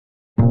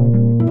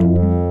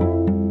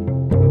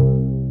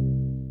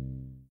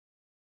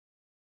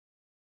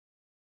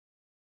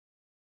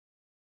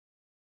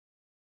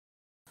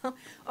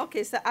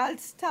Okay, so I'll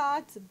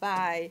start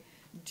by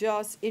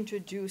just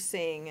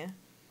introducing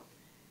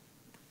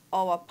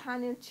our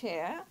panel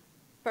chair,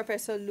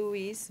 Professor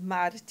Luis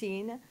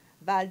Martin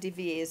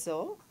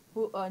Valdiviezo,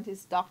 who earned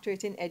his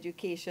doctorate in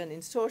education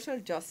in social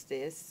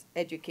justice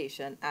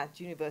education at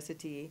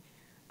University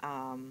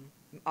um,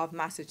 of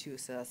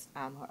Massachusetts,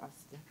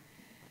 Amherst.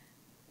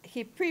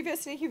 He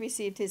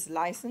received his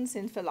license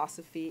in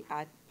philosophy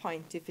at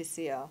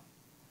Pontificia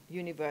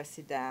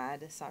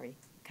Universidad,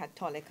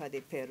 Católica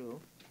de Peru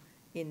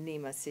in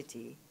Lima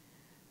City.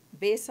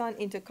 Based on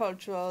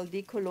intercultural,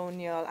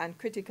 decolonial, and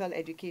critical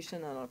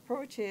educational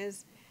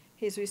approaches,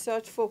 his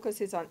research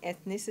focuses on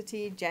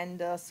ethnicity,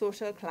 gender,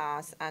 social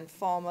class, and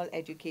formal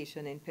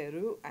education in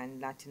Peru and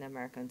Latin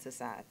American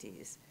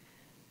societies.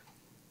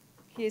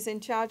 He is in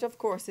charge of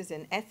courses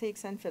in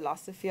ethics and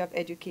philosophy of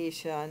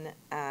education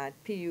at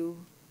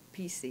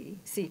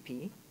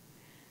CP,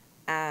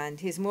 and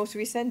his most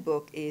recent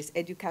book is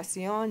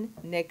Educación,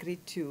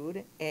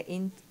 Negritud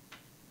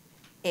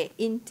e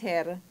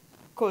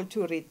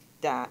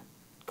Interculturalidad,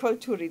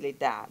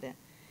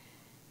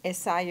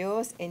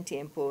 ensayos en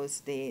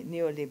tiempos de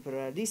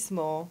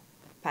neoliberalismo,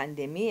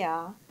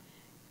 pandemia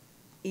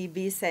y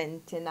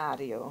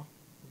bicentenario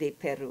de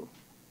Peru,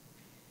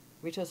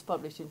 which was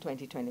published in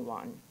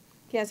 2021.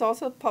 He has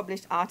also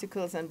published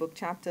articles and book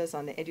chapters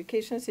on the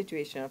educational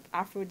situation of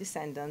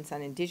Afro-descendants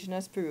and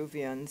indigenous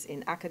Peruvians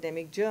in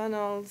academic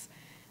journals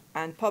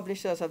and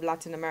publishers of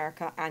Latin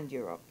America and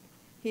Europe.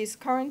 He is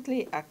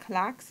currently a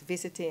CLACS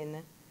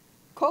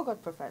cohort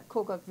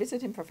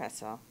visiting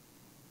professor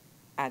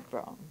at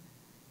Brown.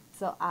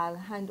 So I'll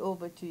hand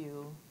over to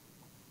you,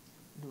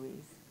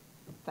 Louise.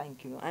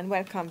 Thank you, and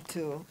welcome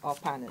to our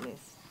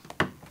panelists.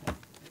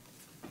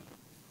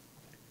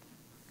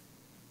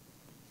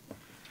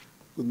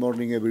 Good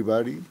morning,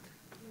 everybody.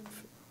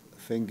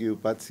 Thank you,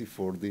 Patsy,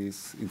 for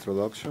this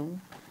introduction.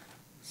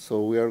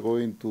 So we are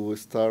going to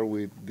start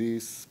with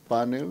this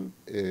panel,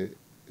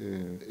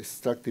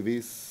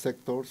 Extractivist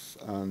Sectors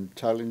and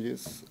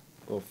Challenges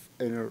of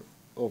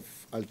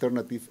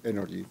Alternative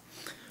Energy.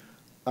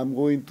 I'm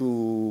going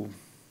to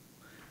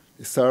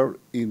start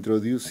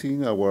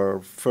introducing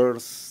our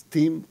first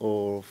team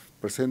of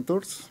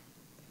presenters,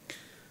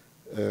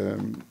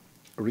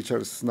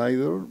 Richard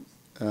Synder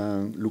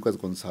and Lucas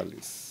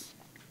Gonzalez.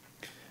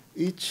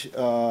 Each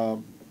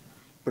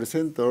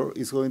presenter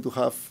is going to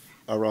have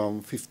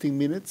around 15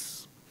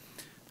 minutes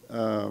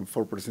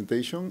for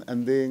presentation,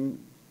 and then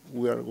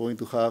we are going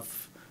to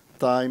have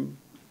time,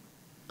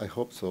 I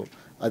hope so,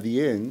 at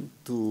the end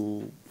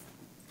to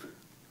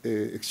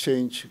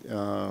exchange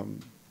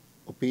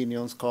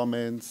opinions,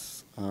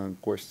 comments, and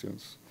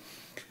questions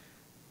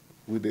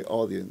with the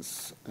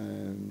audience.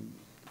 And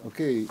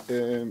okay,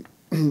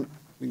 in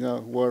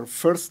our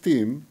first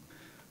team,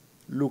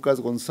 Lucas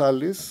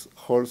Gonzalez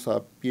holds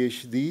a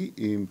PhD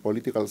in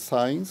political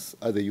science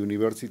at the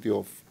University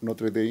of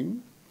Notre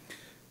Dame.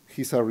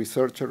 He's a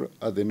researcher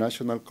at the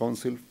National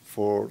Council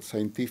for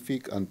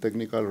Scientific and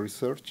Technical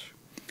Research,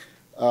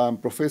 and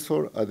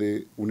professor at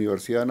the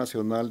Universidad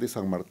Nacional de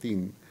San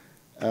Martín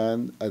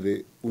and at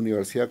the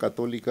Universidad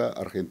Católica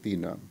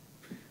Argentina.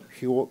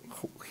 He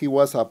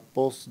was a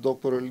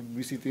postdoctoral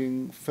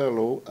visiting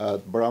fellow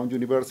at Brown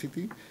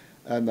University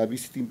and a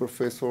visiting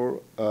professor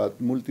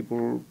at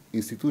multiple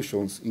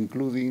institutions,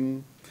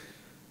 including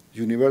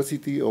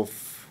University of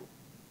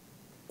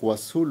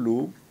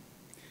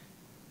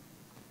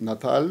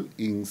KwaZulu-Natal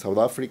in South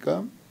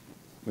Africa,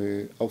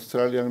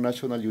 Australian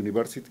National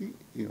University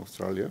in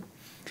Australia,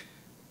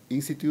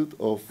 Institute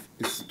of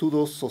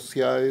Estudos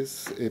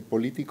Sociais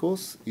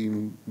Políticos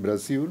in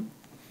Brazil,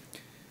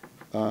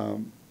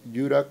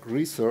 URAC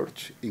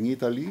Research in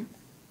Italy,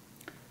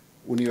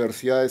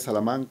 Universidad de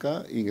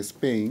Salamanca in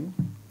Spain.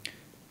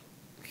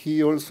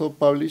 He also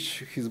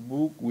published his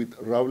book with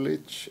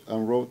Routledge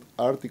and wrote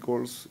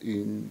articles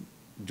in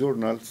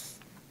journals,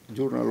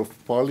 Journal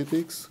of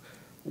Politics,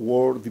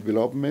 World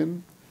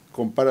Development,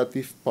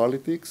 Comparative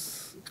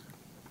Politics,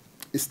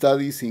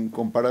 Studies in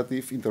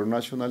Comparative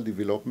International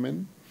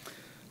Development,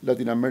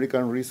 Latin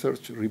American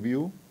Research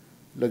Review,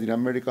 Latin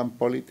American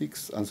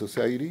Politics and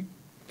Society,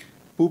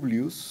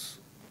 Publius,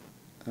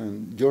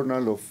 and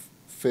Journal of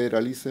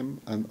Federalism,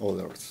 and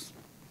others.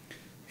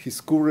 His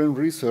current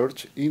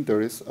research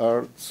interests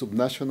are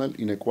subnational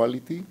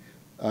inequality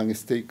and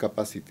state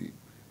capacity,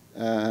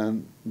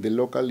 and the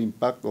local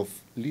impact of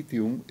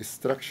lithium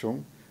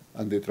extraction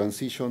and the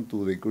transition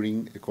to the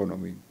green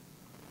economy.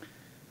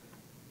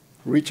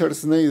 Richard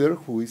Synder,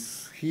 who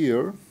is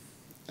here,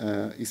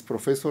 is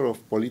professor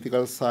of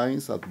political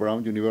science at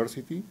Brown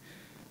University,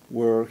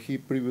 where he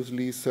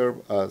previously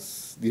served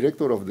as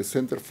director of the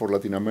Center for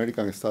Latin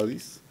American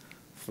Studies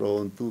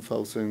from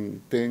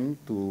 2010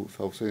 to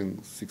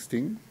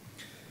 2016.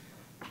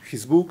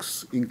 His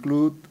books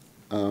include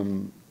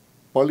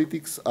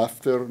Politics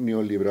After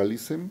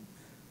Neoliberalism,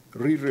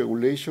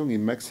 Re-Regulation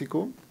in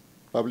Mexico,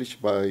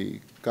 published by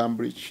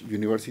Cambridge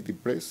University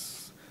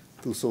Press,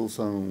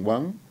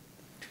 2001,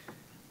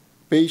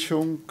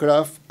 Passion,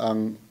 Craft,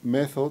 and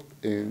Method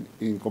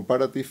in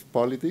Comparative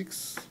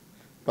Politics,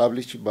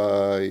 published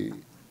by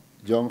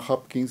Johns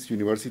Hopkins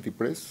University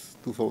Press,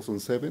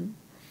 2007.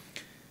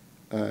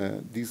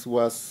 This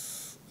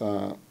was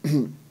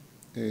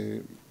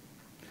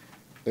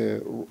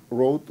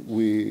wrote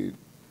with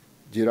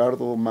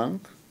Gerardo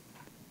Mank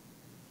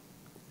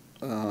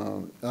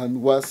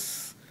and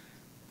was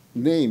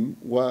named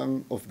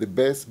one of the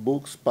best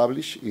books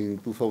published in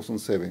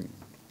 2007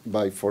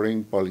 by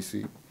Foreign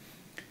Policy.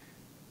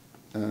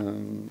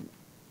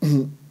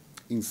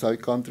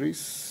 Inside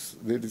Countries,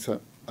 there is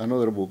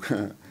another book.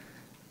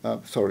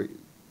 Sorry,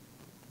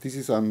 this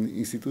is an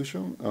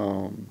institution.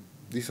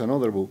 This is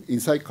another book,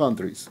 Inside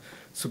Countries,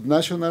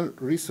 Subnational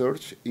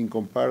Research in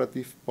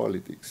Comparative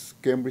Politics,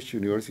 Cambridge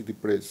University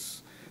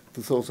Press,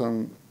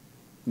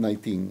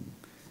 2019.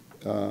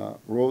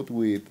 Wrote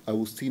with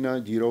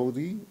Agustina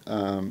Giraudy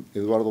and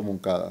Eduardo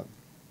Moncada.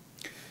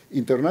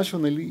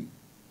 Internationally,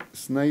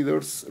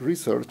 Snyder's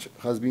research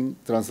has been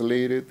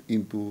translated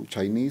into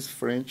Chinese,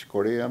 French,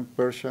 Korean,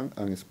 Persian,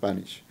 and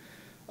Spanish,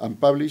 and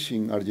published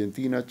in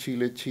Argentina,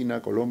 Chile,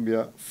 China,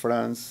 Colombia,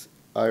 France,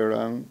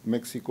 Iran,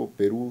 Mexico,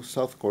 Peru,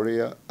 South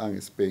Korea,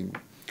 and Spain.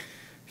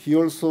 He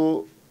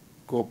also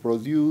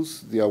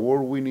co-produced the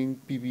award-winning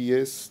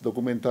PBS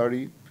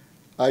documentary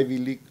Ivy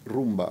League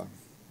Rumba,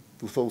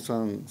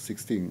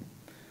 2016,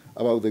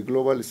 about the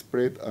global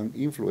spread and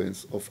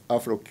influence of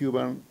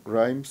Afro-Cuban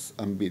rhymes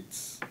and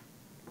beats.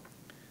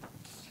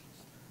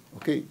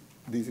 Okay,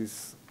 this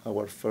is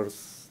our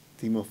first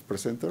team of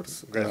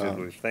presenters. Gracias,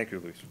 Luis. Thank you,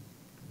 Luis.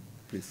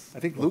 Please. I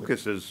think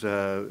Lucas is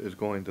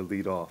going to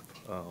lead off.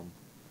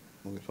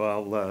 So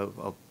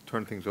I'll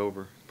turn things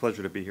over.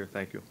 Pleasure to be here.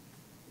 Thank you.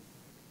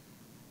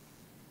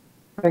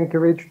 Thank you,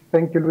 Rich.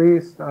 Thank you,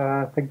 Luis.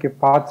 Thank you,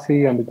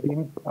 Patsy and the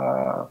team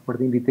for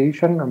the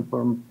invitation and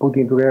for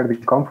putting together the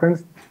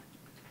conference.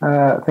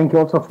 Thank you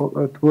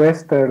also to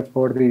Esther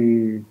for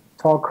the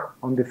talk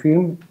on the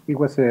film. It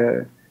was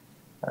a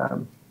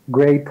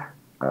great,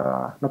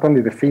 not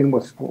only the film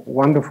was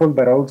wonderful,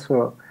 but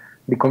also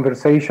the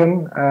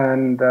conversation.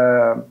 And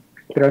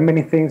there are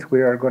many things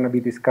we are going to be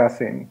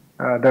discussing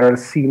that are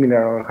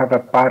similar or have a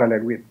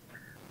parallel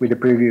with the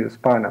previous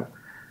panel.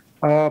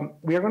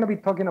 We are going to be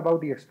talking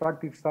about the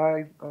extractive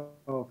side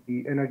of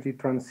the energy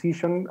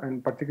transition,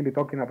 and particularly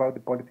talking about the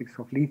politics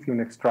of lithium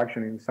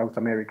extraction in South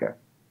America.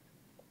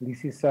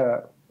 This is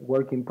a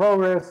work in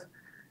progress.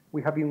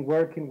 We have been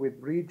working with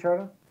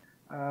Richard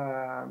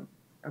and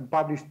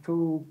published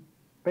two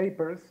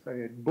papers,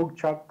 a book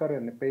chapter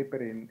and a paper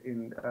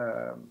in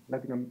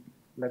Latin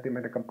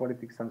American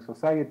politics and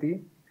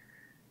society.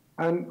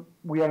 And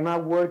we are now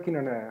working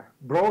on a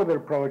broader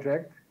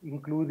project,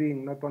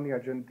 including not only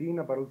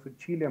Argentina, but also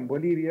Chile and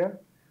Bolivia,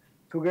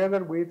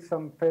 together with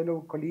some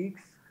fellow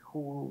colleagues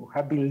who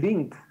have been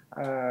linked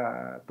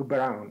to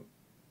Brown.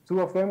 Two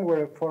of them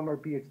were former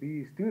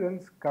PhD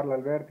students, Carlos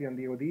Alberti and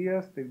Diego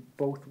Diaz. They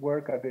both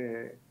work at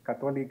the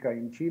Católica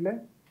in Chile.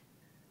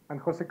 And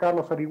Jose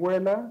Carlos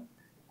Orihuela,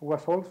 who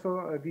was also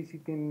a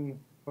visiting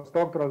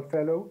postdoctoral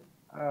fellow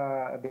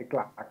at the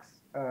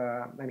CLACS,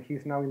 and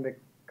he's now in the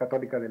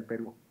Católica del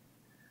Peru.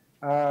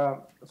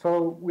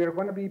 So we are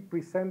going to be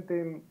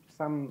presenting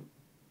some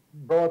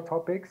broad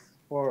topics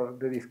for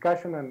the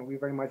discussion, and we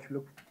very much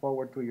look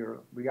forward to your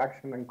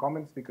reaction and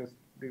comments, because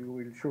they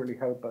will surely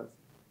help us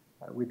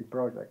with the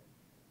project.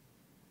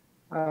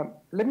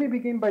 Let me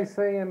begin by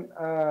saying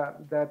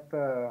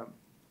that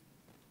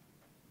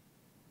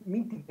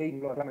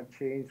mitigating climate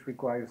change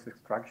requires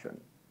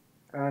extraction.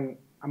 And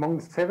among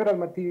several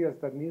materials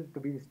that need to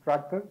be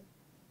extracted,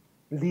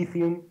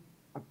 lithium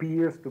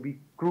appears to be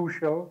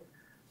crucial,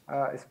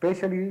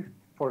 especially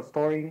for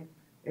storing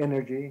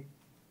energy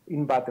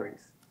in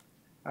batteries.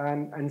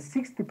 And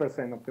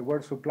 60% of the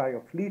world supply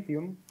of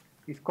lithium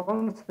is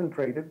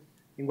concentrated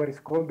in what is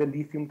called the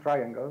lithium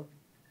triangle,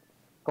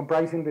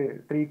 comprising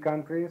the three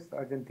countries,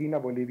 Argentina,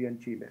 Bolivia, and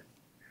Chile.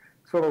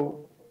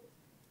 So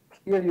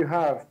here you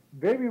have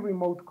very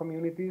remote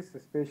communities,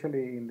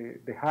 especially in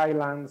the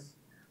highlands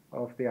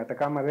of the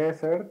Atacama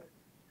Desert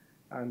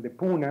and the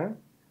Puna,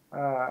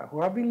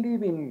 who have been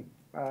living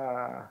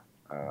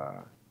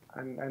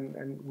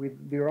and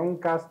with their own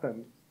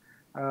customs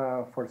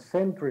for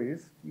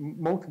centuries,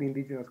 mostly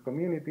indigenous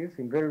communities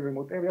in very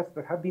remote areas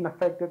that have been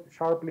affected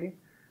sharply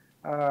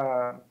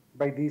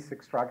by this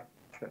extraction.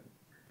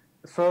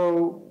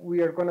 So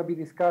we are going to be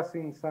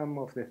discussing some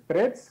of the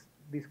threats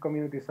these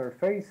communities are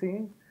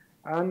facing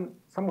and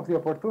some of the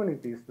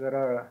opportunities that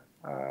are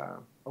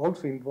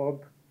also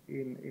involved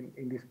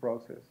in this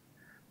process.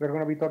 We're going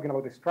to be talking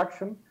about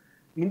extraction,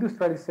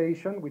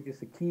 industrialization, which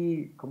is a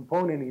key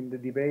component in the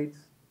debates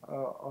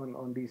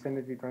on this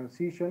energy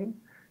transition,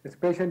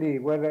 especially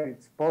whether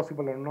it's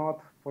possible or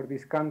not for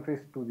these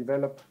countries to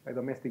develop a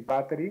domestic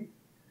battery,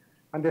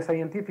 and the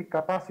scientific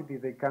capacity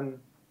they can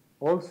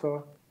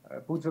also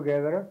put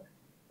together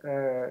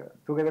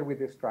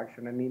with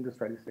extraction and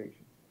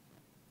industrialization.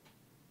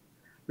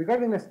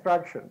 Regarding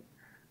extraction,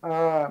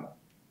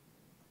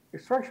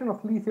 extraction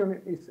of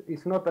lithium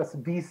is not as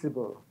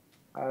visible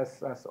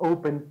as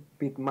open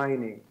pit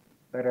mining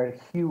that are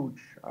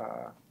huge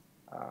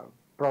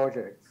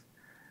projects.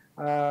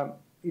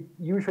 it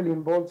usually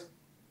involves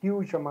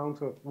huge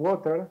amounts of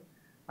water,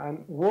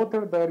 and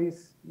water that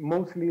is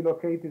mostly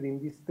located in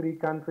these three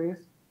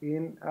countries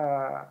in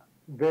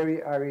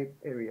very arid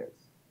areas,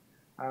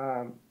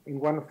 in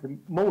one of the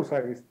most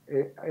arid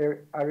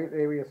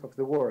areas of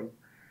the world.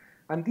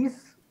 And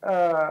these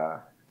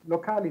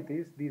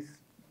localities, these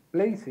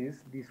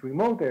places, these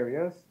remote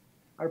areas,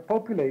 are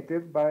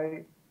populated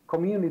by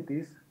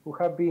communities who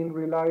have been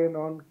relying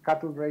on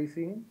cattle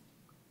raising,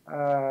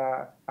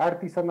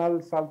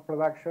 artisanal salt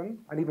production,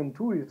 and even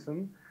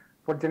tourism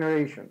for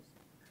generations.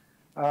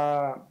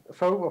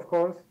 So, of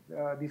course,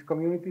 these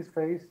communities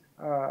face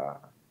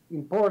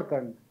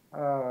important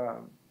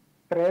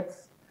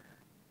threats.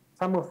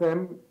 Some of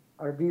them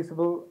are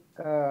visible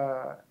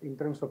in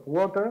terms of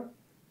water.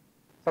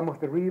 Some of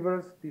the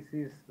rivers, this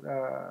is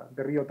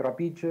the Rio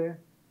Trapiche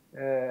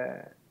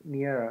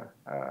near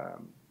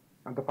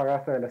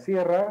Antofagasta de la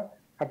Sierra,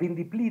 have been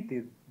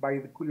depleted by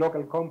the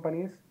local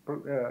companies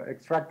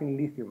extracting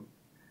lithium.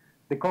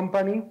 The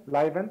company,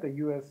 Livent, a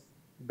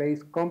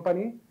US-based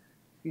company,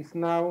 is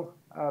now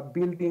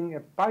building a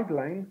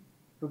pipeline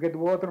to get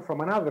water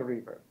from another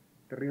river,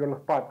 the Rio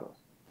Los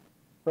Patos.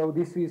 So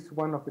this is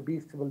one of the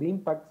visible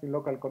impacts in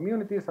local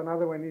communities.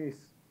 Another one is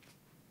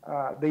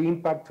the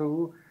impact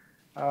to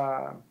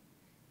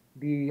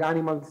the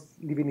animals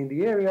living in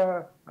the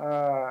area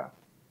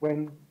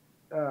when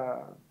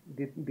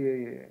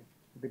the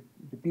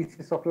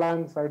pieces of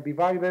lands are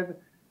divided,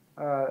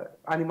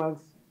 animals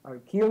are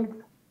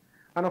killed,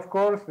 and of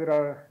course there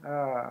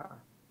are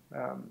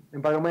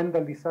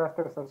environmental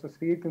disasters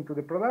associated to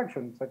the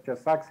production, such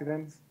as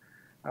accidents.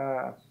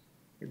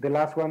 The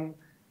last one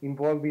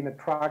involving a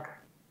truck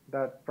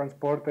that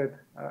transported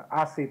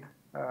acid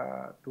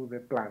to the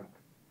plant.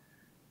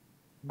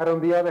 But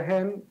on the other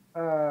hand,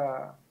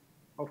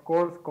 of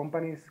course,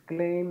 companies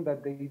claim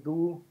that they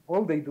do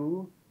all they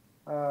do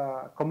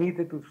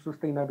committed to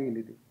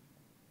sustainability.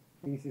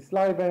 This is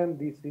Livent,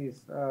 this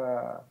is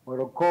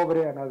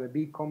Orocobre, another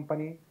big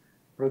company,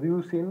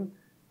 producing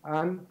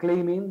and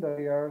claiming that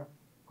they are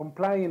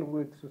complying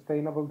with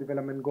sustainable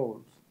development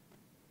goals,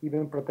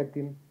 even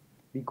protecting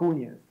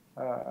vicuñas,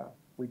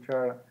 which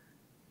are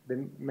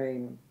the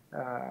main,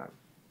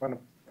 one of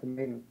the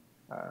main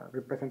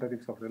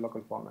representatives of the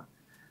local fauna.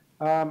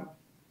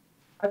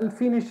 I'll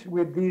finish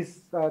with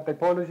this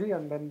typology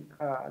and then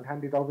I'll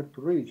hand it over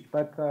to Rich.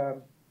 But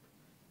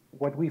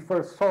what we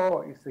first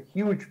saw is a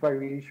huge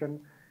variation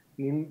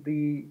in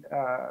the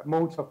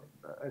modes of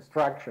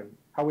extraction,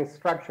 how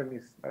extraction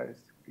is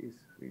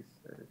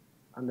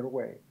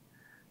underway.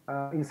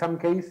 In some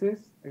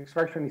cases,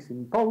 extraction is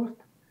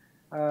imposed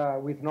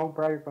with no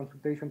prior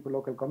consultation to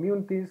local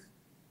communities,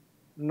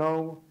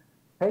 no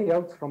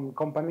payouts from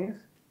companies,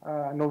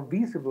 no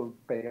visible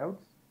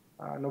payouts,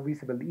 no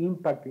visible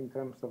impact in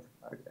terms of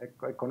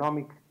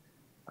economic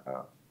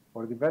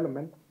or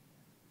development,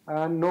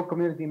 and no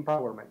community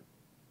empowerment.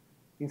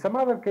 In some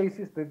other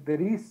cases,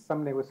 there is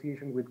some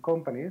negotiation with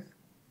companies,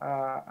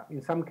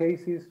 in some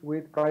cases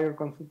with prior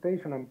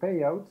consultation and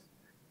payouts,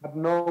 but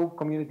no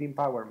community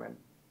empowerment.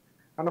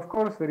 And of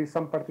course, there is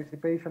some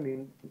participation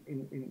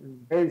in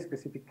very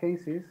specific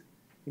cases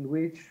in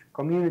which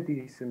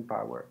community is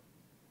empowered.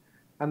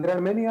 And there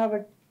are many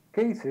other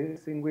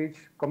cases in which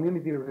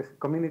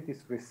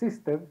communities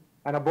resisted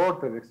and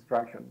aborted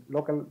extraction.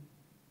 Local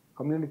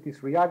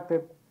communities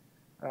reacted,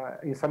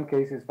 in some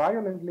cases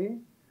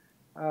violently,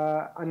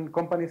 and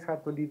companies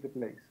had to leave the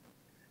place.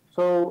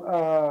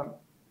 So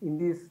in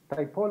this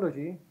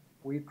typology,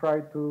 we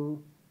try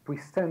to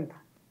present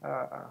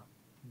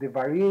the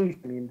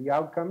variation in the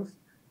outcomes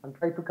and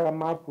try to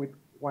come up with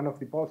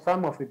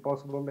some of the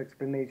possible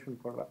explanations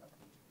for that.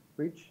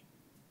 Rich,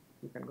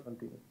 you can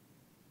continue.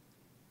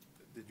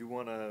 Did you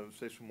want to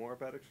say some more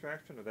about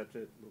extraction, or that's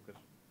it, Lucas?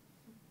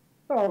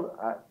 No,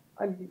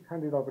 I'll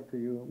hand it over to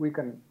you. We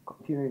can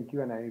continue in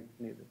Q&A if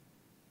needed.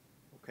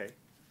 Okay.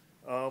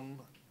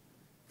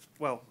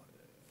 Well,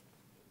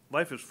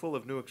 life is full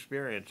of new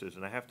experiences,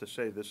 and I have to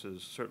say this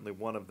is certainly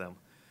one of them.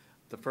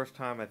 The first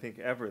time, I think,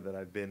 ever that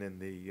I've been in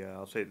the,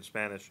 I'll say it in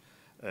Spanish,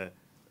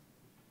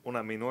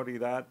 una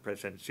minoridad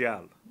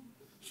presencial.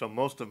 So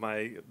most of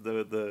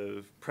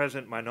the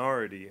present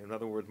minority, in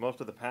other words,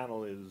 most of the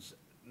panel is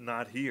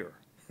not here,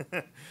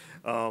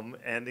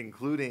 and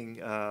including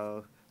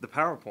the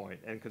PowerPoint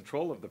and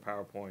control of the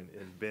PowerPoint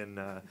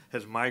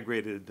has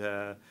migrated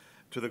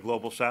to the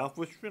global south,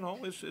 which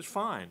is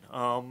fine.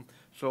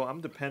 So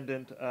I'm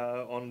dependent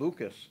on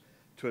Lucas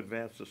to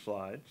advance the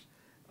slides.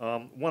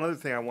 One other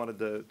thing I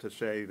wanted to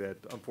say that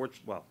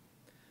unfortunately, well,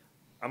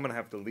 I'm going to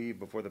have to leave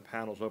before the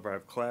panel's over. I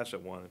have class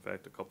at 1. In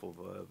fact, a couple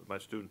of my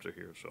students are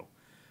here, so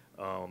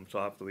I'll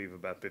have to leave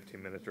about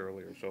 15 minutes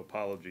earlier. So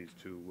apologies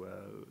to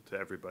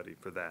everybody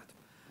for that.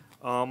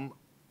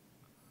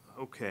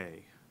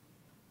 Okay.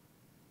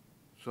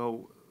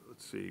 So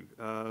let's see.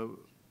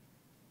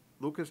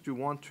 Lucas, do you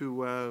want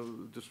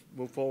to just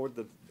move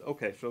forward?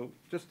 Okay. So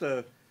just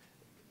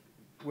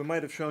we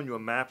might have shown you a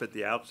map at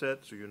the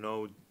outset, so you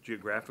know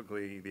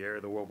geographically the area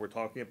of the world we're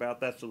talking about.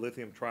 That's the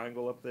lithium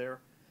triangle up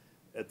there.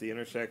 at the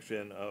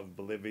intersection of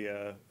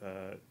Bolivia,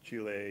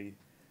 Chile,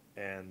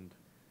 and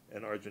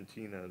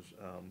Argentina's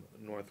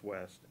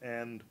northwest.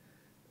 And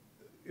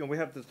we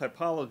have this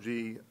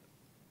typology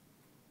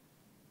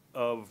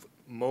of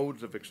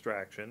modes of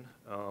extraction,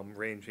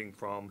 ranging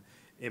from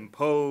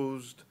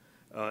imposed,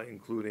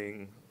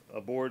 including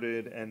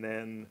aborted, and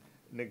then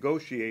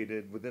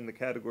negotiated. Within the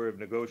category of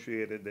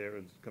negotiated, there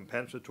is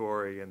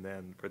compensatory and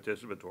then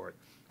participatory.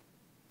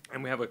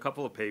 And we have a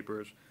couple of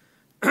papers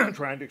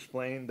trying to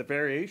explain the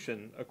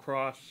variation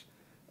across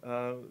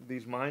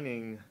these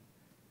mining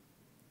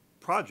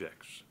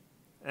projects.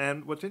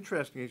 And what's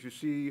interesting is you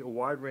see a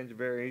wide range of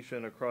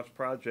variation across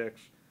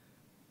projects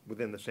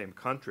within the same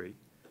country,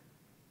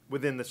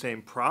 within the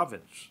same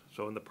province,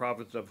 so in the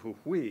province of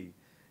Jujuy,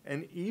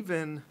 and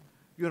even,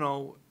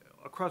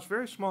 across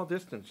very small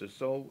distances.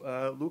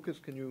 So, Lucas,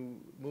 can you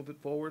move it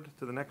forward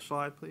to the next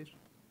slide, please?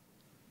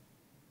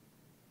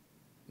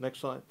 Next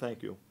slide,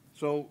 thank you.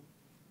 So,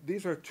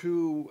 these are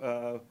two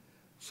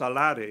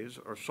salares,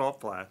 or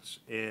salt flats,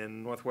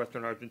 in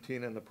northwestern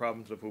Argentina in the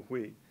province of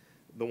Jujuy.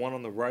 The one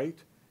on the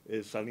right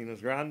is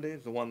Salinas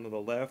Grandes. The one on the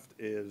left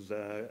is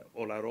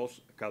Olaroz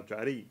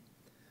Cauchari.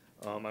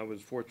 I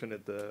was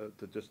fortunate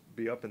to just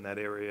be up in that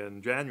area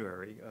in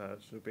January,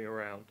 snooping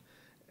around.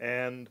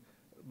 And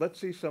let's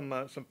see some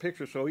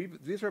pictures. So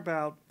these are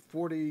about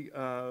 40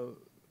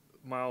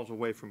 miles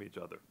away from each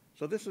other.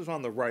 So this is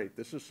on the right.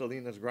 This is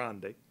Salinas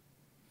Grande.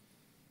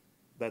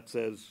 That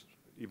says,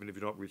 even if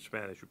you don't read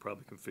Spanish, you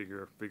probably can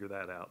figure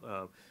that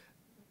out.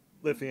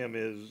 Lithium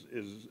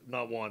is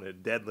not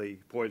wanted, deadly,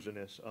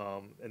 poisonous,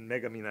 and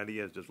mega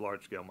minería is just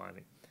large-scale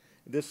mining.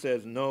 This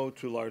says no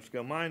to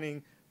large-scale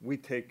mining. We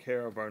take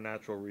care of our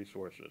natural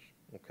resources.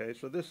 Okay,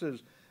 so this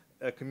is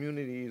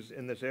communities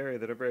in this area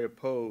that are very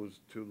opposed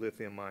to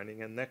lithium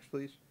mining. And next,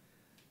 please.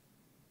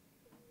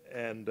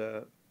 And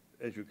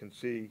as you can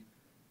see,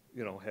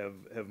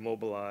 have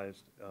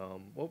mobilized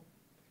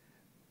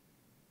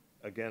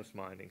against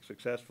mining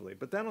successfully.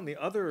 But then on the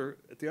other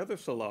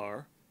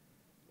salar,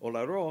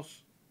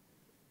 Olaroz,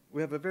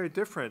 we have a very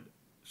different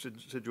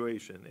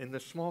situation in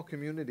this small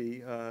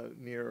community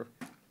near.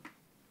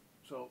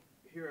 So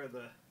here's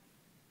the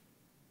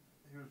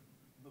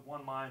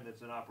one mine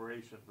that's in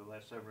operation for the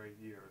last 7 or 8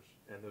 years,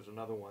 and there's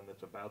another one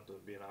that's about to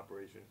be in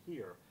operation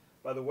here.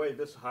 By the way,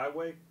 this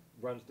highway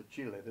runs to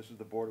Chile. This is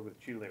the border with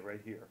Chile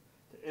right here.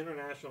 The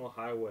international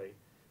highway,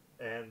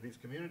 and these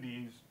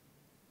communities,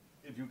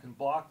 if you can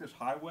block this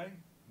highway,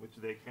 which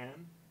they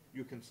can,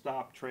 you can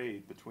stop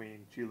trade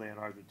between Chile and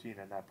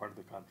Argentina in that part of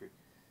the country.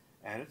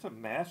 And it's a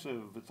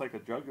massive, it's like a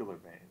jugular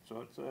vein.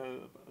 So it's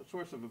a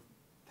source of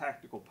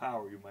tactical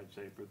power, you might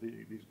say, for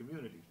these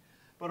communities.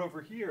 But over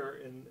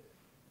here in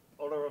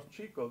Olaroz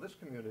Chico, this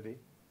community,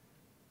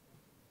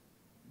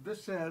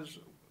 this says,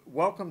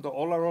 welcome to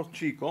Olaroz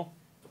Chico,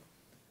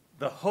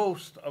 the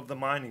host of the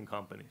mining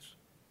companies.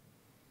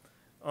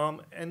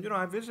 And,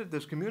 I visited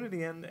this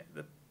community, and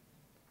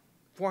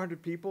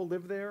 400 people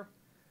live there.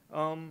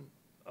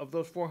 Of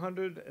those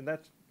 400, and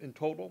that's in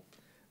total,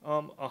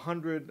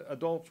 100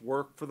 adults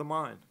work for the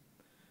mine.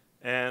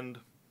 And,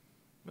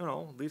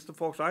 at least the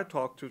folks I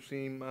talked to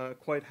seem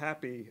quite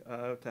happy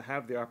to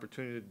have the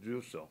opportunity to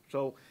do so.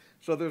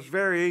 So there's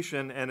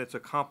variation, and it's a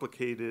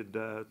complicated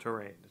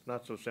terrain. It's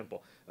not so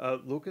simple.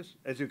 Lucas,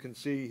 as you can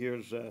see,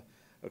 here's a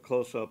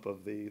close-up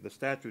of the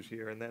statues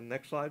here. And then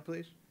next slide,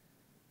 please.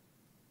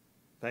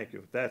 Thank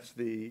you. That's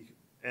the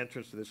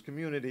entrance to this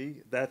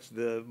community. That's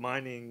the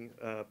mining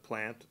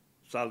plant,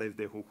 Sales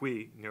de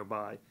Jujuy,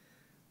 nearby,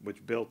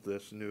 which built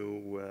this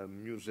new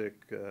music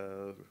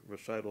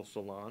recital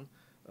salon,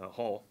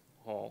 hall.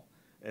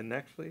 And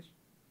next, please.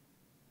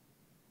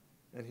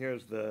 And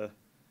here's the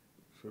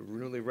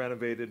newly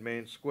renovated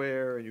main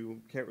square, and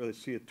you can't really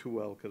see it too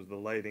well because of the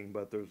lighting,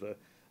 but there's a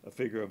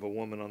figure of a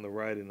woman on the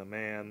right and a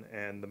man,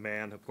 and the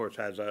man, of course,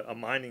 has a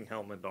mining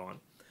helmet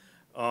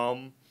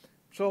on.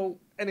 So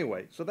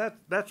anyway, so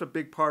that's a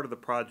big part of the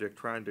project,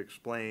 trying to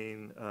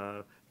explain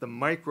the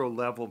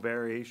micro-level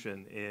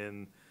variation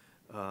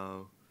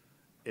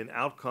in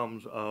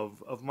outcomes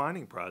of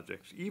mining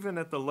projects, even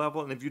at the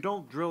level, and if you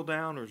don't drill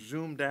down or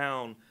zoom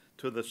down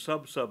to the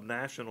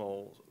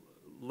sub-national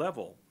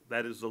level,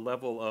 that is the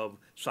level of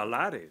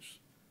salares,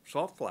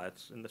 salt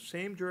flats, in the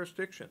same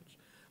jurisdictions,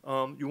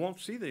 you won't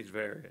see this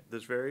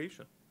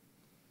variation.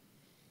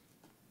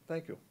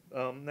 Thank you.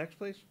 Next,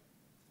 please.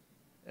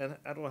 And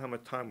I don't know how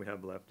much time we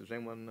have left. Does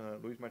anyone,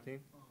 Luis Martin?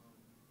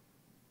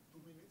 2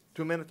 minutes.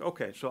 2 minutes?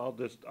 Okay, so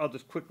I'll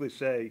just quickly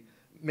say,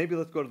 maybe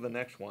let's go to the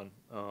next one.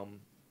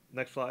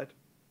 Next slide.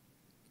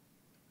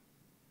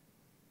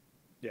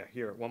 Yeah,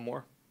 here, one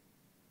more.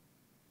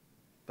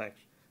 Thanks.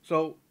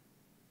 So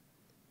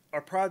our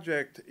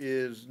project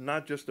is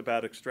not just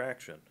about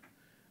extraction.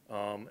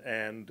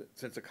 And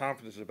since the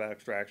conference is about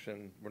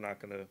extraction, we're not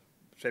going to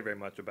say very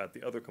much about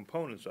the other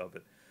components of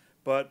it.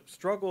 But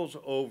struggles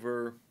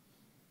over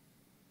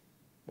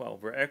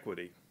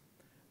equity,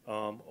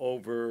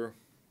 over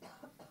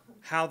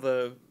how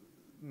the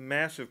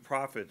massive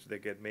profits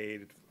that get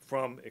made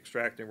from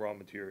extracting raw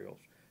materials,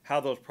 how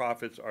those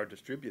profits are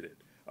distributed.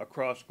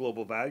 across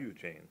global value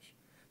chains.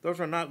 Those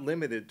are not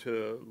limited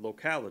to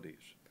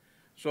localities.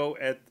 So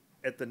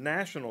at the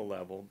national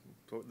level,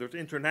 there's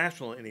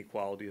international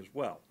inequality as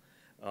well.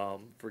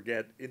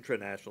 Forget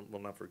intranational,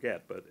 well, not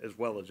forget, but as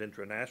well as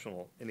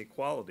international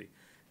inequality.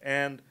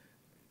 And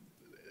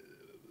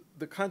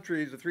the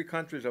countries, the three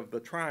countries of the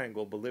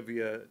triangle,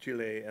 Bolivia,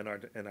 Chile, and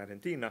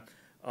Argentina,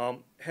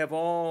 have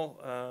all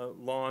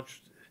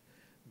launched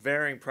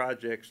varying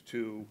projects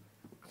to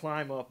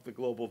climb up the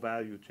global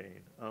value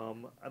chain.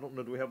 I don't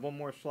know, do we have one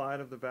more slide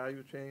of the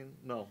value chain?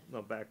 No,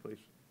 back please.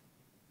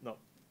 No,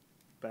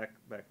 back,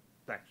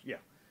 yeah.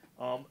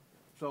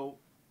 So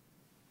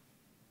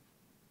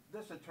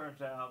this, it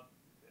turns out,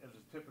 as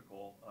is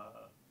typical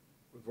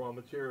with raw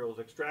materials,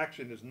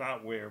 extraction is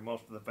not where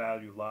most of the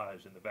value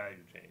lies in the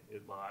value chain.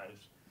 It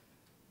lies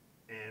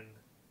in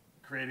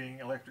creating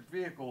electric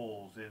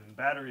vehicles, in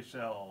battery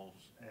cells,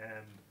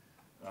 and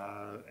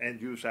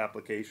end-use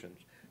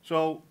applications.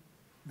 So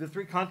the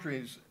three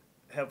countries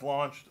have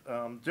launched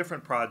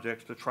different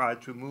projects to try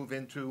to move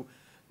into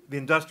the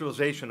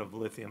industrialization of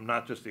lithium,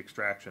 not just the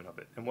extraction of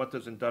it. And what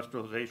does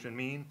industrialization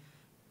mean?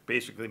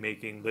 Basically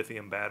making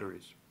lithium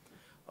batteries.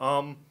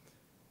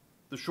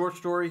 The short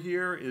story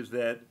here is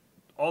that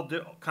all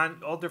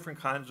different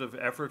kinds of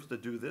efforts to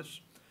do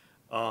this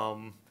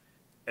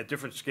at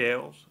different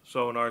scales.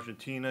 So in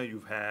Argentina,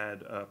 you've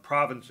had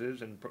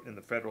provinces in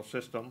the federal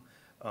system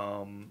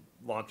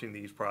launching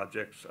these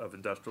projects of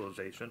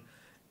industrialization.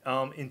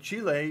 In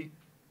Chile,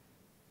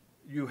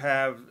 you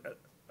have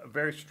a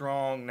very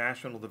strong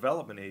national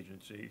development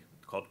agency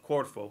called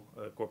Corfo,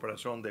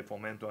 Corporación de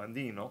Fomento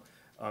Andino,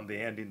 the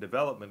Andean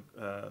Development,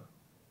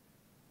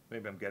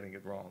 maybe I'm getting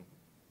it wrong,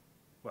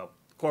 well,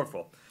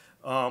 Corfo.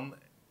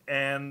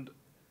 And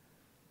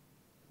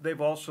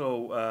they've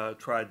also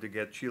tried to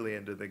get Chile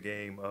into the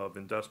game of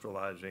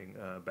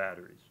industrializing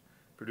batteries,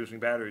 producing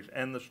batteries.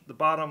 And the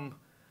bottom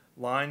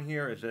line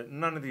here is that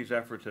none of these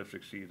efforts have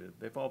succeeded.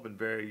 They've all been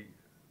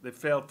they've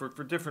failed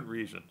for different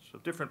reasons, so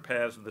different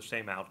paths of the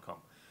same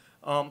outcome.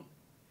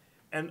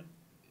 And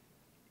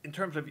in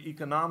terms of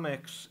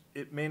economics,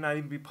 it may not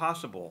even be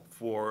possible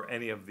for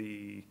any of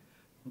the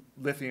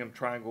lithium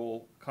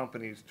triangle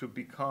companies to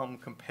become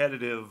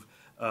competitive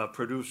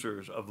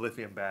producers of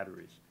lithium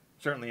batteries,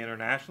 certainly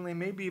internationally,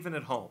 maybe even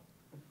at home,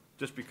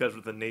 just because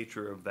of the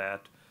nature of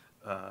that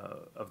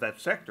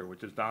sector,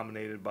 which is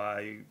dominated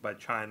by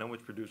China,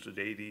 which produces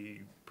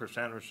 80%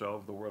 or so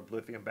of the world's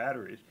lithium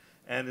batteries,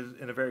 and is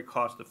in a very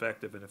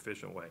cost-effective and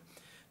efficient way.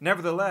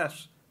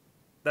 Nevertheless,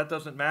 that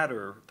doesn't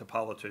matter to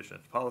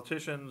politicians.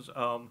 Politicians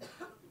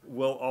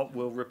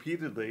will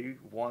repeatedly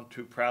want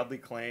to proudly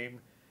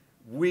claim,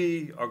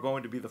 we are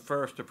going to be the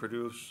first to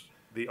produce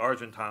the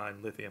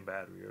Argentine lithium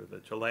battery or the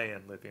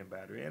Chilean lithium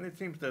battery, and it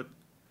seems to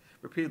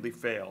repeatedly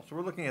fail. So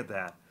we're looking at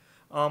that.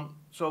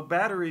 So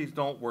batteries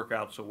don't work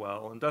out so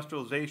well.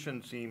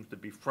 Industrialization seems to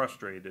be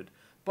frustrated,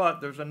 but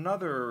there's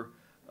another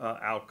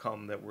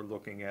outcome that we're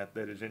looking at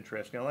that is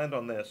interesting. I'll end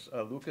on this.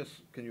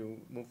 Lucas, can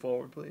you move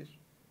forward, please?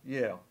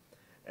 Yeah.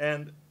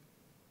 And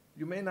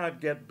you may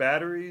not get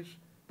batteries,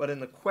 but in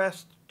the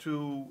quest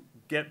to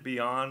get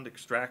beyond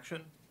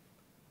extraction,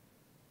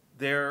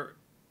 there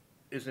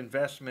is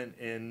investment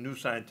in new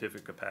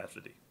scientific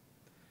capacity.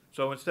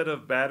 So instead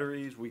of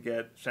batteries, we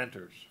get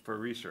centers for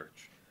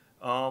research.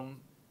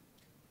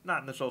 Not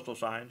in the social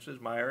sciences,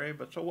 my area,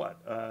 but so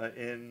what?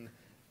 In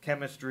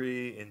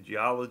chemistry, in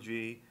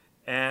geology,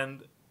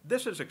 and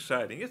this is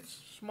exciting.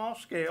 It's small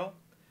scale.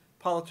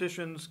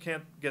 Politicians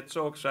can't get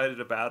so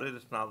excited about it.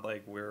 It's not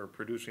like we're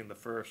producing the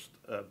first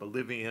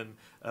Bolivian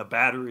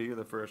battery or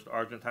the first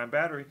Argentine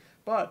battery,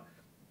 but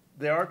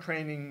they are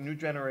training new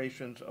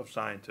generations of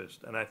scientists,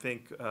 and I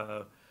think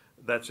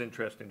that's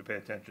interesting to pay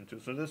attention to.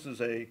 So this is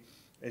a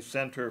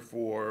center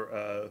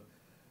for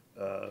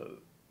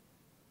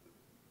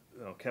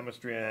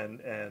chemistry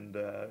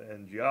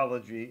and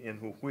geology in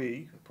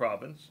Jujuy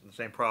province, the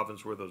same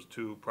province where those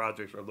two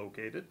projects are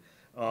located,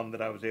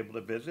 that I was able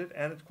to visit,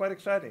 and it's quite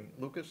exciting.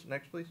 Lucas,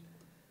 next please.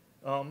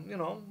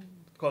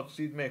 It's called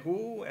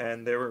CIDMEJU,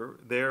 and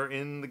they're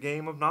in the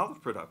game of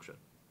knowledge production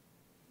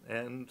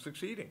and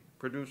succeeding,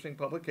 producing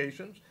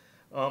publications,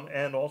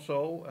 and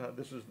also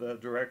this is the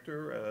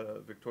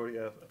director,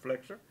 Victoria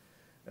Flexer,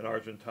 an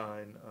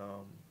Argentine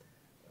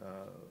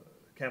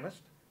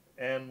chemist,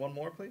 and one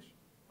more please.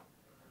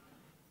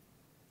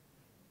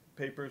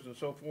 Papers and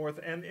so forth,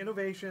 and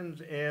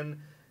innovations in,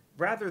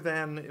 rather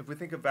than, if we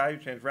think of value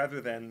chains, rather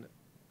than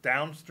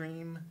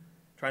downstream,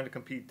 trying to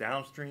compete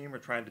downstream or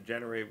trying to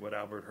generate what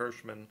Albert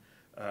Hirschman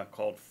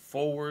called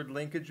forward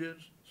linkages.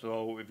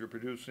 So if you're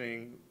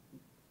producing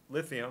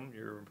lithium,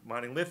 you're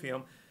mining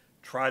lithium,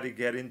 try to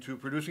get into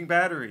producing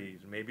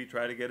batteries, maybe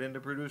try to get into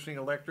producing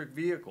electric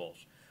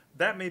vehicles.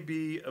 That may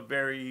be a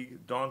very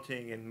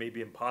daunting and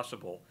maybe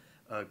impossible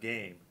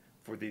game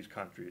for these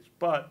countries.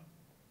 But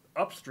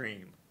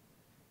upstream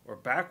or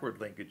backward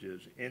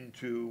linkages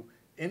into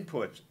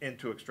inputs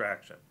into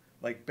extraction,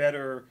 like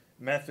better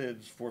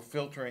methods for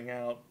filtering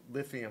out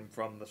lithium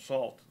from the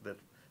salt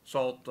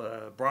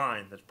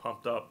brine that's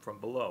pumped up from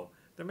below.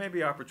 there may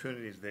be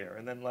opportunities there.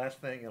 And then last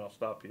thing, and I'll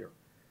stop here.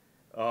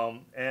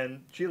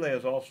 And Chile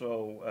is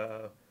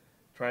also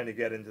trying to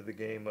get into the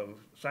game of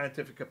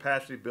scientific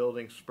capacity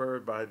building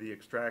spurred by the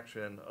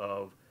extraction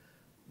of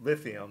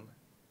lithium,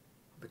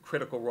 the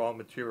critical raw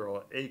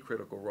material, a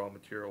critical raw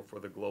material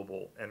for the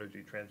global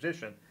energy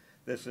transition.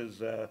 This is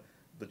the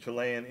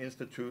Chilean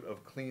Institute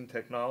of Clean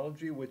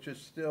Technology, which is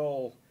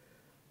still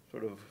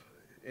sort of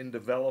in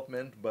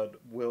development, but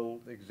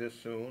will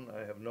exist soon,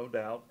 I have no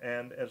doubt.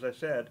 And as I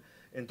said,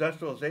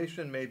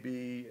 industrialization may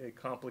be a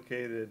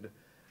complicated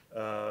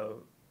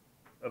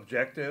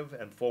objective,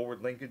 and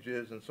forward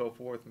linkages and so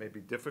forth may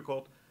be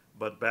difficult,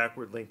 but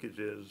backward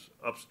linkages,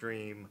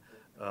 upstream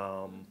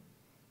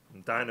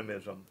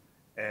dynamism,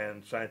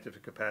 and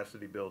scientific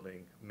capacity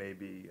building may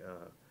be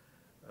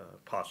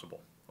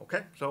possible.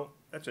 Okay, so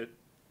that's it.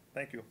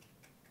 Thank you.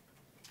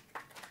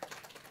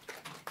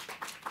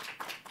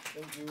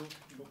 Thank you,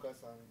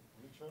 Lucas and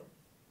Richard.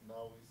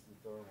 Now is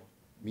the turn of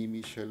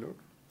Mimi Scheller,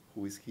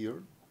 who is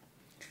here.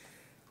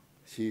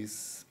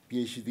 She's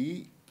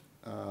PhD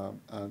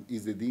and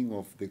is the Dean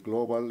of the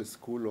Global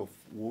School of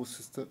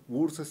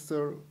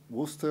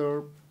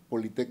Worcester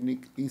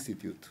Polytechnic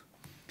Institute.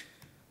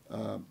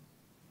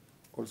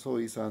 Also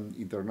is an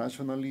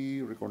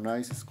internationally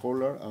recognized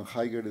scholar and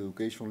higher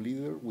education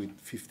leader with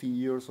 15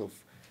 years of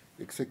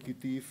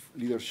executive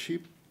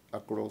leadership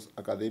across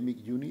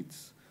academic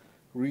units,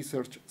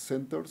 research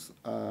centers,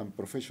 and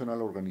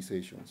professional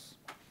organizations.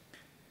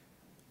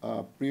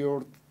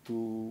 Prior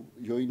to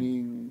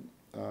joining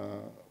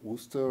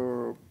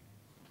Worcester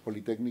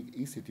Polytechnic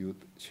Institute,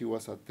 she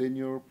was a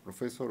tenured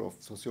professor of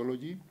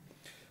sociology,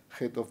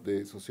 head of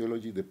the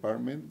sociology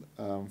department,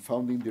 and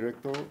founding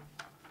director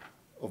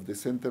of the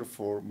Center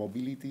for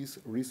Mobilities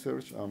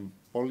Research and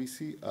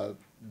Policy at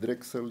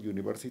Drexel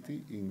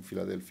University in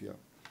Philadelphia.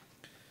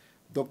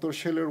 Dr.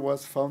 Scheller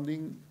was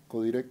founding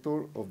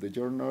co-director of the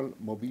journal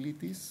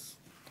Mobilities,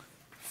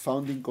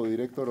 founding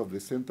co-director of the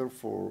Center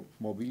for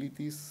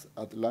Mobilities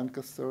at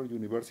Lancaster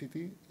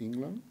University,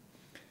 England,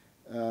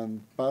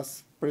 and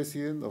past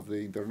president of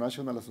the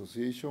International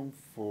Association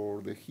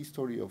for the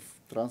History of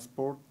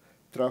Transport,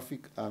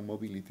 Traffic, and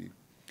Mobility.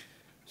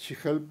 She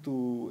helped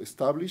to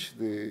establish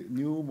the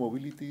new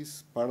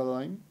mobilities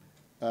paradigm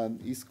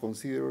and is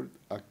considered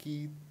a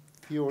key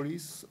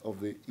theorist of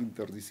the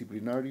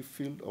interdisciplinary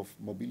field of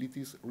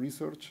mobilities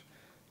research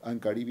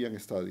and Caribbean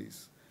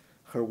studies.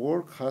 Her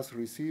work has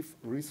received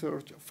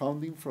research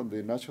funding from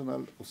the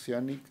National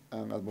Oceanic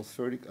and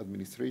Atmospheric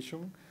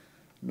Administration,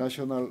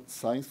 National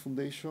Science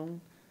Foundation,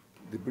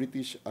 the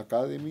British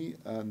Academy,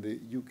 and the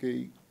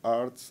UK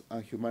Arts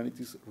and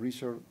Humanities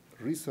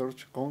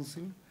Research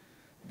Council,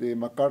 the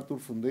MacArthur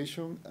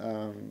Foundation,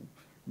 and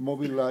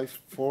Mobile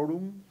Life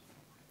Forum,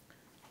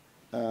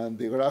 and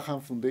the Graham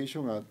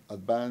Foundation at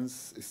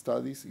Advanced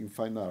Studies in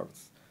Fine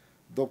Arts.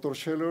 Dr.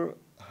 Scheller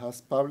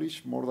has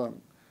published more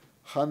than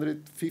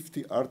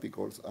 150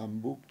 articles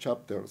and book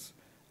chapters,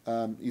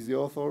 and is the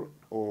author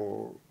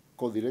or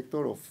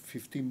co-director of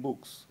 15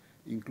 books,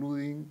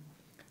 including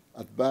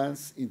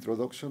Advanced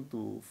Introduction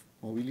to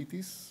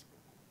Mobilities,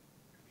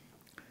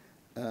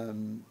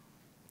 and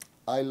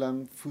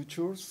Island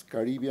Futures,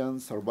 Caribbean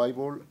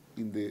Survival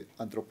in the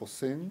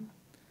Anthropocene,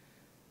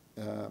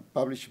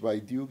 published by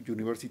Duke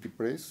University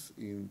Press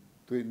in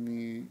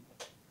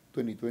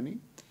 2020.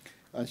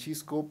 And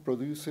she's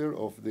co-producer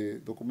of the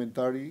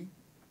documentary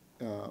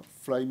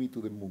Fly Me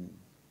to the Moon.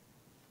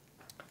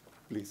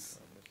 Please.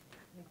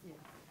 Thank you.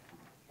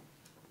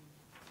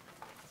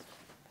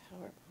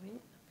 PowerPoint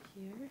up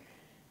here.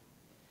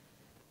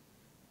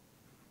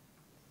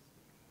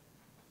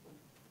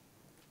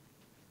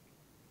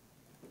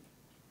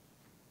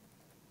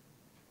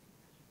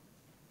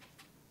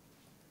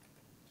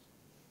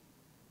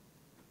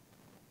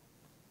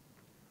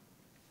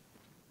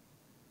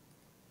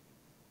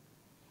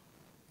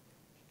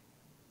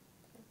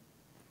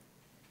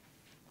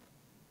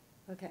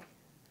 Okay.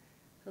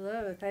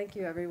 Hello, thank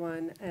you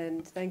everyone,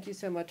 and thank you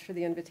so much for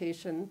the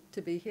invitation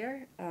to be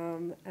here.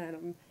 And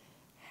I'm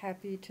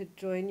happy to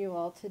join you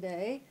all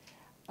today.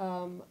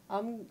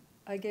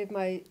 I gave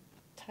my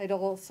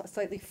title, a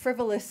slightly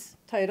frivolous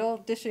title,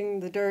 Dishing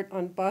the Dirt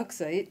on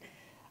Bauxite.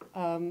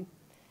 And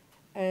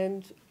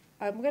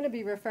I'm going to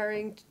be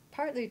referring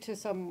partly to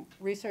some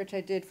research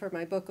I did for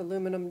my book,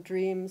 Aluminum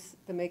Dreams,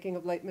 The Making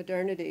of Light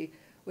Modernity,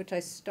 which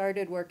I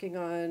started working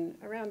on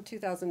around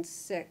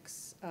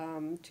 2006,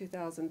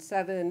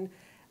 2007,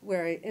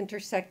 where I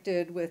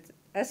intersected with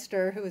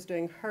Esther, who was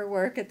doing her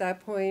work at that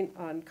point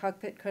on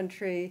cockpit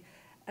country,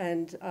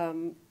 and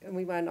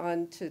we went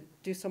on to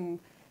do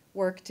some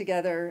work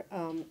together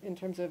in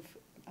terms of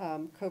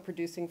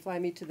co-producing Fly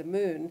Me to the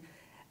Moon.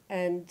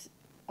 And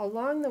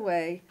along the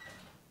way,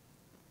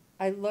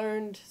 I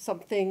learned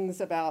some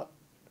things about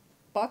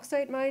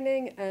bauxite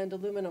mining and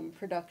aluminum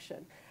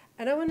production.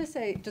 And I want to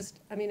say,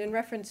 in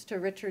reference to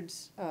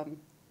Richard's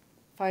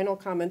final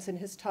comments in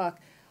his talk,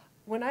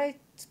 when I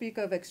speak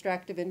of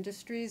extractive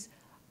industries,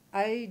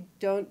 I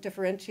don't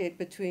differentiate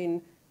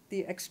between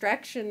the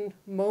extraction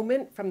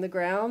moment from the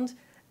ground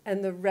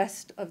and the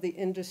rest of the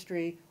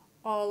industry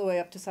all the way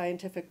up to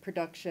scientific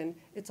production.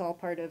 It's all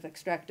part of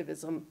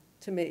extractivism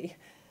to me.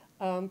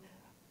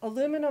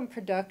 Aluminum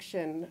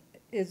production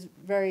is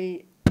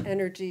very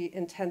energy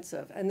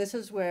intensive, and this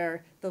is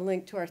where the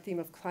link to our theme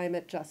of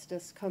climate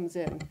justice comes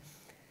in.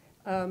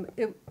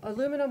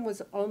 Aluminum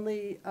was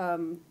only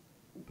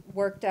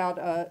worked out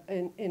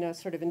in a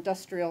sort of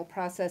industrial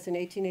process in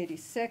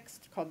 1886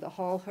 called the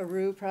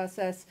Hall-Heroult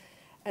process,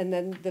 and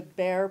then the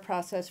Baer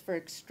process for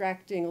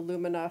extracting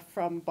alumina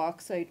from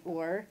bauxite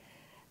ore.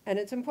 And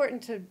it's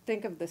important to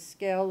think of the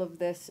scale of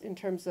this in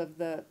terms of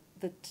the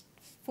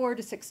 4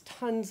 to 6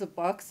 tons of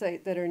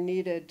bauxite that are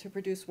needed to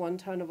produce 1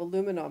 ton of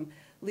aluminum,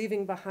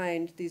 leaving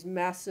behind these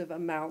massive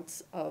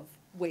amounts of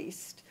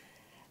waste.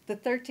 The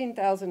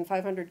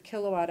 13,500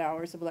 kilowatt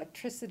hours of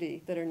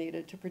electricity that are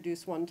needed to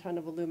produce 1 ton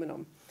of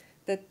aluminum.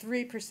 That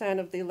 3%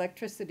 of the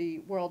electricity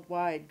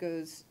worldwide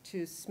goes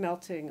to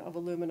smelting of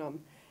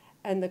aluminum.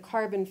 And the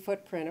carbon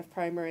footprint of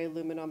primary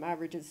aluminum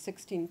averages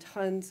 16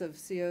 tons of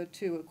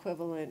CO2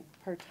 equivalent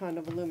per ton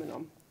of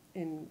aluminum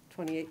in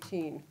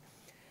 2018.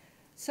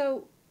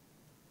 So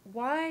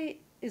why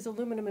is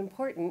aluminum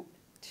important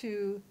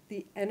to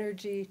the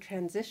energy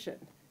transition,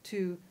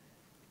 to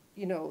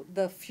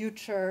the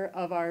future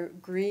of our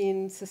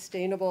green,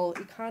 sustainable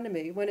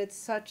economy, when it's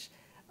such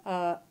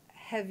a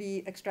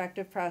heavy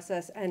extractive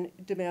process and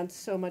demands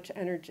so much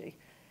energy?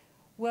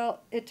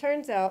 Well, it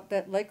turns out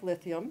that, like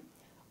lithium,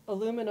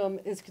 aluminum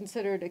is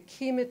considered a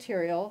key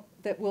material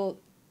that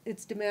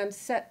its demand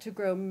set to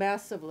grow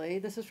massively.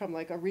 This is from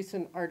like a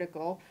recent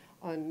article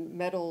on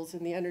metals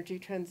in the energy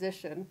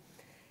transition,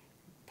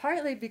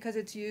 partly because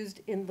it's used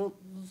in the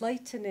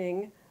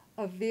lightening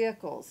of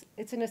vehicles.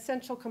 It's an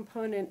essential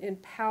component in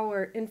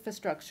power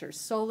infrastructure,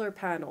 solar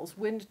panels,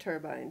 wind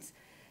turbines.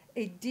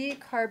 A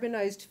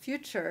decarbonized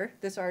future,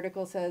 this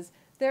article says,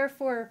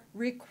 therefore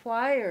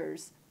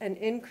requires an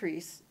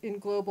increase in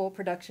global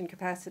production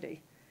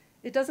capacity.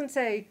 It doesn't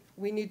say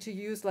we need to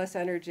use less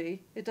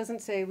energy. It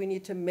doesn't say we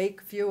need to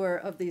make fewer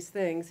of these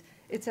things.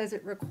 It says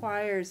it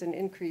requires an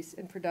increase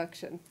in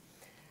production.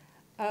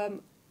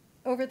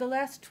 Over the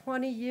last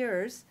 20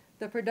 years,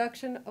 the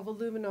production of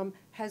aluminum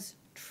has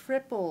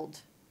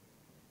tripled,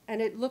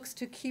 and it looks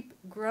to keep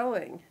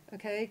growing,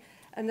 okay?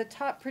 And the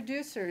top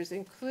producers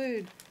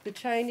include the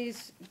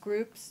Chinese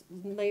groups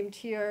named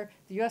here,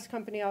 the US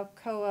company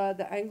Alcoa,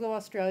 the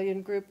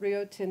Anglo-Australian group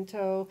Rio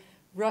Tinto,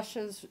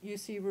 Russia's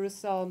UC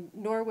Rusal,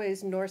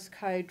 Norway's Norsk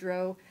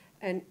Hydro,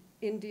 and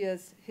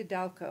India's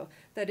Hindalco.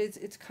 That is,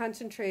 it's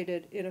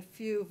concentrated in a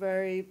few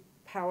very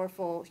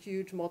powerful,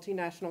 huge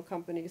multinational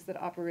companies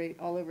that operate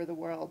all over the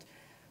world,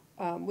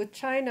 with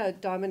China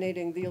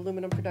dominating the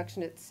aluminum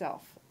production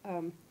itself.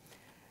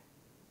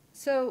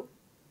 So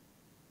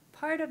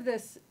part of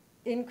this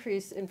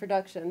increase in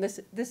production, this,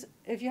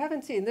 if you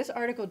haven't seen, this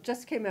article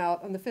just came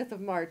out on the 5th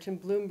of March in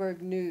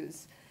Bloomberg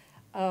News.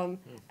 And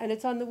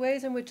it's on the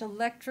ways in which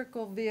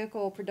electrical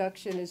vehicle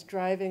production is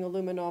driving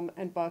aluminum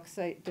and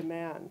bauxite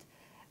demand.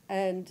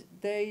 And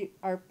they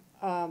are,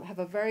 have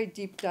a very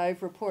deep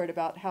dive report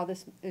about how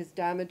this is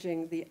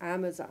damaging the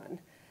Amazon.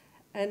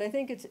 And I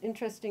think it's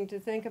interesting to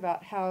think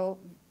about how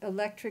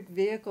electric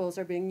vehicles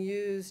are being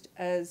used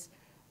as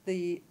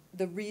the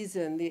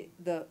reason,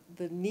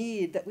 the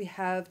need that we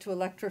have to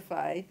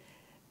electrify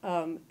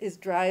is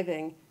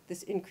driving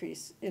this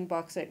increase in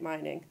bauxite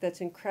mining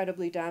that's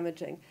incredibly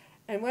damaging.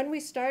 And when we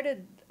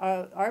started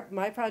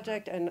my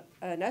project and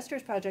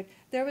Esther's project,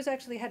 there was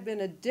actually had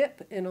been a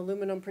dip in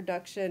aluminum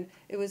production.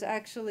 It was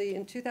actually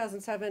in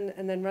 2007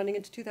 and then running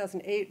into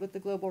 2008 with the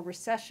global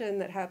recession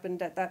that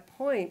happened at that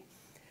point.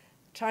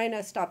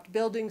 China stopped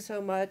building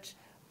so much.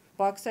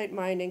 Bauxite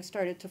mining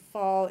started to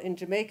fall in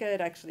Jamaica. It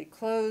actually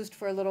closed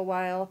for a little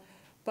while.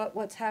 But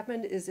what's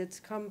happened is it's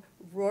come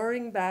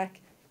roaring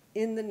back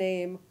in the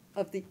name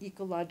of the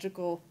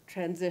ecological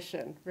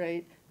transition,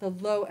 right? The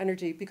low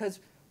energy, because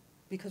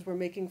we're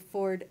making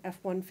Ford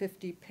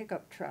F-150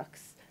 pickup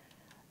trucks.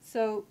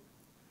 So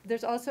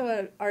there's also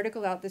an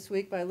article out this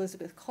week by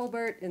Elizabeth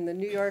Colbert in The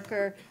New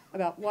Yorker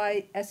about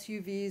why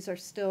SUVs are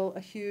still a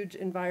huge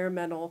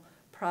environmental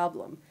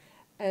problem.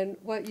 And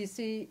what you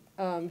see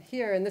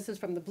here, and this is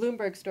from the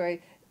Bloomberg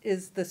story,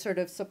 is the sort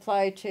of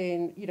supply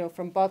chain,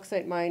 from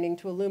bauxite mining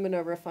to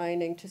alumina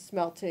refining to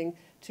smelting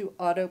to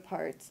auto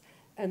parts,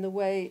 and the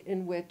way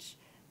in which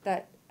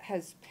that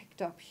has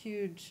picked up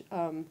huge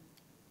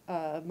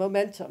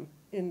momentum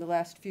in the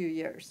last few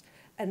years.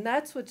 And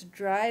that's what's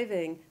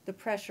driving the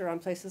pressure on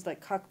places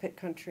like cockpit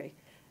country.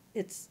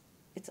 It's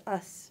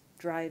us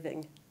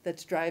driving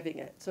that's driving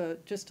it. So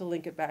just to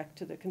link it back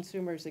to the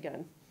consumers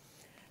again.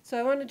 So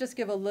I want to just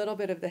give a little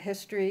bit of the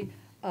history.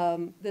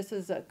 This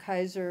is a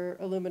Kaiser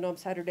Aluminum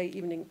Saturday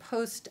Evening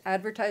Post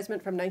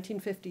advertisement from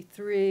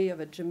 1953 of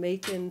a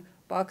Jamaican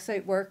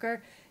bauxite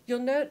worker. You'll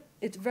note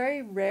it's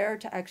very rare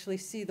to actually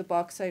see the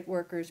bauxite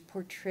workers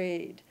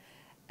portrayed.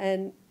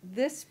 And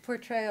this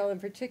portrayal in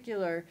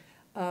particular,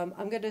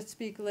 I'm going to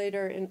speak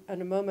later in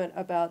a moment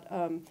about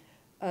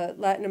a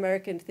Latin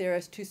American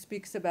theorist who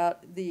speaks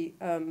about the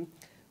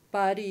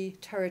body,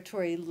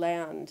 territory,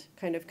 land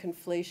kind of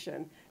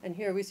conflation. And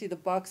here we see the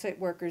bauxite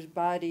worker's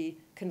body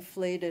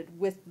conflated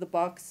with the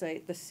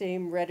bauxite, the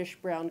same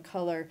reddish-brown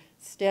color,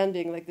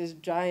 standing like this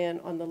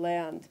giant on the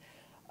land.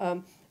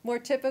 More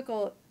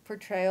typical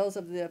portrayals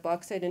of the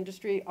bauxite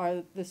industry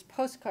are this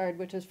postcard,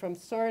 which is from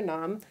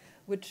Suriname,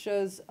 which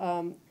shows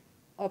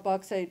a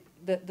bauxite,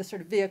 the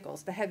sort of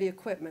vehicles, the heavy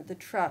equipment, the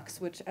trucks,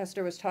 which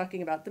Esther was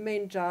talking about. The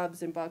main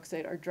jobs in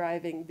bauxite are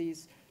driving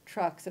these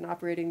trucks and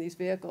operating these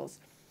vehicles.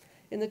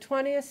 In the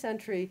 20th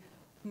century,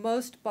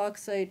 most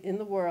bauxite in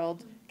the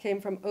world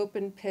came from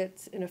open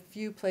pits in a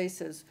few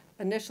places.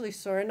 Initially,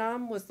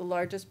 Suriname was the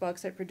largest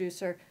bauxite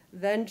producer.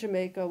 Then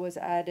Jamaica was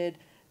added.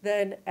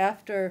 Then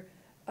after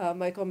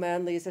Michael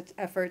Manley's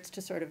efforts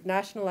to sort of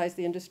nationalize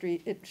the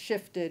industry, it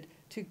shifted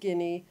to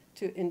Guinea,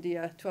 to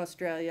India, to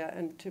Australia,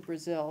 and to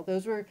Brazil.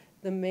 Those were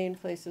the main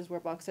places where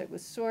bauxite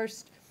was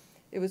sourced.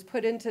 It was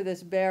put into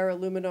this bare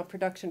alumina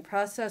production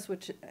process,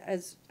 which,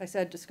 as I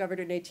said, discovered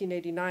in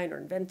 1889 or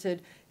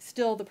invented,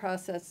 still the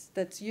process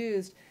that's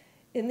used.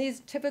 In these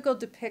typical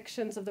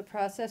depictions of the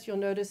process, you'll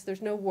notice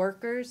there's no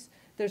workers,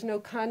 there's no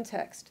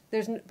context,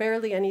 there's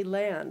barely any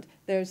land.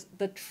 There's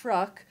the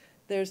truck,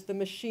 there's the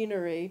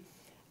machinery,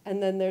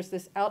 and then there's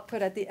this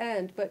output at the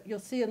end. But you'll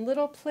see in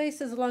little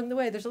places along the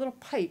way, there's a little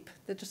pipe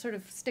that just sort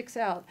of sticks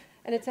out,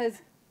 and it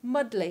says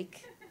mud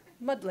lake,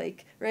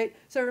 right?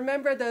 So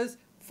remember those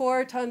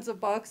 4 tons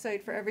of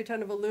bauxite for every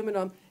ton of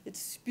aluminum. It's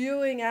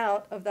spewing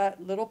out of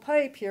that little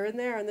pipe here and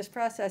there in this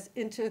process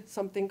into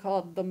something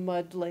called the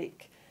mud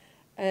lake.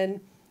 And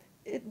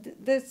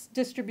this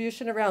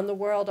distribution around the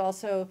world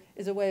also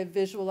is a way of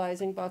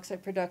visualizing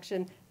bauxite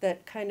production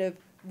that kind of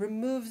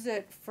removes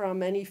it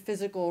from any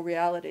physical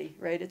reality,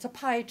 right? It's a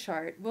pie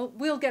chart.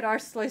 We'll get our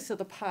slice of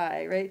the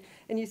pie, right?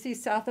 And you see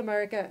South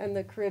America and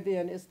the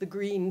Caribbean is the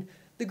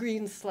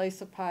green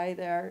slice of pie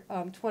there,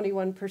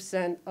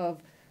 21%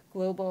 of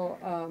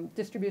global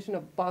distribution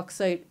of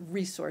bauxite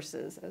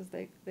resources, as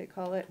they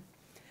call it.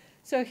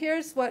 So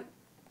here's what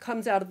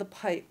comes out of the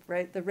pipe,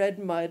 right? The red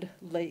mud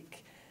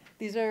lake.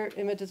 These are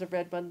images of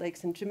red mud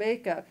lakes in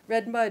Jamaica.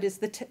 Red mud is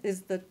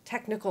the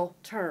technical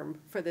term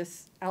for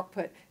this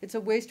output. It's a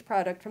waste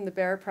product from the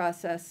Bear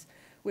process,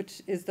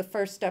 which is the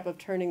first step of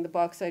turning the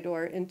bauxite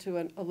ore into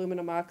an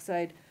aluminum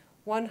oxide.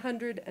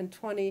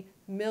 120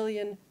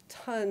 million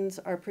tons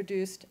are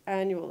produced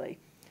annually.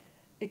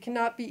 It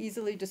cannot be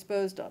easily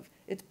disposed of.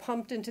 It's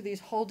pumped into these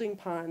holding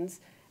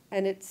ponds,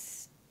 and it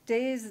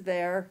stays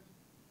there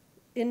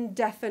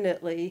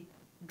indefinitely,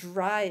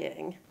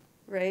 drying,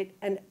 right?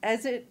 And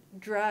as it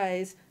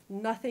dries,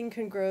 nothing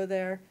can grow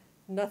there,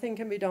 nothing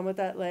can be done with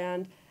that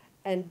land,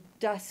 and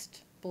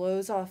dust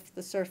blows off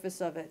the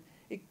surface of it.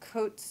 It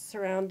coats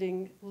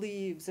surrounding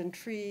leaves and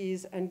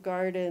trees and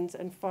gardens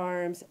and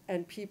farms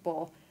and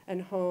people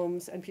and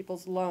homes and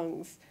people's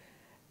lungs.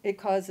 It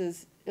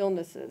causes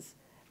illnesses.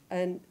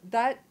 And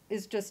that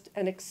is just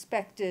an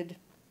expected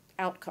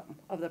outcome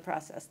of the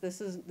process. This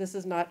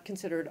is not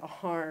considered a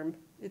harm.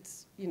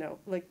 It's, you know,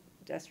 like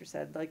Esther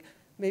said, like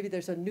maybe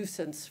there's a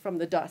nuisance from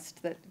the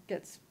dust that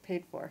gets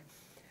paid for.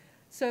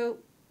 So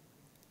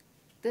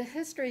the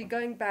history,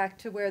 going back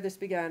to where this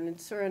began in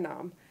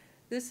Suriname,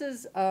 this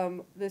is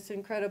this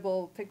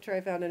incredible picture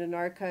I found in an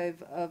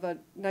archive of a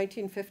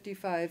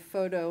 1955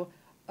 photo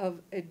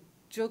of a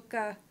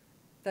Juka,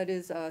 that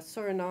is a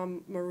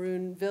Suriname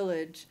maroon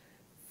village,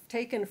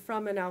 taken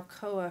from an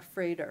Alcoa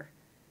freighter.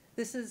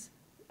 This is,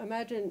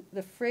 imagine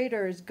the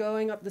freighter is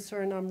going up the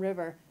Suriname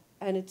River,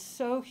 and it's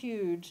so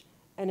huge,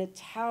 and it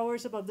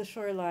towers above the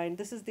shoreline.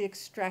 This is the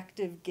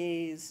extractive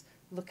gaze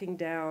looking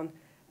down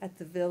at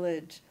the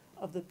village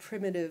of the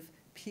primitive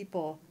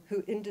people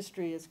who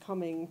industry is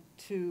coming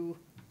to,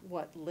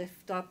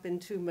 lift up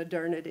into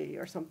modernity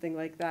or something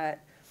like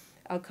that.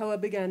 Alcoa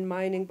began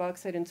mining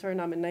bauxite in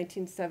Suriname in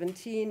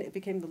 1917. It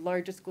became the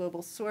largest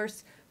global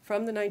source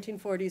from the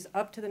 1940s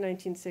up to the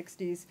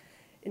 1960s.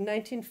 In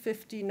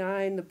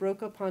 1959, the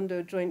Broco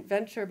Pondo joint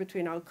venture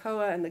between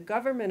Alcoa and the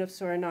government of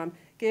Suriname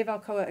gave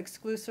Alcoa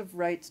exclusive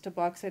rights to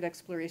bauxite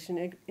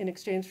exploration in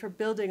exchange for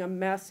building a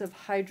massive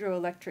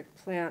hydroelectric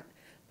plant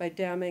by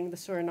damming the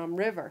Suriname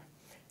River.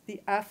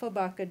 The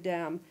Afobaka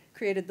Dam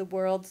created the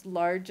world's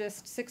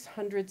largest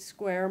 600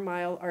 square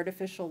mile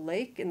artificial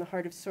lake in the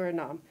heart of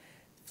Suriname.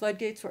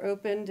 Floodgates were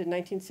opened in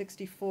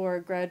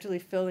 1964, gradually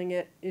filling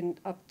it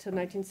up to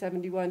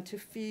 1971 to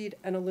feed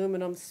an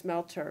aluminum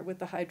smelter with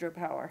the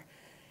hydropower.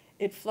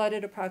 It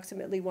flooded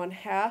approximately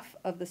 1/2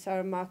 of the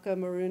Saramacca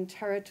Maroon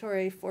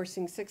territory,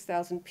 forcing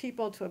 6,000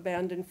 people to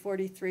abandon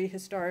 43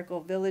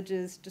 historical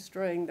villages,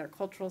 destroying their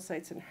cultural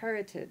sites and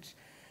heritage.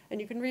 And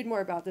you can read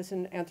more about this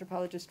in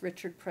anthropologist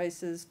Richard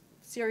Price's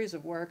series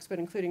of works, but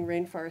including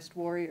Rainforest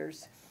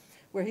Warriors,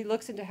 where he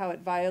looks into how it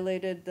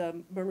violated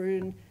the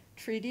Maroon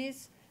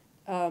treaties,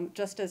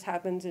 just as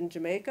happens in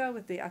Jamaica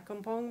with the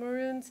Accompong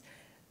Maroons.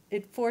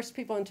 It forced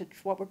people into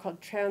what were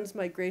called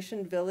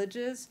transmigration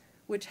villages,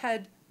 which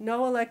had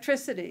no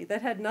electricity,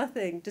 that had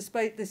nothing,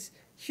 despite this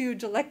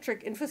huge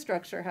electric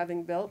infrastructure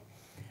having built.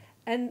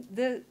 And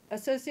the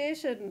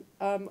Association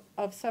of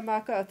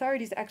Saramacca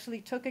authorities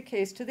actually took a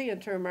case to the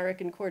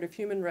Inter-American Court of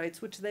Human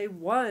Rights, which they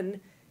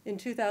won in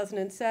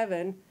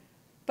 2007,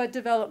 but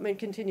development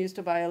continues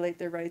to violate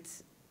their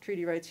rights,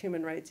 treaty rights,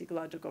 human rights,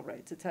 ecological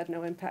rights. It's had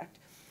no impact.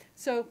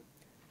 So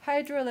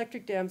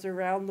hydroelectric dams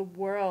around the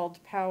world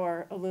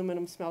power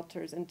aluminum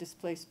smelters and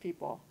displace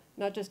people.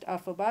 Not just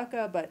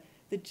Afobaka, but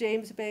the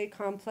James Bay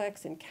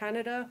complex in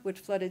Canada, which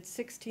flooded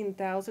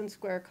 16,000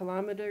 square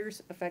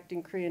kilometers,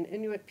 affecting Korean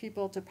Inuit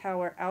people, to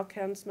power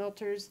Alcan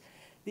smelters.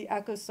 The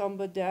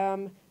Akosombo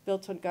Dam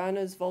built on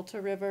Ghana's Volta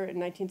River in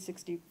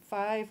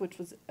 1965, which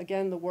was,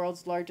 again, the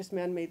world's largest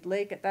man-made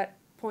lake at that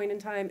point in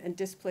time, and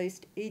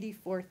displaced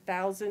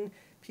 84,000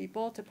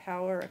 people to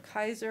power a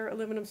Kaiser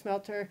aluminum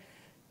smelter.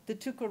 The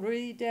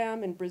Tucuruí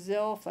Dam in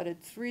Brazil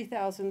flooded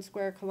 3,000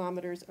 square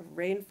kilometers of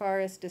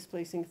rainforest,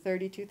 displacing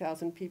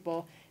 32,000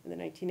 people in the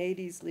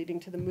 1980s, leading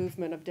to the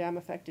movement of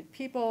dam-affected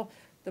people,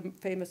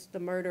 the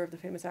murder of the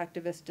famous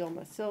activist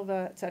Dilma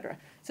Silva, et cetera.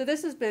 So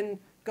this has been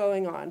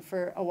going on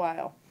for a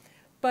while.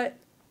 But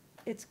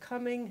it's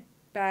coming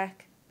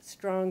back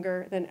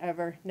stronger than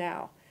ever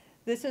now.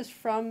 This is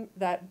from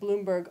that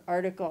Bloomberg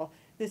article.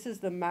 This is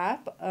the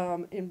map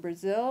in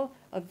Brazil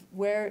of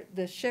where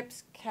the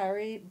ships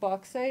carry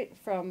bauxite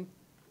from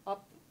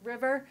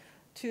upriver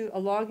to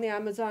along the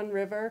Amazon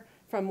River,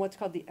 from what's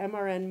called the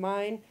MRN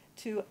mine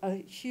to a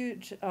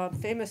huge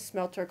famous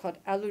smelter called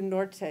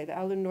Alunorte, the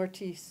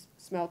Alunorte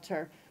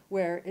smelter,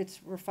 where it's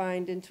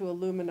refined into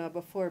alumina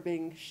before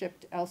being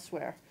shipped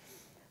elsewhere.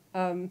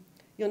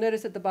 You'll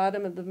notice at the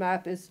bottom of the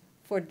map is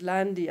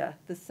Fordlandia,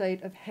 the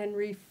site of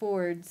Henry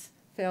Ford's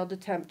failed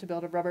attempt to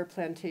build a rubber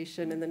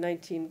plantation in the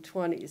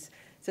 1920s.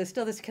 So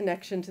still this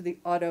connection to the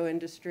auto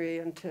industry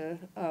and to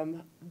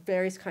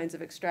various kinds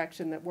of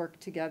extraction that work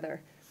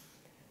together.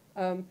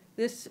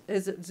 This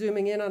is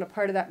zooming in on a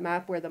part of that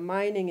map where the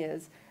mining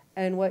is.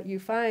 And what you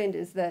find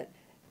is that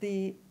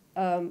the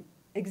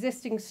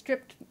existing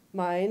stripped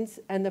mines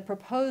and the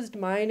proposed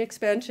mine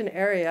expansion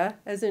area,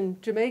 as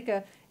in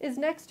Jamaica, is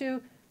next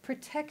to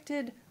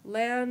protected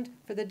land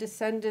for the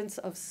descendants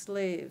of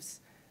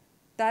slaves.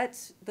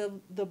 That's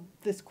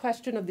this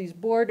question of these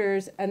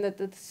borders, and that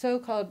the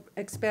so-called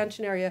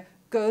expansion area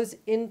goes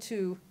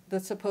into the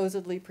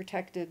supposedly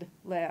protected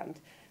land.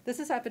 This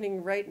is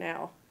happening right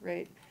now,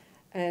 right?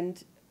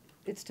 And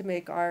it's to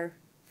make our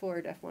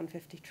Ford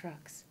F-150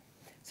 trucks.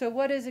 So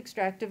what is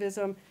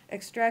extractivism?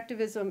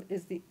 Extractivism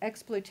is the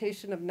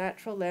exploitation of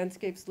natural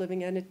landscapes,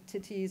 living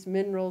entities,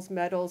 minerals,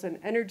 metals, and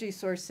energy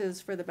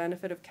sources for the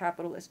benefit of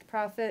capitalist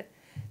profit.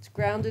 It's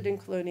grounded in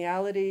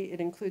coloniality.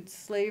 It includes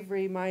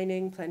slavery,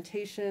 mining,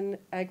 plantation,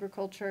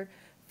 agriculture,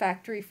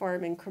 factory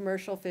farming,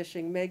 commercial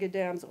fishing, mega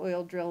dams,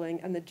 oil drilling,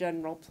 and the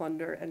general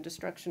plunder and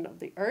destruction of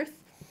the earth.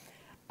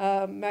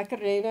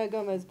 Macarena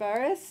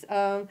Gomez-Barris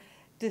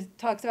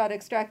talks about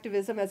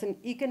extractivism as an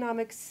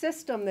economic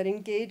system that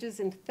engages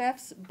in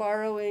thefts,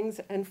 borrowings,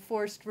 and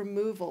forced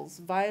removals,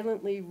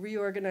 violently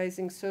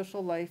reorganizing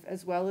social life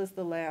as well as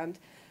the land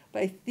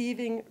by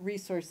thieving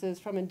resources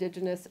from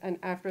indigenous and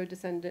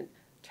Afro-descendant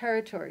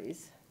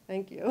territories.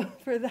 Thank you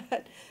for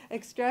that.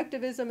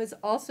 Extractivism is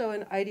also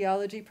an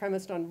ideology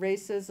premised on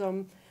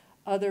racism,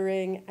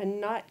 othering,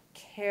 and not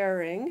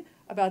caring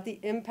about the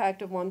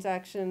impact of one's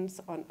actions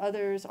on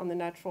others, on the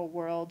natural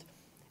world.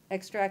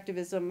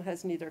 Extractivism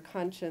has neither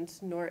conscience,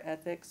 nor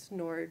ethics,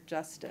 nor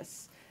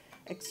justice.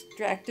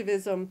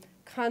 Extractivism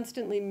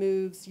constantly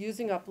moves,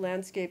 using up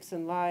landscapes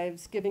and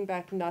lives, giving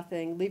back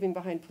nothing, leaving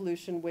behind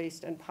pollution,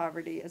 waste, and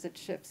poverty as it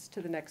shifts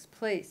to the next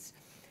place.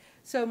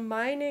 So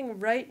mining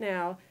right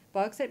now,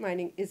 bauxite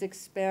mining, is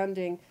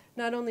expanding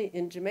not only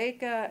in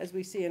Jamaica, as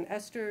we see in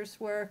Esther's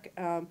work,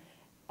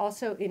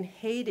 also in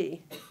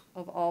Haiti,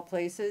 of all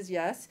places,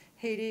 yes.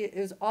 Haiti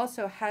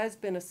has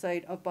been a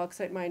site of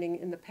bauxite mining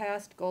in the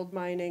past, gold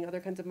mining, other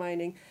kinds of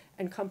mining,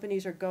 and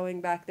companies are going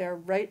back there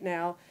right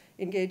now,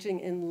 engaging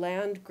in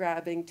land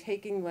grabbing,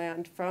 taking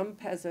land from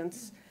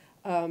peasants,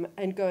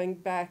 and going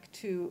back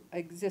to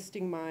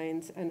existing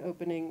mines and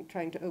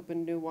trying to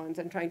open new ones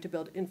and trying to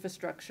build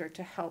infrastructure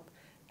to help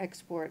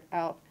export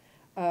out.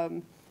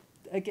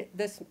 Again,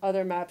 this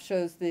other map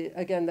shows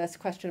this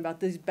question about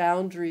these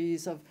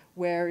boundaries of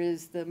where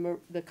is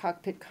the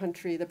cockpit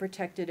country, the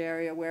protected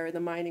area, where are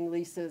the mining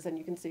leases, and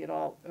you can see it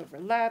all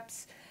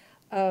overlaps.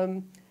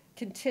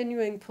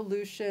 Continuing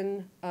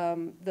pollution,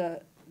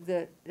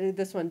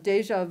 this one,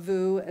 Deja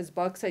Vu, as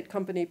bauxite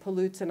company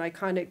pollutes an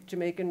iconic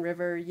Jamaican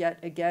river yet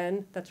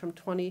again. That's from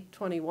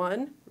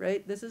 2021,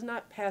 right? This is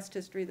not past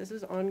history, this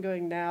is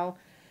ongoing now.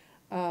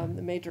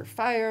 The major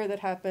fire that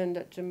happened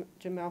at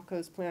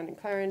Jamalco's plant in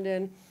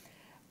Clarendon.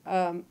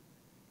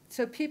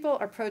 So people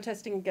are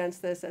protesting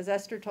against this. As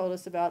Esther told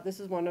us about, this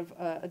is one of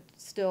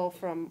still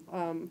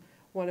from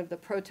one of the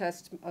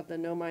protests of the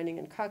No Mining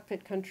in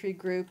Cockpit Country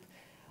group.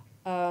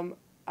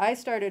 I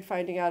started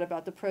finding out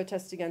about the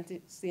protests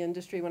against the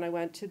industry when I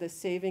went to the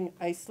Saving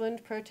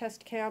Iceland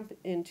protest camp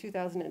in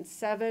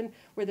 2007,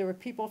 where there were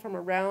people from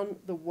around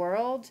the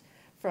world,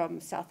 from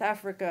South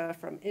Africa,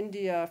 from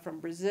India, from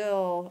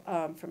Brazil,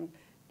 from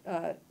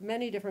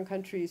many different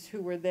countries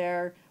who were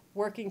there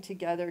working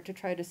together to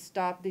try to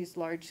stop these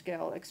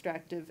large-scale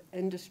extractive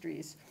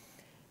industries.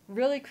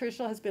 Really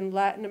crucial has been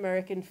Latin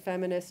American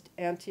feminist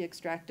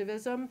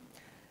anti-extractivism.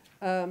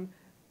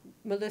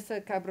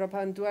 Melissa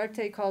Cabrapan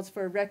Duarte calls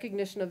for a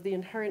recognition of the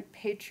inherent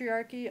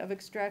patriarchy of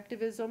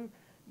extractivism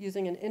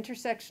using an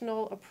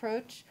intersectional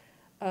approach.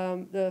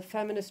 The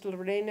feminist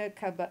Lorena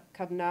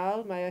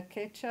Cabnal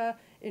Mayaquecha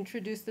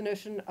introduced the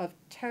notion of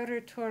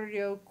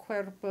territorio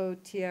cuerpo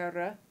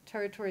tierra,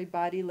 territory,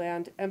 body,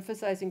 land,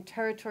 emphasizing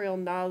territorial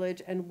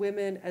knowledge and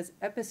women as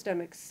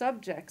epistemic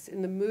subjects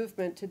in the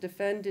movement to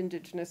defend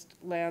indigenous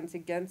lands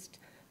against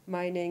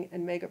mining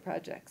and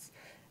megaprojects.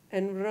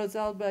 And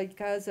Rosalba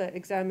Icaza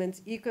examines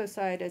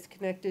ecocide as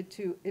connected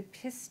to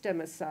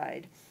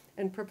epistemicide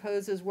and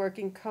proposes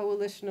working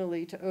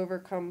coalitionally to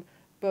overcome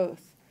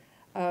both.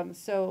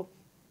 So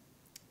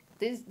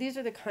these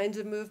are the kinds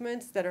of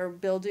movements that are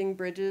building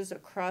bridges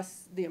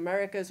across the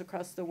Americas,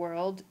 across the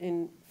world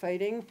in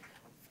fighting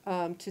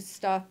to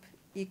stop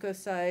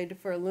ecocide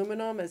for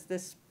aluminum, as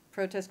this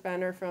protest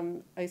banner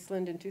from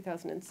Iceland in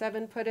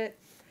 2007 put it.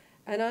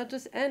 And I'll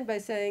just end by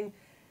saying,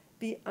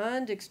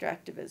 beyond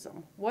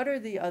extractivism, what are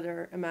the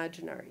other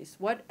imaginaries?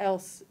 What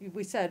else,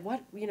 we said,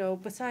 what,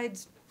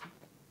 besides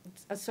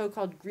a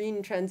so-called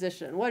green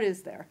transition, what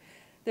is there?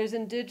 There's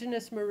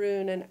indigenous,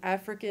 maroon, and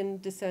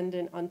African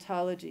descendant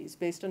ontologies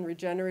based on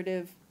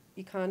regenerative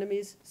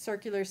economies,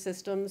 circular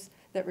systems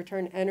that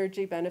return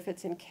energy,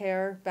 benefits, and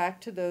care back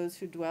to those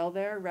who dwell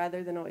there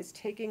rather than always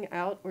taking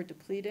out or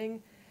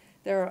depleting.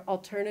 There are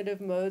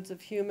alternative modes of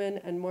human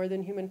and more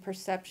than human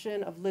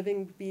perception of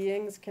living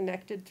beings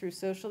connected through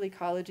social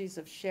ecologies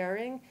of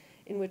sharing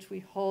in which we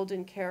hold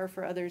and care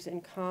for others in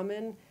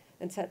common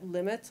and set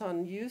limits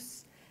on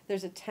use.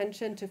 There's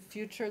attention to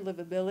future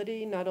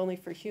livability, not only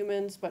for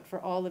humans, but for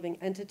all living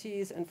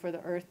entities and for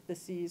the earth, the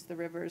seas, the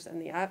rivers, and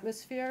the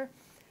atmosphere.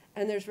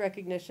 And there's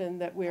recognition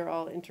that we're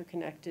all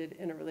interconnected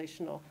in a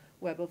relational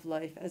web of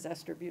life, as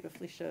Esther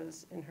beautifully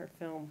shows in her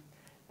film.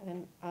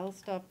 And I'll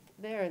stop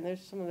there, and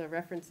there's some of the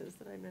references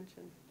that I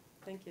mentioned.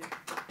 Thank you.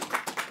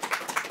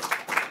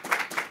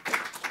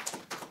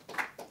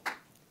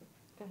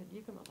 Go ahead,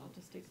 you come up, I'll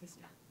just take this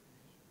down.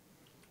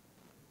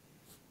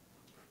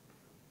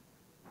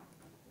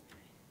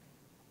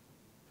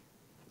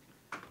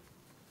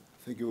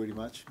 Thank you very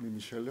much, Mimi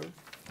Scheller.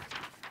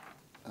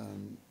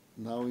 And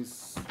now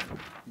is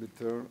the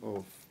turn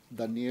of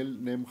Danielle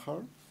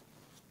Nembhard.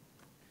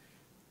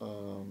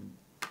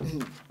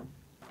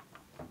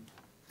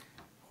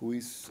 Who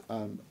is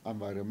an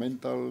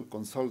environmental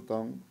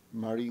consultant,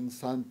 marine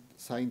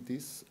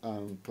scientist,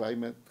 and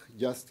climate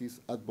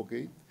justice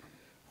advocate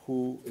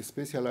who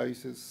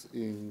specializes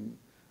in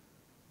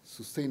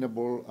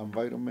sustainable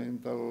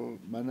environmental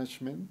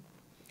management.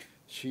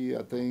 She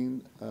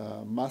attained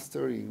a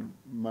master in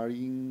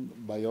marine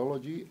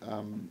biology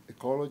and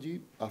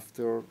ecology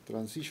after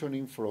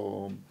transitioning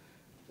from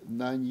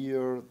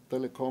 9-year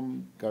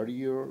telecom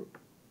career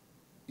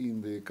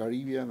in the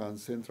Caribbean and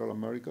Central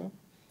America.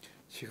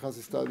 She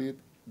has studied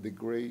the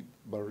Great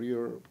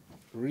Barrier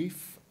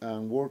Reef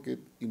and worked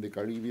in the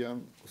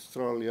Caribbean,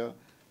 Australia,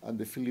 and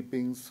the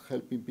Philippines,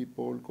 helping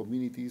people,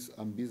 communities,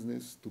 and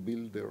business to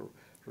build their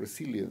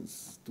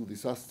resilience to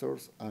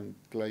disasters and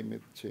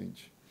climate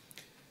change.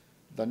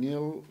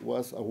 Danielle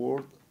was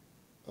awarded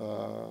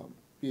a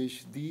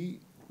PhD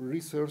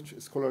research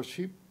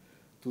scholarship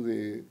to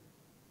the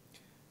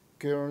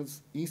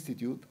Cairns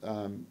Institute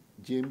and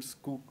James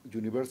Cook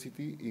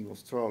University in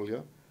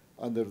Australia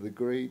under the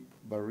Great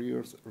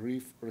Barriers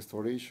Reef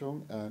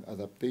Restoration and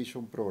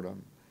Adaptation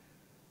Program.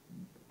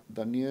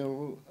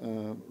 Danielle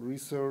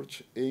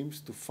research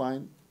aims to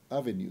find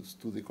avenues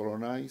to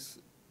decolonize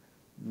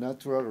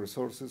natural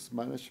resources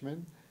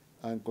management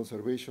and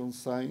conservation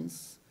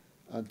science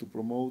and to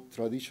promote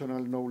traditional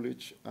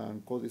knowledge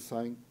and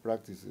co-design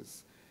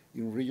practices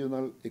in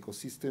regional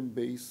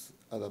ecosystem-based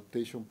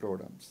adaptation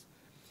programs.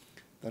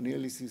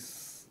 Danielle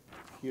is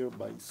here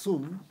by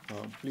Zoom.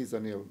 Please,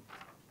 Danielle,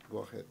 go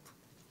ahead.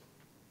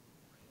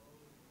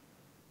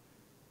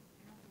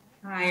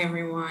 Hi,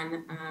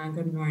 everyone.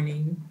 Good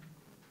morning.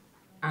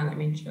 Let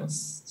me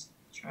just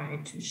try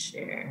to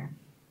share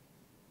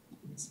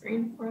the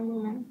screen for a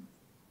moment.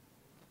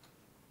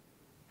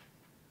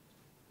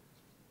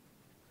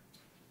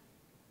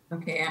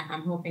 Okay,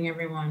 I'm hoping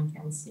everyone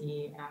can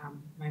see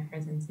my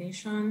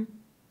presentation.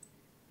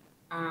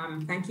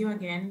 Thank you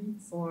again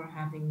for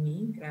having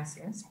me.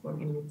 Gracias por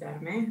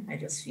invitarme. I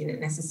just feel it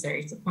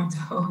necessary to point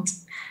out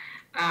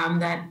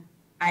that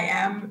I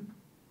am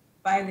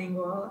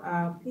bilingual.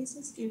 Please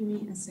just give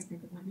me a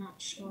second because I'm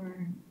not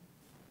sure.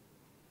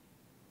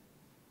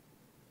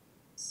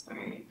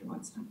 Sorry,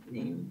 what's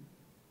happening?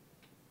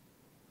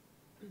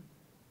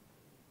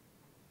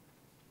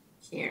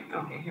 Here,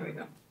 okay, here we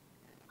go.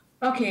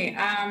 Okay,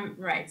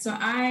 right, so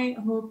I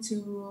hope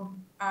to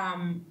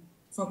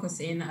focus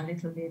in a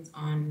little bit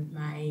on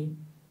my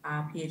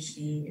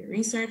PhD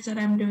research that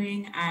I'm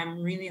doing.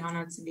 I'm really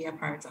honored to be a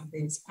part of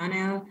this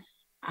panel.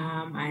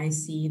 I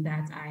see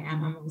that I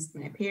am amongst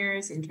my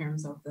peers in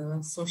terms of the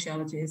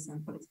sociologists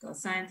and political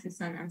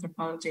scientists and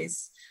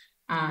anthropologists.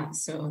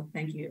 So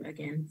thank you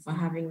again for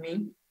having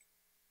me.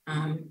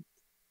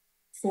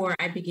 Before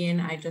I begin,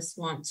 I just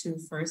want to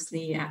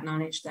firstly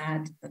acknowledge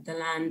that the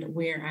land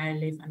where I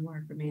live and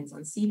work remains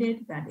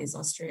unceded, that is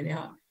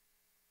Australia.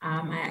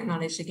 I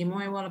acknowledge the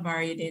Gimoy,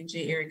 Wallabarri,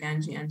 Denji,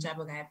 Irriganji, and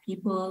Jabogai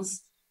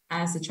peoples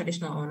as the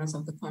traditional owners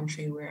of the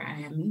country where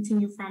I am meeting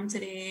you from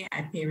today.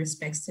 I pay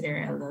respects to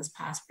their elders,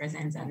 past,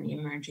 present, and the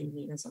emerging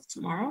leaders of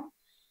tomorrow.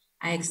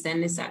 I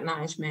extend this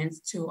acknowledgement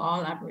to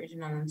all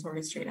Aboriginal and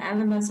Torres Strait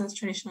Islanders as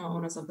traditional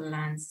owners of the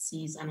lands,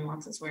 seas, and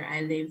waters where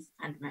I live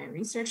and my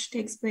research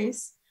takes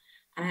place.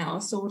 And I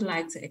also would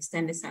like to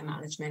extend this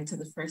acknowledgement to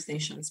the First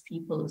Nations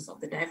peoples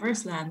of the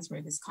diverse lands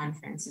where this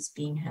conference is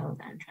being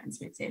held and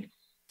transmitted.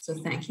 So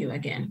thank you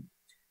again.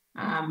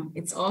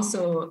 It's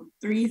also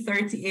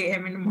 3:30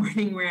 a.m. in the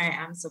morning where I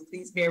am, so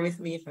please bear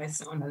with me if I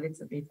sound a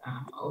little bit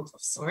out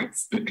of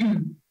sorts.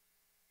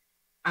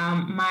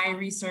 My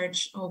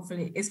research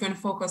hopefully is going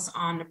to focus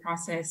on the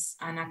process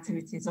and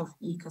activities of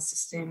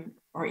ecosystem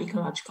or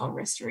ecological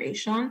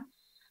restoration.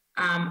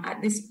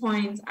 At this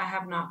point, I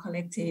have not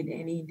collected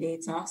any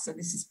data, so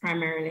this is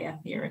primarily a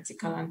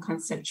theoretical and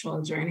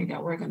conceptual journey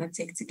that we're going to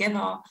take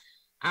together.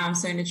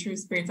 So in the true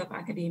spirit of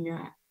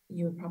academia,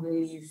 you would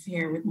probably leave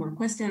here with more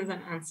questions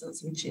and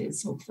answers, which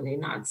is hopefully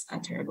not a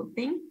terrible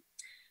thing.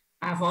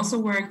 I've also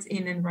worked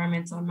in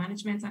environmental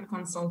management and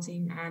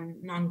consulting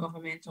and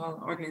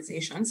non-governmental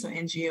organizations, so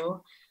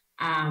NGO.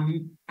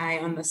 I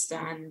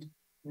understand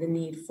the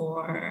need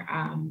for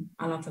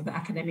a lot of the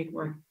academic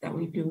work that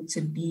we do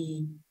to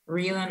be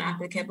real and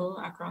applicable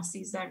across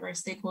these diverse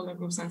stakeholder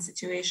groups and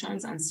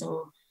situations. And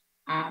so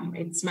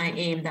it's my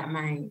aim that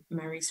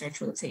my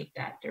research will take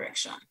that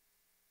direction.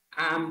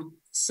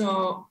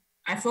 So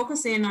I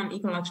focus in on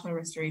ecological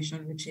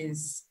restoration, which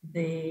is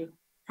the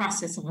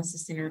process of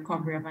assisting the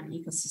recovery of an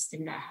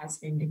ecosystem that has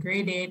been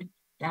degraded,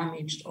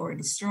 damaged, or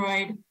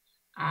destroyed.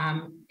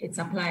 It's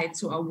applied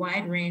to a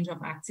wide range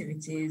of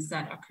activities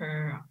that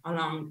occur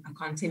along a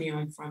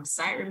continuum from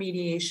site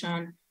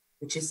remediation,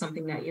 which is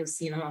something that you'll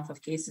see in a lot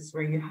of cases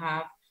where you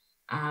have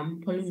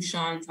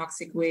pollution,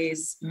 toxic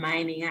waste,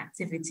 mining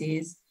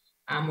activities,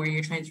 where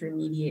you're trying to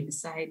remediate the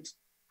site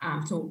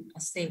to a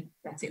state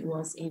that it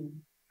was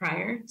in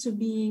prior to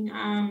being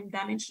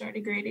damaged or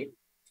degraded.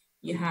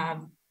 You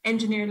have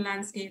engineered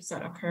landscapes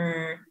that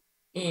occur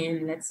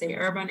in, let's say,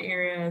 urban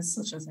areas,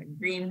 such as a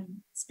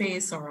green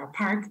space or a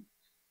park.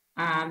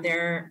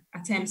 There are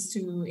attempts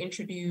to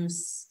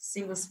introduce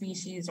single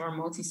species or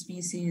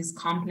multi-species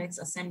complex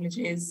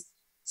assemblages.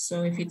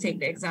 So if you take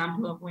the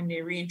example of when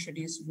they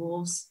reintroduce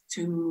wolves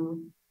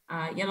to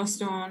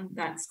Yellowstone,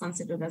 that's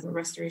considered as a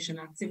restoration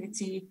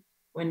activity.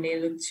 When they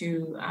look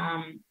to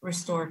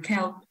restore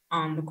kelp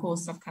on the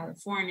coast of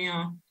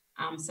California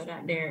so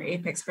that their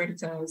apex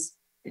predators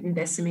didn't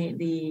decimate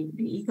the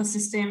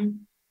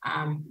ecosystem,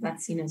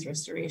 that's seen as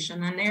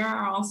restoration. And there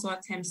are also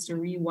attempts to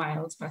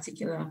rewild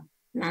particular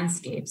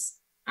landscapes.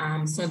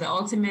 So the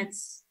ultimate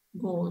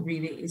goal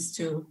really is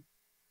to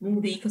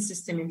move the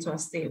ecosystem into a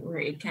state where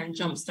it can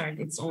jumpstart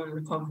its own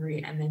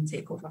recovery and then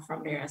take over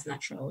from there as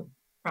natural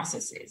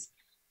processes.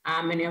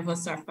 Many of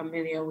us are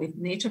familiar with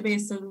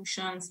nature-based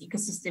solutions,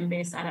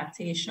 ecosystem-based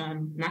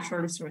adaptation,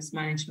 natural resource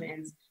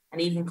management,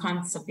 and even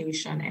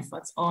conservation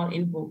efforts all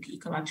invoke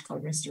ecological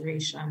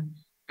restoration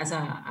as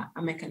a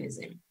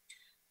mechanism.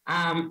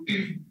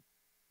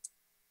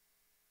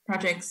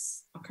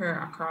 Projects occur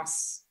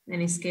across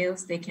many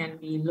scales. They can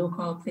be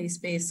local,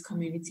 place-based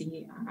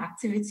community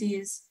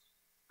activities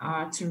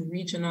to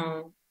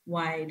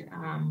regional-wide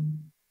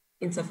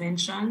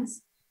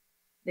interventions.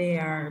 They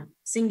are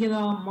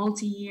singular,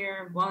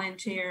 multi-year,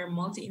 volunteer,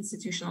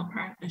 multi-institutional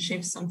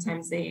partnerships.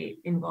 Sometimes they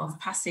involve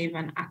passive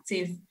and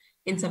active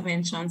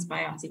interventions,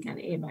 biotic and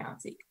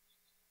abiotic.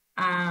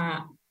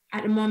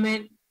 At the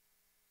moment,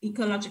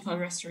 ecological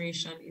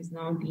restoration is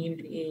now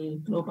deemed a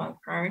global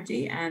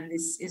priority, and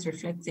this is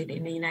reflected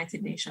in the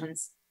United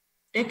Nations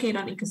Decade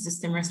on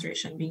Ecosystem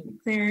Restoration being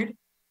declared,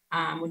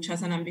 which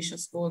has an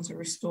ambitious goal to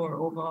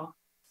restore over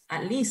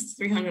at least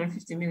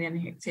 350 million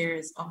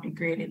hectares of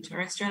degraded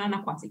terrestrial and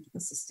aquatic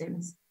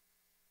ecosystems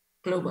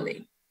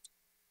globally.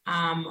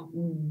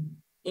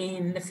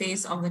 In the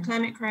face of the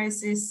climate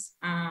crisis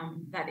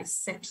that is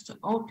set to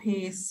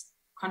outpace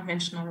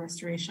conventional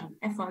restoration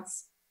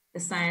efforts, the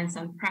science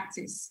and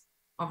practice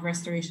of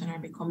restoration are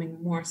becoming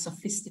more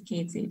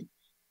sophisticated.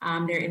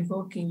 They're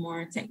invoking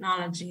more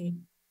technology.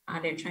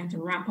 They're trying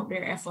to ramp up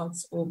their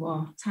efforts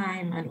over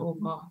time and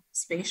over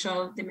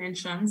spatial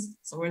dimensions.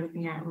 So we're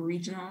looking at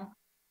regional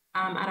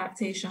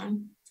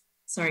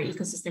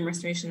ecosystem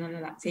restoration and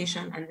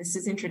adaptation. And this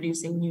is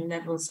introducing new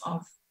levels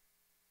of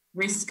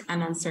risk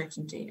and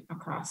uncertainty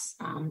across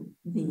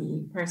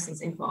the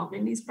persons involved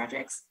in these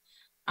projects.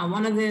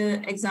 One of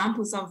the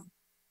examples of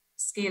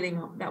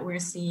scaling up that we're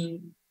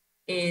seeing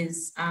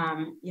is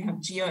you have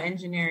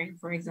geoengineering,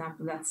 for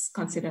example, that's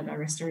considered a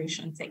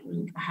restoration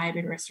technique, a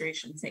hybrid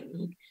restoration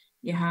technique.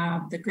 You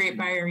have the Great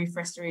Barrier Reef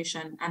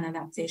Restoration and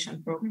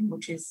Adaptation Program,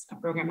 which is a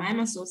program I'm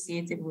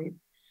associated with,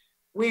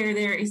 where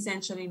they're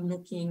essentially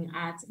looking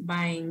at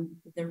buying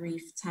the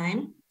reef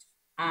time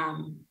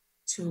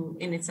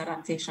in its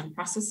adaptation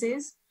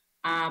processes.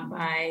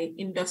 by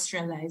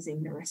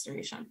industrializing the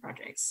restoration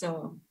projects.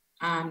 So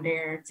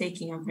they're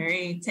taking a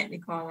very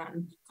technical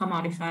and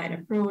commodified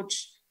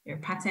approach. There are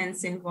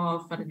patents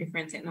involved for the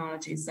different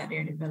technologies that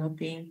they're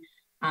developing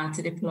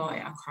to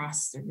deploy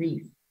across the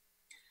reef.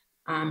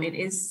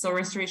 So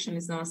restoration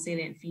is now a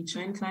salient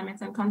feature in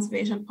climate and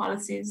conservation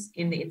policies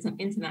in the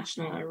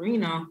international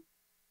arena,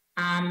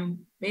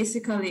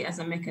 basically as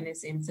a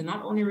mechanism to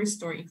not only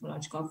restore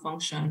ecological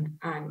function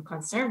and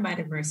conserve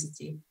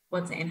biodiversity,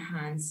 but to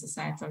enhance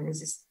societal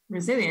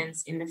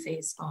resilience in the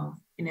face of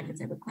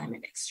inevitable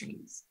climate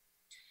extremes.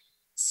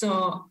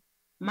 So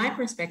my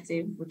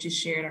perspective, which is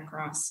shared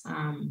across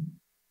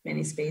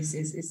many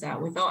spaces, is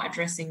that without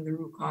addressing the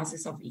root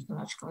causes of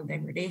ecological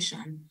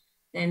degradation,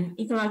 then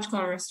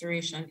ecological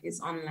restoration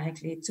is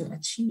unlikely to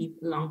achieve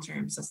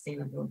long-term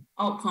sustainable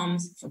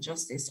outcomes for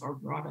justice or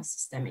broader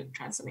systemic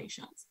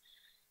transformations.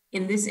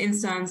 In this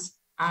instance,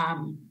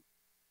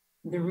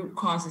 the root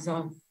causes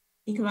of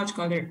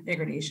ecological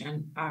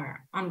degradation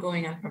are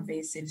ongoing and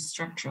pervasive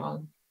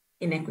structural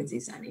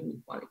inequities and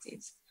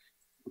inequalities.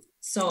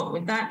 So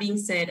with that being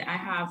said, I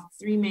have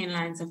three main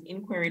lines of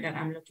inquiry that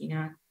I'm looking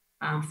at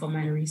for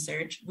my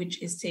research,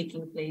 which is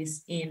taking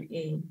place in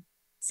a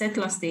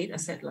settler state, a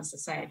settler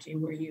society,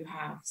 where you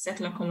have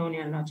settler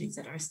colonial logics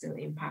that are still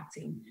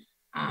impacting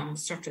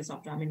structures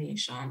of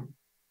domination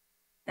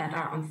that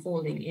are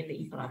unfolding in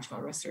the ecological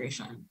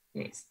restoration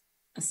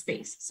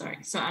space.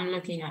 So I'm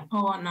looking at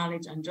power,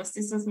 knowledge, and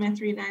justice as my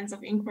three lines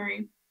of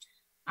inquiry.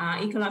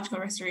 Ecological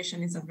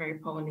restoration is a very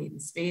power-laden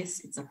space.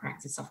 It's a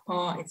practice of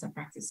power. It's a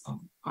practice of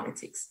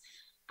politics.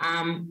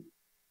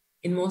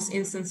 In most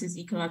instances,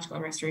 ecological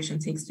restoration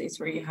takes place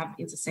where you have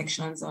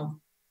intersections of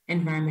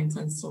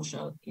environmental and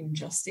social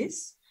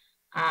injustice.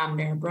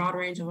 There are a broad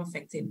range of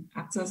affected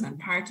actors and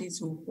parties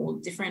who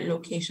hold different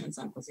locations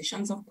and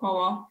positions of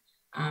power,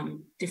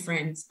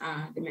 different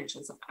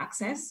dimensions of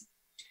access.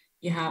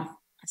 You have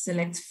a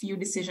select few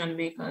decision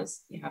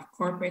makers. You have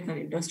corporate and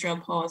industrial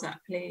powers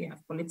at play. You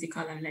have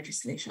political and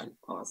legislation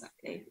powers at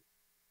play.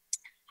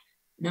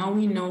 Now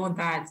we know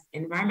that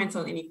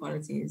environmental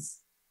inequalities,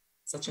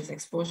 such as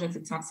exposure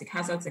to toxic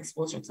hazards,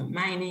 exposure to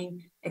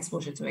mining,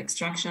 exposure to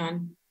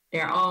extraction,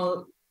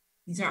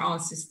 these are all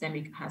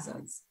systemic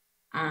hazards.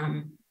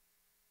 And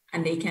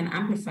they can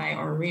amplify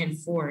or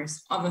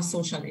reinforce other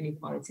social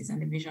inequalities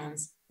and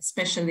divisions,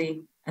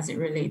 especially as it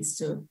relates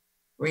to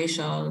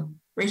racialized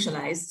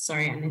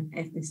and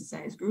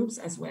ethnicized groups,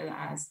 as well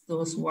as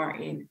those who are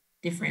in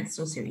different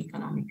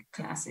socioeconomic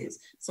classes.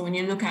 So when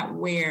you look at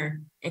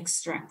where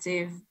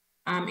extractive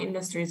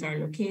industries are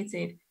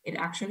located, it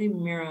actually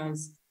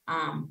mirrors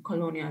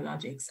colonial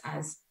logics,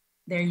 as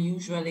they're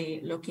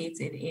usually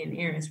located in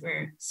areas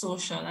where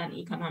social and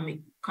economic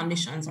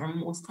conditions are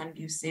most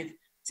conducive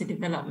to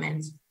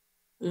development,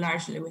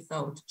 largely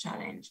without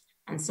challenge.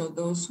 And so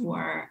those who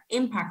are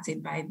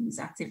impacted by these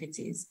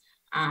activities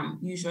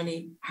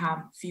usually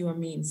have fewer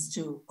means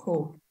to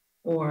cope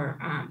or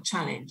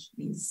challenge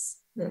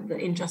the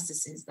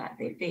injustices that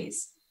they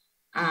face.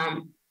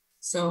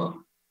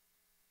 So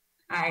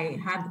I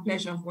had the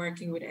pleasure of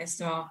working with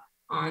Esther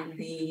on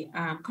the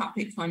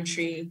cockpit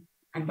country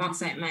and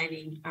bauxite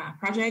mining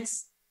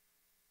projects.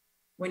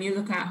 When you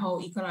look at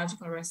how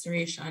ecological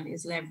restoration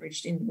is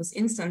leveraged in those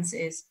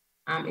instances,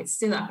 it's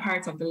still a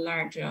part of the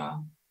larger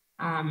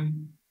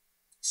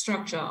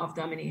structure of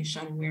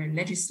domination, where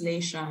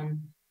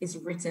legislation is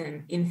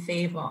written in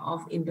favor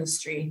of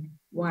industry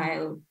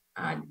while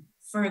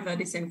further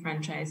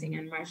disenfranchising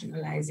and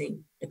marginalizing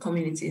the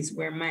communities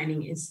where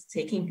mining is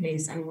taking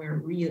place and where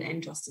real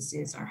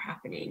injustices are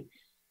happening.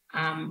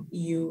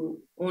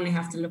 You only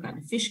have to look at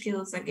the fish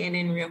kills again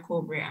in Rio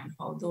Cobre and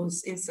how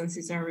those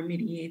instances are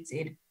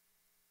remediated.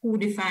 Who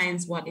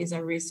defines what is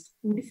a risk?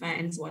 Who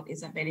defines what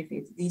is a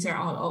benefit? These are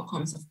all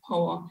outcomes of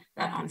power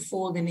that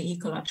unfold in the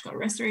ecological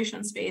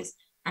restoration space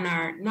and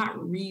are not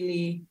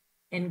really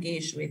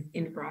engaged with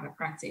in broader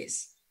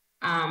practice.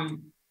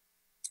 In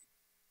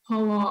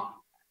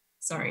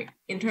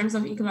terms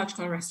of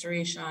ecological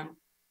restoration,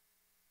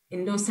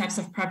 in those types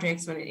of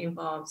projects, when it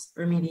involves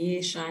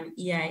remediation,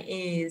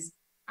 EIAs,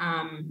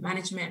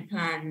 management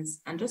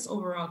plans, and just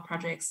overall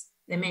projects,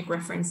 they make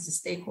reference to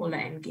stakeholder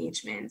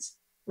engagement,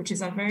 which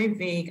is a very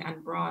vague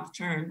and broad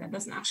term that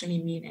doesn't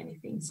actually mean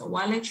anything. So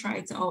while they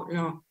try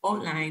to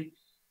outline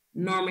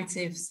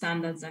normative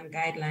standards and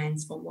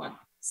guidelines for what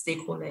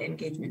stakeholder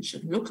engagement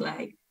should look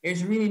like,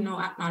 there's really no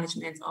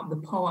acknowledgement of the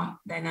power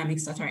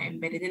dynamics that are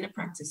embedded in the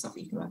practice of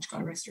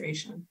ecological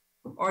restoration,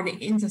 or the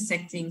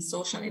intersecting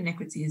social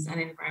inequities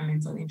and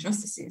environmental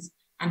injustices,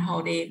 and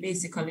how they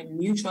basically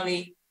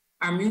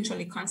are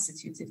mutually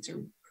constitutive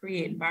to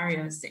create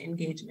barriers to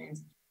engagement,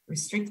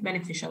 restrict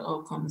beneficial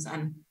outcomes,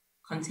 and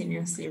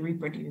continuously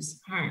reproduce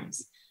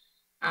harms.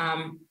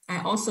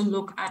 I also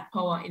look at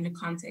power in the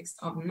context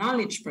of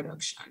knowledge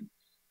production,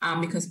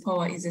 because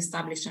power is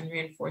established and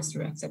reinforced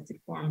through accepted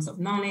forms of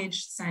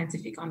knowledge,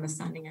 scientific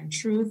understanding, and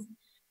truth.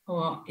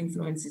 Power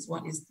influences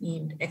what is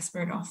deemed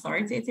expert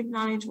authoritative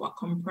knowledge, what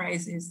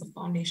comprises the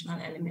foundational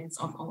elements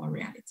of our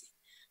reality.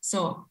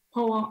 So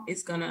power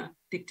is gonna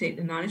dictate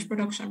the knowledge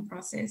production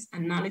process,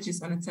 and knowledge is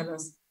gonna tell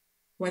us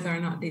whether or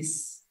not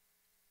this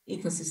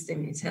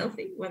ecosystem is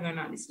healthy, whether or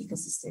not this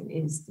ecosystem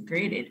is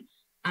degraded,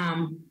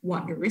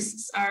 what the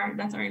risks are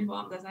that are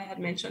involved, as I had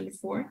mentioned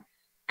before.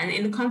 And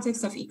in the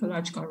context of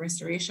ecological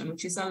restoration,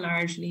 which is a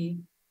largely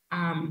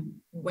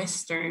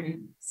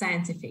Western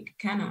scientific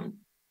canon,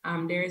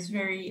 there is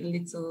very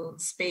little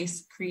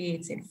space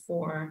created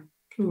for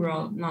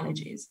plural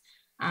knowledges.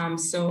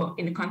 So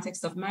in the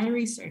context of my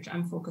research,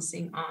 I'm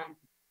focusing on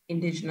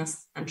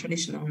Indigenous and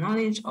traditional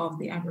knowledge of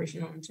the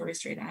Aboriginal and Torres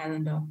Strait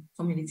Islander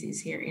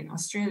communities here in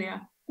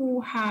Australia,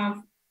 who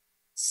have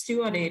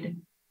stewarded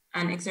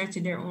and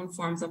exerted their own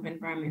forms of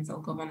environmental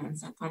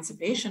governance and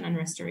conservation and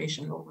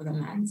restoration over the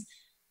lands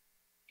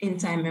in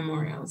time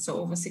memorial, so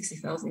over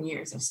 60,000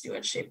 years of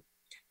stewardship.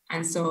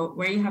 And so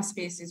where you have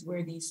spaces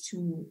where these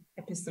two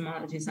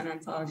epistemologies and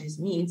ontologies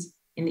meet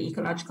in the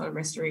ecological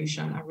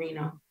restoration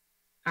arena,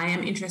 I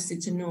am interested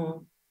to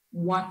know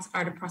what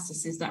are the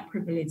processes that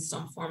privilege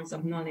some forms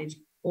of knowledge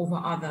over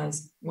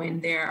others when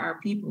there are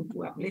people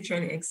who have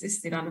literally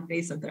existed on the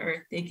face of the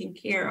earth, taking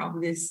care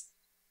of this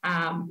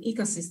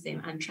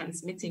ecosystem and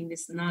transmitting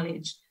this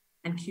knowledge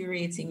and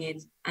curating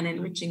it and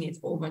enriching it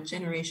over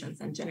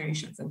generations and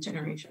generations and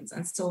generations.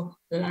 And so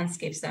the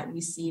landscapes that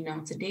we see now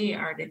today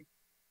are the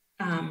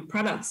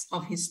products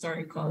of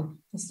historical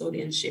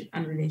custodianship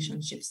and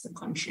relationships to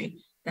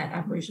country that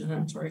Aboriginal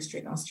and Torres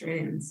Strait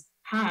Australians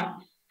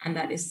have. And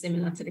that is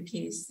similar to the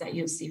case that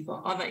you'll see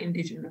for other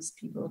Indigenous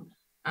people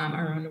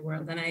around the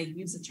world. And I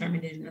use the term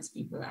Indigenous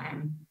people,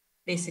 I'm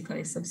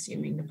basically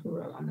subsuming the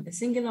plural under the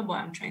singular, but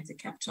I'm trying to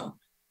capture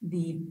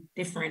the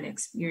different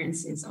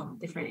experiences of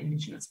different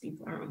Indigenous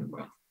people around the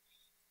world.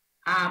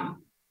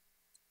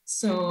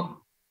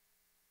 So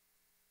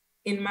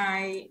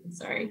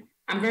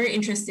I'm very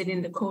interested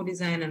in the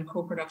co-design and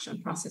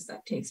co-production process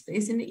that takes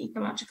place in the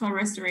ecological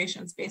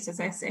restoration space. As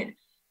I said,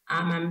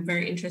 I'm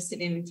very interested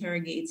in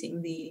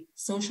interrogating the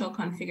social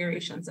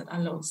configurations that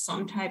allow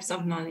some types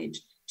of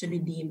knowledge to be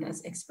deemed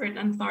as expert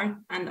and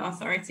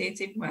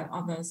authoritative, while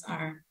others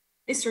are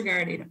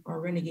disregarded or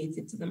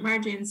relegated to the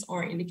margins.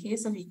 Or in the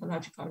case of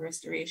ecological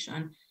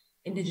restoration,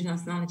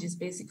 Indigenous knowledge is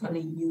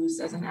basically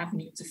used as an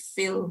avenue to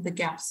fill the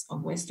gaps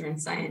of Western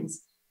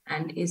science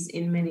and is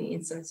in many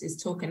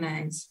instances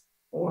tokenized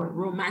or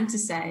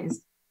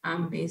romanticized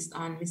based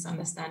on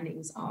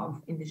misunderstandings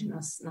of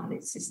Indigenous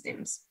knowledge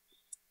systems.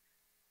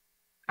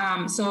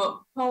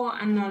 So power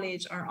and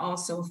knowledge are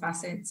also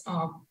facets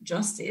of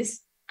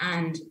justice.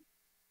 And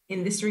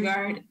in this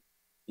regard,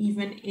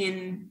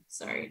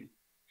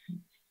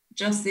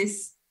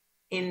 justice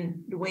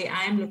in the way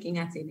I'm looking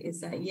at it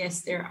is that,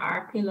 yes, there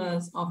are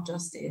pillars of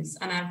justice,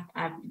 and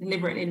I've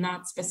deliberately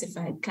not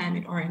specified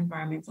climate or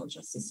environmental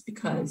justice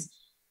because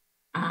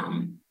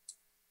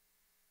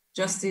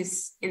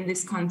justice in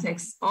this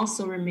context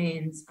also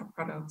remains a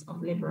product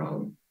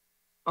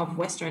of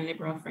Western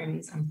liberal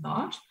framings and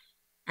thought.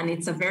 And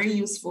it's a very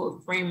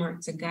useful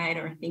framework to guide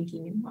our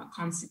thinking in what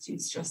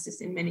constitutes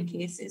justice in many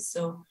cases.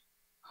 So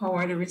how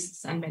are the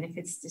risks and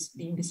benefits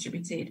being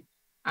distributed?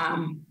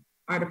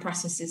 Are the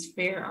processes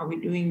fair? Are we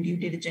doing due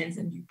diligence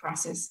and due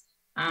process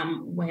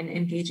when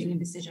engaging in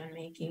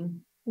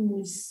decision-making?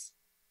 Who's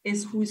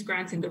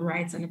granted the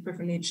rights and the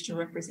privilege to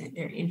represent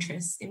their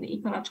interests in the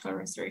ecological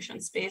restoration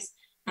space?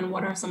 And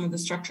what are some of the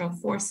structural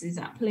forces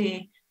at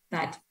play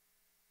that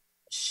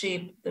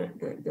shape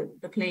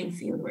the playing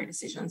field where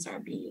decisions are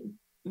being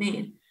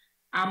made?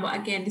 But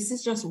again, this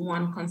is just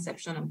one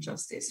conception of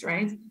justice,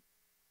 right?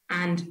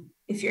 And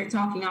if you're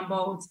talking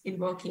about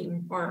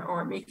invoking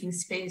or making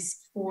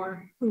space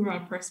for plural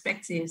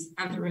perspectives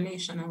and the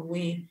relational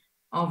way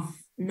of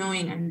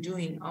knowing and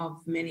doing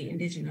of many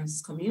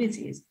Indigenous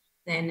communities,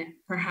 then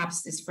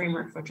perhaps this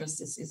framework for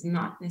justice is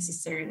not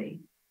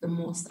necessarily the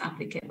most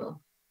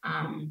applicable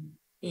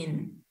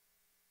in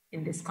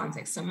this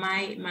context. So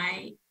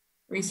my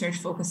research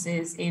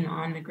focuses in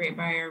on the Great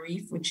Barrier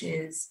Reef, which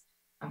is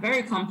a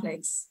very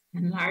complex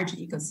and large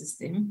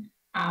ecosystem.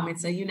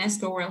 It's a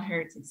UNESCO World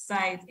Heritage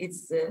Site.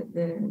 It's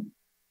the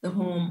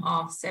home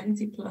of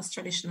 70 plus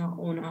traditional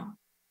owner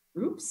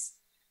groups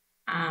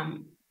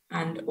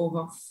and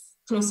over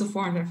close to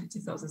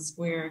 450,000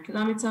 square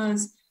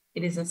kilometers.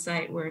 It is a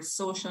site where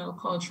social,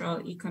 cultural,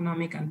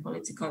 economic, and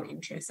political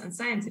interests and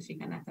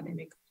scientific and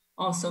academic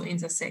also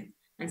intersect.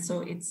 And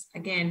so it's,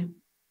 again,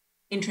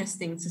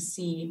 interesting to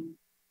see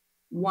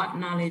what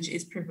knowledge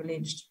is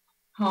privileged,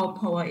 how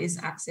power is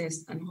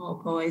accessed, and how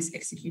power is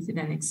executed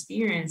and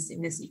experienced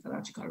in this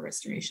ecological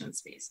restoration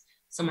space.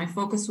 So my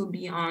focus will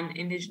be on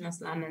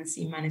Indigenous land and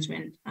sea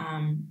management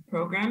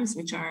programs,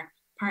 which are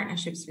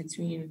partnerships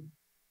between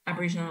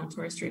Aboriginal and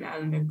Torres Strait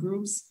Islander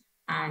groups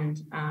and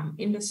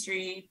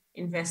industry,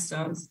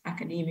 investors,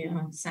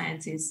 academia,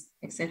 scientists,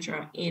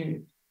 etc.,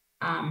 in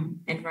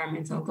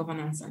environmental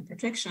governance and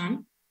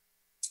protection.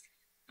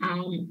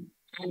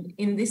 And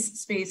in this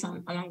space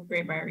along the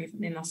Great Barrier Reef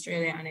and in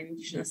Australia and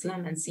Indigenous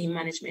land and sea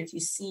management, you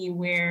see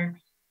where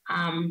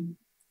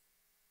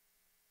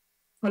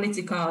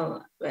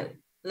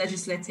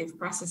legislative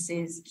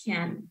processes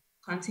can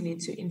continue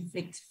to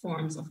inflict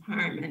forms of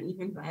harm and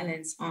even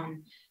violence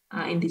on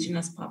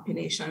indigenous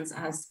populations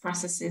as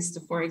processes to,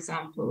 for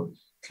example,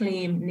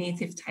 claim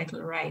native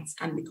title rights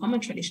and become a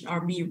traditional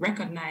or be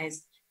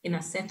recognized in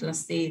a settler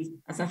state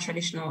as a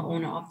traditional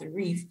owner of the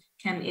reef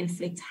can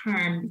inflict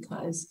harm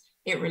because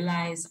it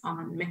relies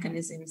on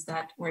mechanisms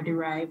that were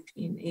derived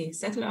in a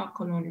settler or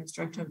colonial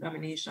structure of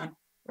domination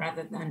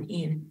rather than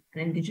in an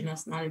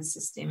indigenous knowledge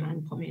system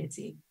and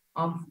community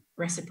of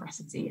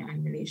reciprocity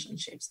and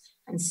relationships.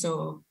 And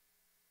so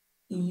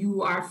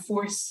you are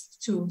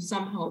forced to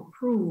somehow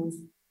prove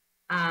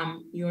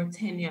your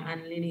tenure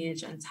and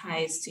lineage and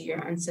ties to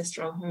your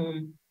ancestral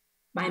home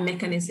by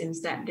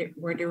mechanisms that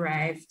were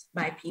derived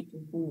by people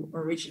who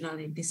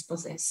originally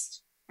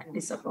dispossessed and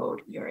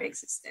disavowed your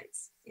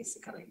existence,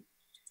 basically.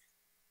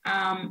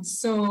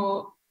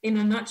 So in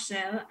a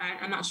nutshell,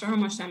 I'm not sure how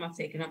much time I've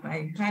taken up.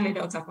 I highly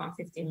doubt upon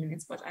 15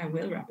 minutes, but I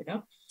will wrap it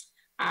up.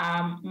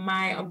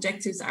 My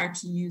objectives are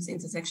to use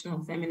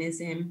intersectional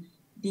feminism,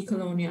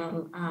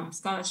 decolonial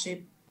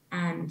scholarship,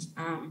 and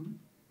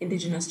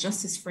indigenous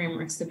justice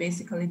frameworks to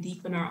basically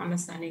deepen our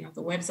understanding of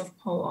the webs of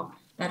power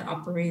that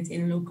operate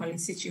in locally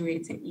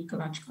situated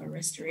ecological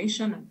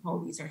restoration and how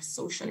these are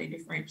socially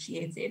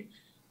differentiated.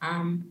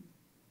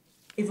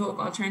 Evoke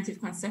alternative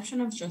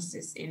conception of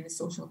justice in the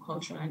social,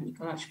 cultural, and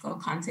ecological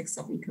context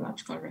of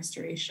ecological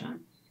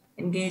restoration.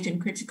 Engage in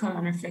critical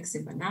and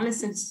reflexive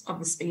analysis of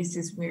the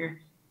spaces where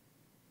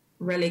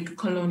relic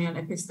colonial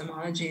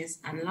epistemologies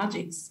and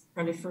logics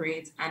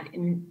proliferate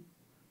and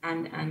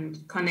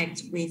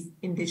connect with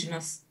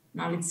indigenous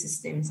knowledge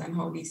systems and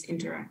how these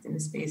interact in the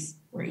space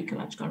where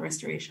ecological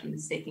restoration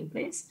is taking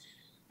place,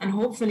 and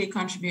hopefully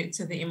contribute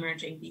to the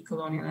emerging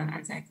decolonial and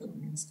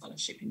anti-colonial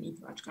scholarship in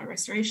ecological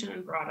restoration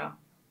and broader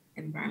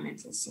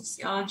environmental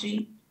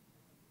sociology.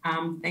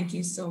 Thank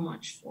you so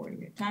much for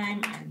your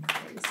time and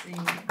for listening.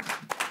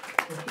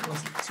 Hope it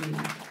wasn't too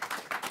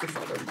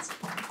difficult.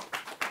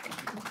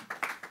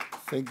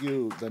 Thank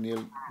you,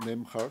 Danielle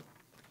Nembhard.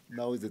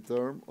 Now is the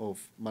turn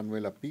of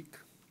Manuela Pic,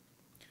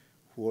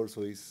 who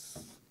also is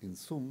in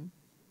Zoom,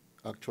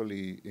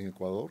 actually in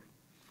Ecuador.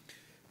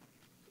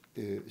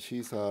 She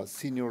is a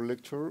senior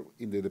lecturer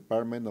in the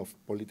Department of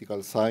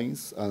Political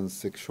Science and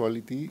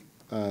Sexuality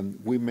and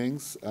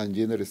Women's and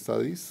Gender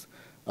Studies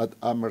at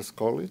Amherst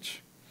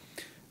College,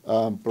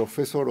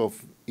 professor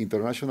of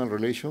International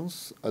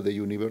Relations at the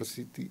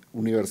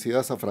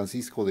Universidad San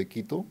Francisco de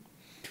Quito.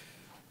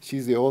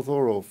 She's the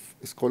author of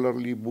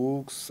scholarly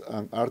books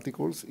and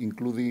articles,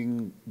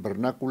 including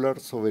Vernacular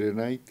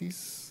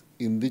Sovereignties,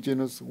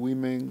 Indigenous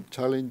Women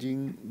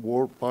Challenging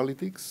World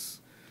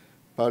Politics,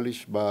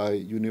 published by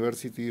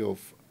University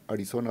of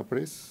Arizona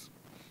Press,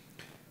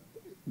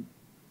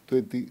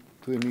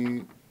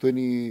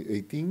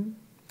 2018,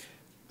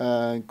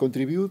 and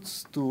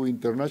contributes to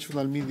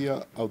international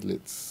media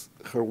outlets.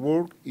 Her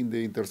work in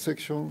the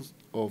intersections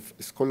of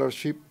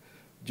scholarship,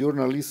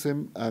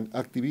 journalism, and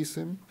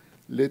activism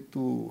led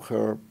to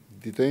her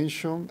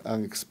detention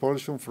and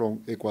expulsion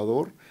from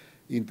Ecuador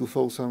in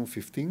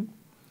 2015.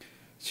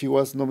 She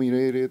was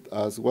nominated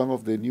as one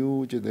of the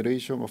new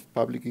generation of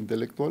public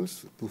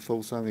intellectuals,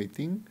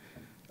 2018,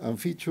 and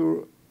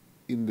featured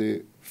in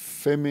the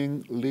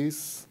Femen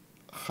List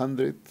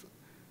 100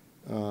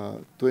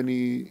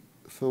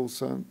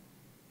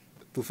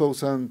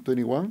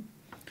 2021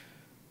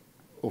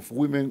 of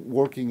women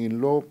working in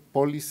law,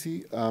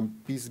 policy, and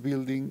peace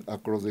building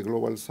across the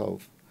global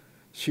South.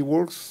 She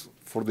works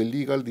for the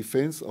legal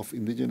defense of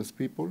indigenous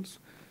peoples,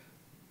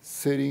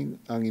 setting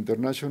an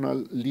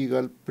international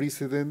legal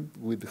precedent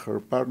with her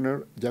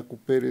partner, Jaco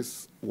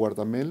Pérez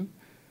Guardamel,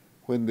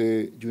 when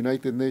the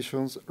United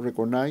Nations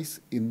recognized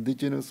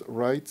indigenous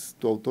rights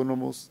to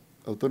autonomous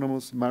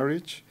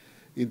marriage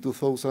in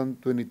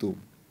 2022.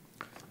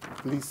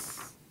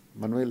 Please,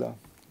 Manuela,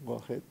 go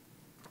ahead.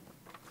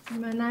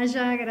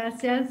 Manaja,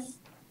 gracias.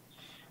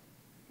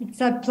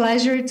 It's a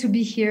pleasure to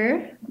be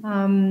here.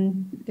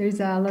 There's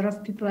a lot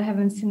of people I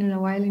haven't seen in a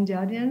while in the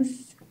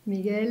audience.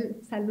 Miguel,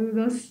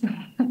 saludos.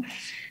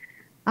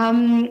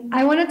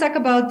 I want to talk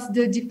about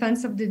the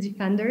defense of the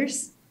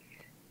defenders.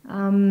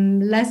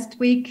 Last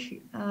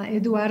week,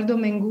 Eduardo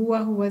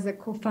Mengua, who was a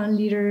co-found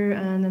leader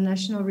and a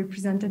national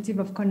representative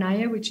of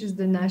CONAIE, which is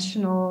the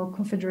National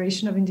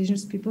Confederation of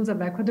Indigenous Peoples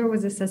of Ecuador,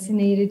 was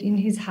assassinated in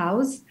his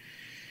house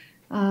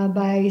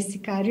by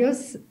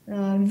sicarios,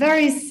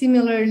 very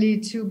similarly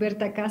to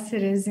Berta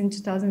Cáceres in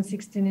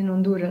 2016 in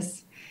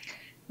Honduras.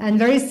 And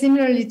very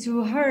similarly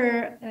to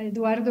her,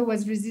 Eduardo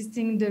was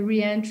resisting the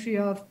re-entry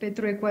of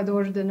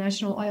Petroecuador, the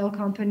national oil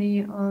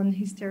company, on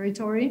his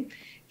territory.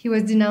 He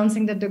was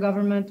denouncing that the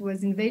government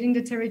was invading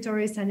the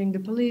territory, sending the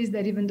police,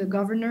 that even the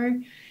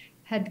governor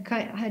had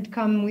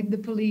come with the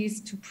police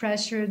to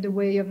pressure the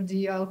way of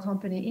the oil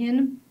company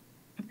in.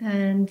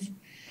 And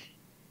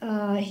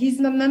he's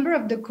a member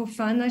of the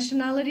Cofan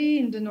nationality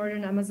in the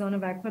northern Amazon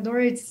of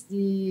Ecuador. It's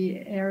the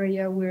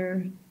area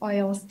where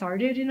oil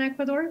started in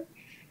Ecuador.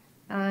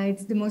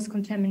 It's the most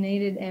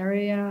contaminated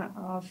area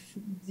of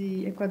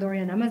the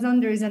Ecuadorian Amazon.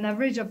 There is an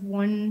average of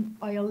 1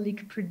 oil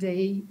leak per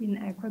day in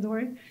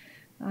Ecuador.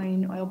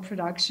 in oil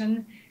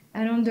production.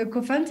 And on the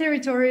COFAN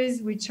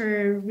territories, which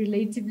are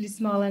relatively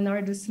small and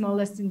are the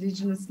smallest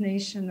indigenous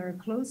nation or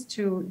close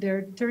to, there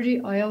are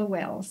 30 oil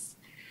wells.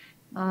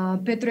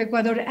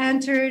 Petroecuador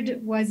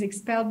entered, was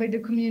expelled by the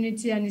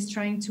community, and is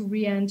trying to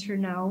re-enter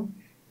now.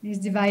 Is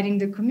dividing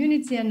the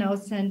community and now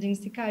sending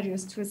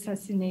sicarios to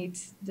assassinate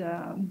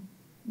the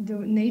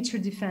nature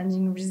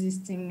defending,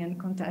 resisting, and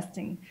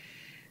contesting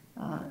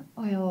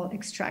oil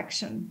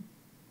extraction.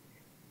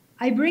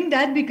 I bring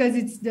that because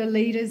it's the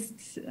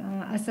latest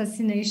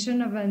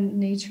assassination of a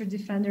nature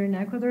defender in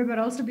Ecuador, but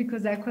also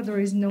because Ecuador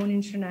is known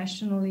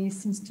internationally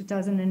since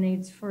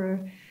 2008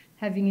 for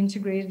having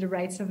integrated the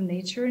rights of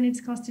nature in its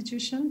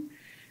constitution.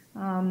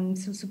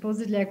 So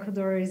supposedly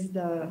Ecuador is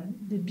the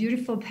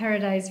beautiful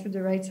paradise for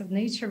the rights of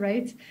nature,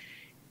 right?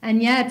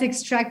 And yet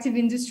extractive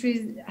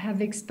industries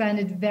have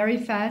expanded very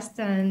fast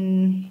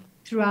and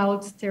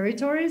throughout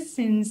territories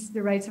since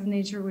the rights of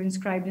nature were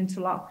inscribed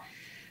into law.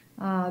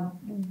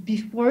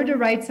 Before the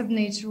rights of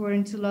nature were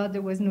into law,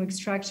 there was no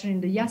extraction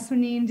in the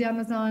Yasuni in the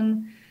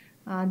Amazon.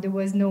 There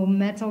was no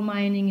metal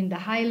mining in the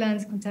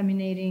highlands,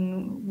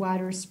 contaminating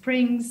water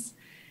springs.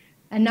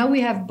 And now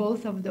we have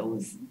both of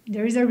those.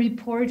 There is a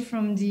report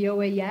from the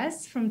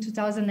OAS from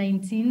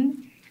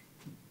 2019,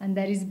 and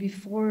that is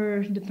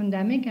before the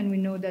pandemic. And we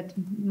know that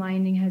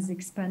mining has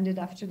expanded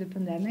after the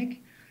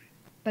pandemic.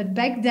 But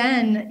back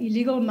then,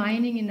 illegal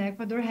mining in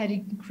Ecuador had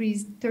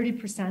increased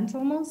 30%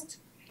 almost.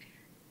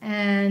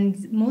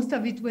 And most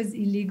of it was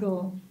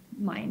illegal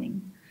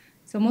mining.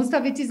 So most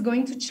of it is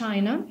going to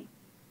China.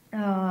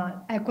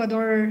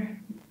 Ecuador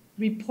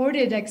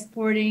reported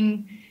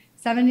exporting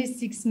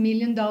 $76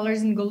 million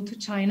in gold to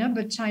China,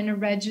 but China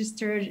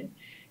registered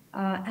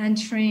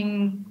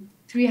entering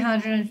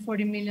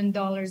 $340 million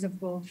of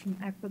gold from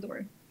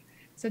Ecuador.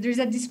 So there's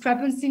a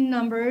discrepancy in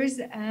numbers,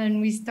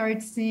 and we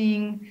start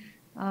seeing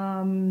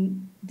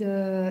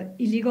the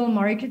illegal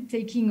market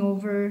taking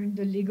over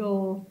the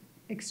legal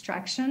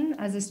extraction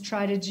as a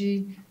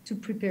strategy to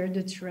prepare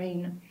the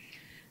terrain.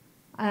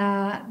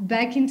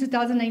 Back in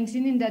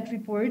 2019, in that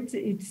report,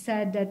 it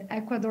said that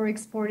Ecuador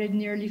exported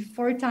nearly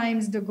 4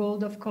 times the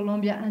gold of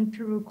Colombia and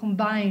Peru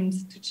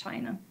combined to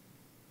China.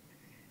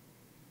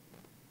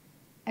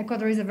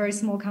 Ecuador is a very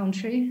small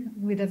country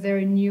with a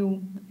very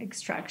new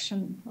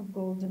extraction of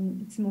gold,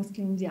 and it's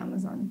mostly in the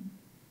Amazon.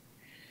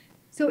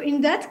 So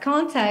in that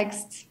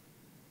context,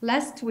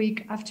 last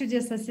week, after the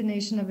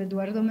assassination of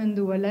Eduardo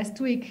Mendua,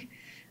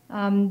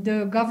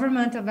 the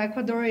government of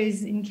Ecuador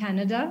is in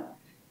Canada,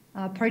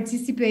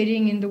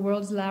 participating in the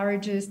world's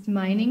largest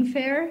mining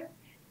fair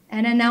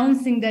and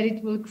announcing that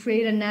it will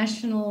create a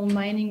national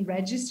mining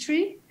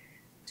registry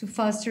to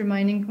foster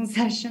mining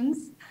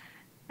concessions,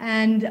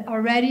 and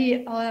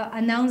already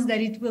announced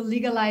that it will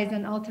legalize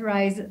and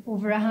authorize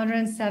over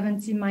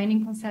 170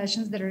 mining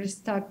concessions that are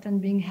stuck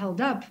and being held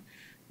up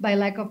by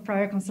lack of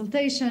prior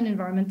consultation,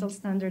 environmental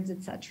standards,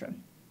 etc.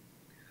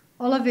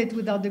 All of it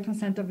without the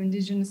consent of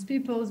indigenous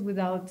peoples,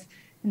 without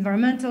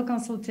environmental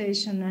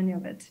consultation, any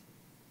of it.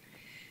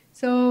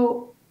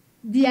 So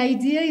the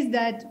idea is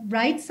that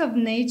rights of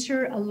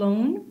nature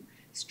alone,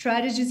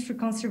 strategies for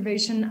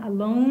conservation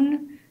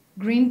alone,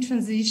 green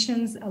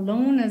transitions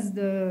alone, as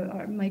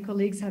my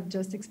colleagues have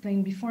just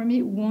explained before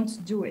me,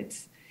 won't do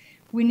it.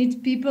 We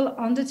need people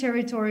on the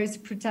territories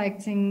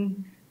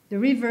protecting the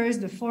rivers,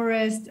 the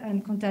forest,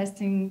 and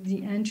contesting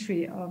the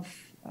entry of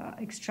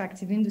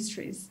extractive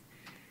industries.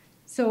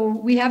 So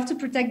we have to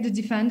protect the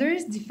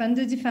defenders, defend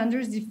the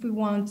defenders if we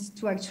want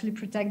to actually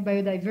protect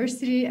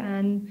biodiversity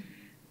and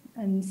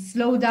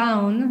slow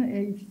down,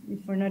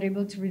 if we're not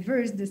able to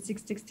reverse the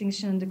 6th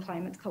extinction and the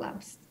climate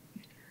collapse.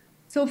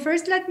 So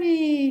first, let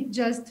me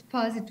just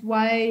posit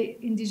why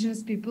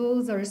indigenous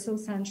peoples are so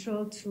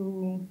central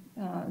to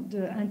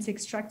the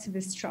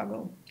anti-extractivist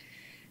struggle.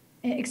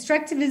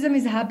 Extractivism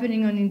is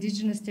happening on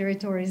indigenous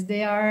territories.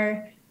 They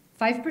are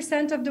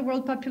 5% of the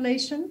world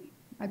population,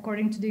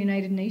 according to the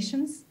United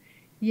Nations.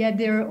 Yet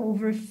there are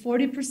over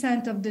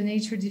 40% of the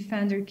nature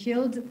defender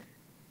killed,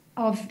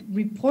 of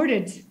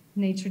reported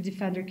nature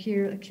defender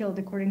killed,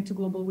 according to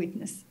Global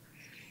Witness.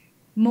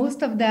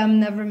 Most of them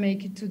never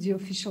make it to the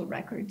official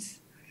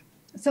records.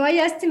 So I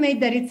estimate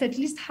that it's at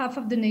least half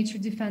of the nature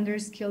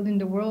defenders killed in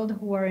the world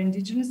who are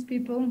indigenous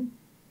people.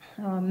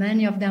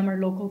 Many of them are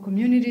local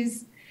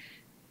communities.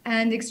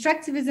 And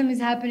extractivism is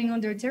happening on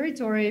their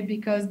territory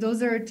because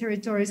those are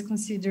territories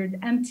considered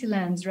empty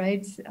lands,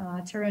 right?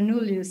 Terra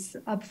nullius,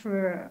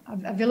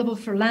 available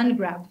for land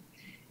grab.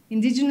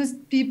 Indigenous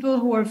people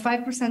who are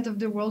 5% of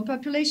the world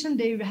population,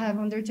 they have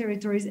on their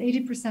territories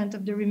 80%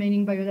 of the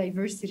remaining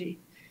biodiversity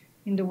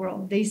in the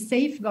world. They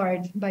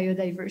safeguard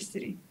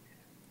biodiversity,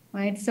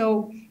 right?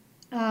 So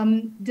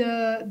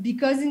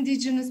because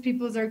indigenous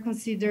peoples are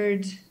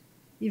considered,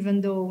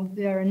 even though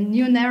there are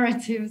new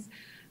narratives,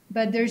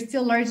 but they're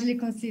still largely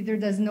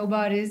considered as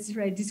nobodies,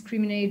 right?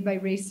 Discriminated by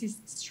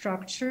racist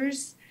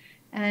structures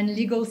and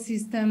legal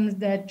systems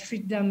that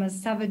treat them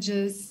as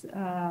savages,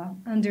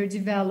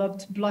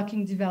 underdeveloped,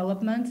 blocking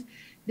development.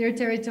 Their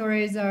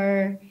territories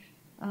are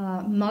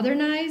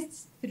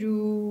modernized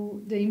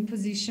through the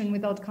imposition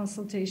without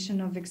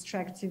consultation of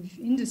extractive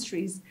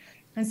industries.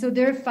 And so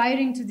they're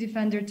fighting to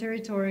defend their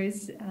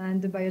territories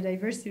and the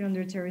biodiversity on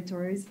their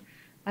territories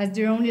as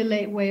their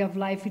only way of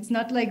life. It's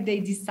not like they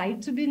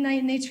decide to be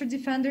nature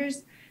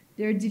defenders.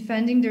 They're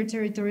defending their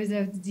territories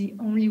as the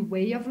only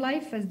way of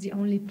life, as the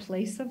only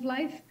place of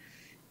life.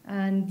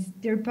 And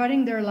they're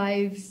putting their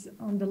lives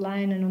on the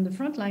line and on the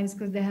front lines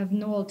because they have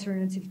no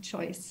alternative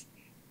choice.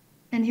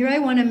 And here I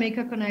want to make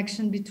a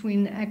connection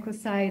between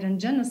ecocide and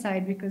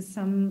genocide, because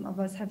some of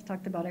us have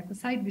talked about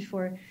ecocide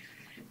before.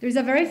 There's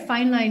a very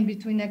fine line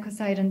between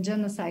ecocide and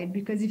genocide,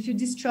 because if you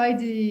destroy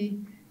the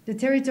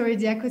territory,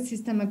 the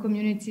ecosystem a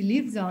community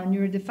lives on,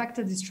 you're de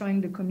facto destroying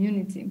the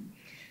community.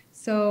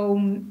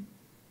 So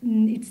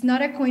it's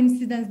not a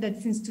coincidence that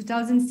since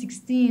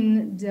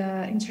 2016,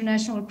 the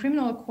International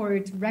Criminal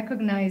Court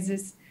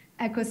recognizes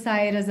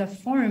ecocide as a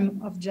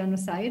form of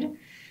genocide.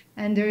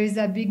 And there is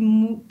a big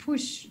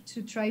push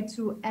to try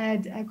to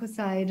add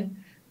ecocide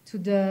to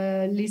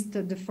the list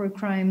of the 4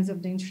 crimes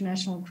of the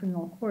International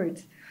Criminal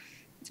Court.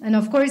 And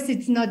of course,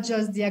 it's not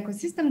just the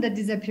ecosystem that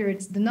disappears,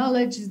 it's the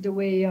knowledge, it's the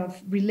way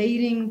of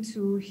relating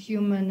to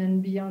human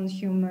and beyond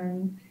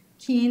human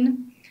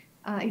kin.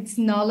 It's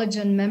knowledge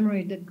and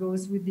memory that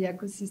goes with the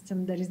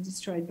ecosystem that is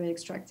destroyed by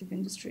extractive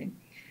industry.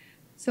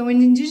 So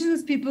when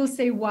indigenous people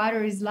say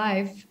water is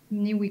life,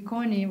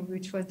 Niwikoni,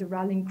 which was the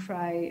rallying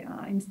cry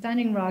in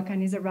Standing Rock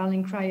and is a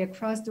rallying cry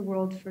across the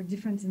world for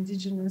different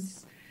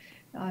indigenous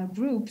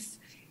groups,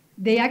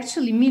 they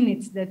actually mean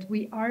it, that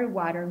we are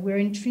water. We're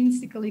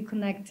intrinsically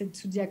connected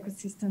to the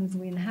ecosystems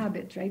we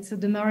inhabit, right? So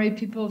the Maori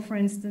people, for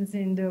instance,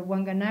 in the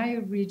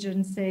Whanganui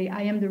region say,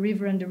 I am the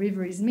river and the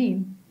river is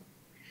me.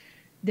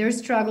 Their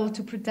struggle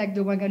to protect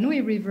the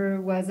Whanganui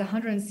River was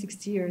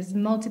 160 years,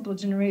 multiple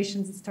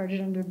generations. It started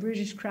under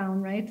British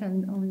Crown, right?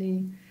 And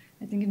only,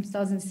 I think in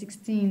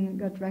 2016,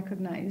 got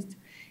recognized.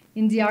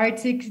 In the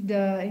Arctic,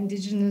 the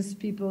indigenous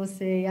people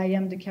say, I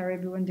am the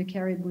caribou and the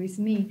caribou is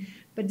me.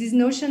 But this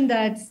notion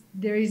that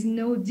there is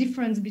no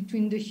difference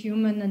between the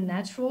human and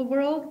natural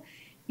world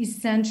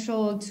is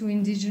central to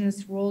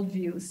indigenous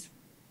worldviews.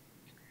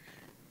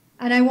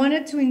 And I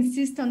wanted to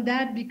insist on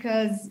that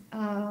because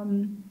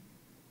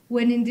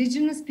when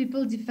indigenous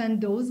people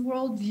defend those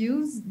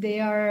worldviews,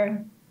 they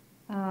are,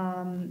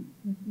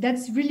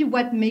 that's really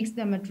what makes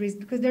them at risk,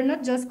 because they're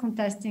not just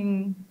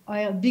contesting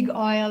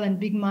oil and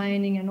big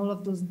mining and all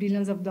of those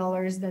billions of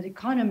dollars, that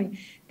economy.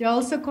 They're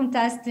also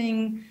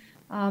contesting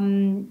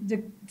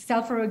the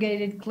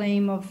self-arrogated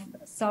claim of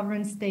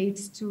sovereign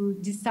states to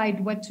decide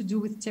what to do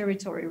with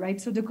territory,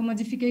 right? So the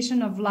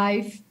commodification of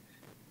life,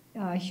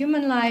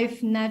 human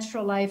life,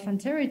 natural life, and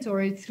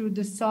territory through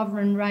the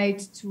sovereign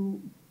right to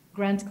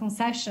grant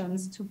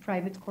concessions to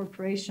private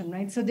corporation,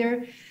 right? So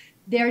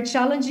they're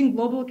challenging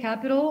global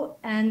capital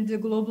and the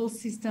global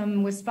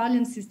system,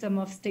 Westphalian system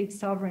of state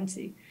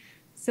sovereignty.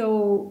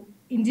 So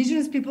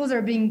indigenous peoples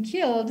are being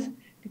killed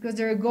because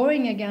they're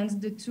going against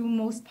the 2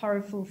 most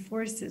powerful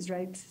forces,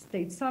 right?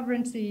 State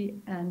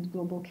sovereignty and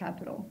global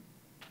capital.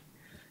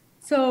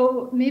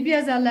 So maybe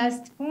as a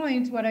last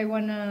point, what I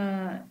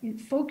wanna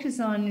focus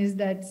on is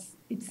that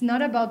it's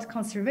not about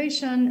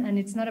conservation and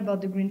it's not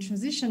about the green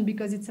transition,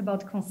 because it's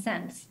about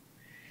consent.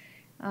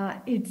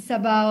 It's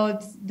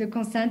about the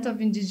consent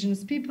of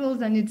indigenous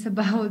peoples, and it's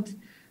about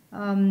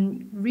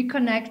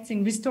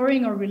reconnecting,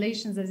 restoring our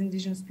relations, as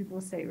indigenous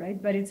people say,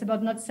 right? But it's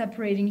about not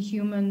separating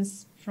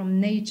humans from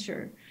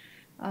nature.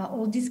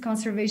 All these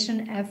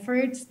conservation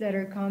efforts that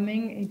are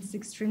coming, it's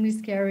extremely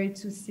scary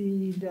to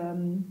see the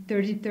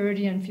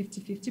 30-30 and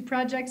 50-50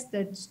 projects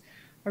that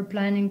are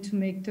planning to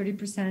make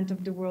 30%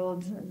 of the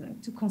world,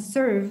 to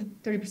conserve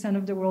 30%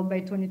 of the world by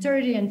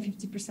 2030 and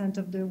 50%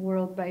 of the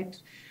world by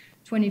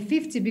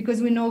 2050, because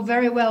we know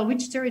very well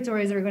which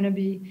territories are going to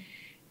be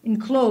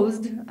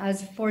enclosed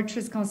as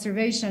fortress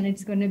conservation.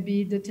 It's going to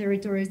be the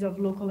territories of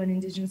local and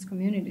indigenous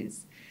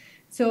communities.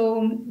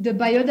 So the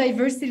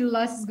biodiversity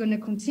loss is going to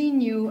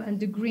continue, and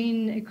the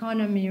green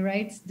economy,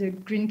 right? The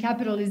green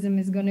capitalism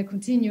is going to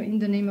continue in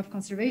the name of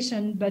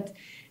conservation, but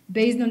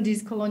based on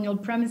these colonial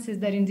premises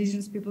that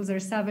indigenous peoples are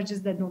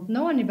savages that don't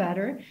know any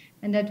better,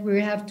 and that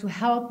we have to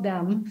help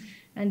them.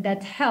 And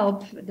that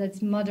help,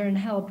 that modern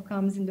help,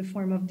 comes in the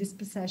form of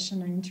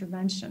dispossession and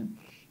intervention.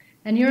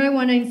 And here I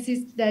want to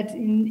insist that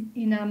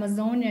in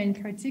Amazonia in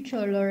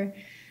particular,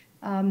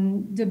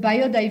 the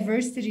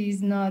biodiversity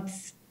is not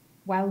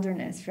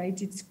wilderness, right?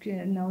 It's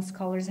now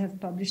scholars have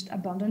published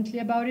abundantly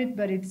about it,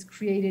 but it's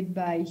created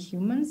by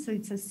humans. So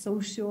it's a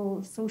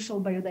social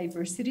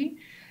biodiversity.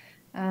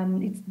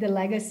 It's the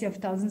legacy of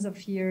thousands of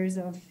years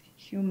of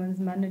humans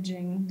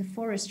managing the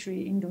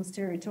forestry in those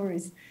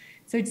territories.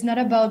 So it's not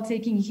about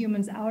taking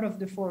humans out of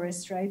the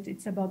forest, right?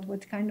 It's about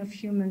what kind of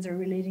humans are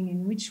relating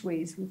in which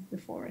ways with the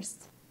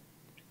forest.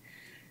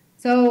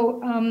 So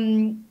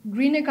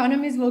green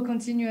economies will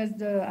continue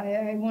as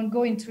I won't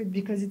go into it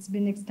because it's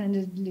been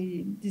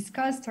extendedly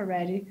discussed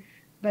already,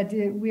 but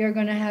we are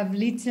gonna have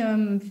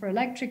lithium for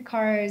electric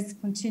cars,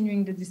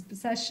 continuing the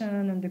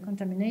dispossession and the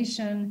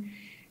contamination.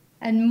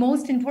 And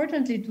most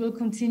importantly, it will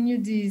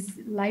continue these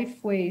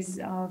life ways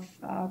of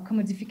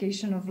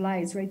commodification of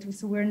lives, right?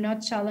 So we're not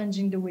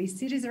challenging the way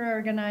cities are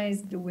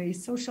organized, the way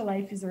social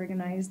life is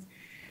organized,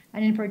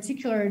 and in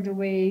particular, the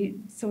way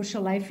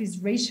social life is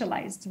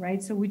racialized,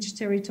 right? So which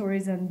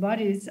territories and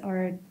bodies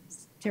are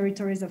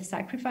territories of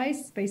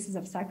sacrifice, spaces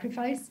of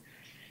sacrifice,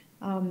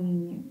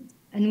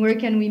 and where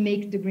can we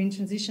make the green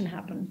transition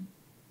happen?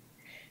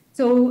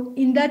 So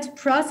in that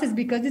process,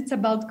 because it's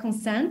about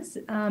consent,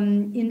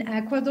 in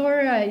Ecuador,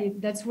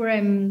 that's where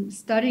I'm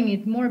studying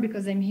it more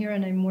because I'm here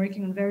and I'm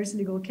working on various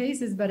legal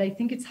cases, but I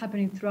think it's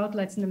happening throughout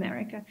Latin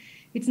America.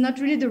 It's not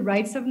really the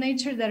rights of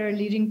nature that are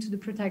leading to the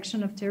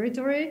protection of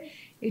territory.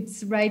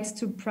 It's rights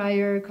to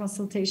prior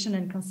consultation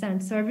and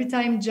consent. So every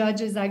time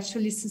judges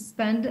actually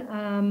suspend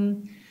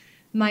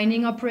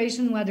mining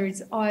operation, whether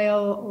it's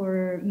oil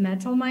or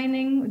metal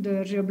mining.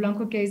 The Rio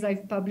Blanco case,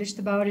 I've published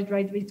about it,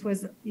 right?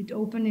 It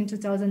opened in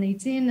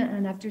 2018,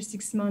 and after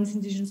 6 months,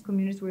 indigenous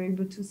communities were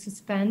able to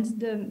suspend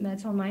the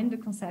metal mine, the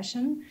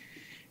concession,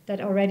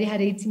 that already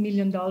had $80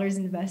 million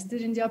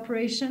invested in the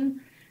operation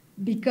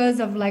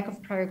because of lack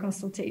of prior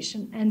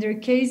consultation. And there are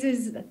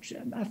cases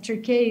after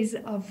case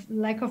of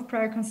lack of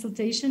prior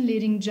consultation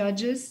leading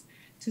judges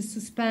to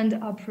suspend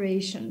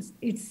operations.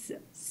 It's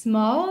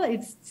small,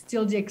 it's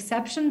still the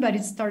exception, but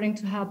it's starting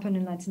to happen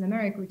in Latin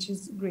America, which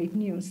is great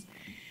news.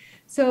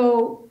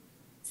 So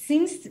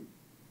since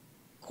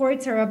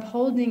courts are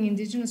upholding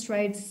indigenous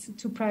rights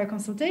to prior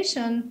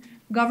consultation,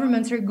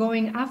 governments are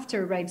going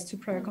after rights to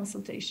prior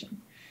consultation,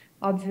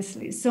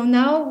 obviously. So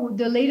now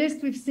the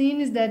latest we've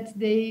seen is that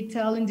they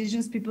tell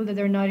indigenous people that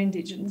they're not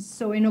indigenous.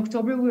 So in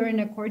October, we were in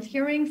a court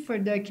hearing for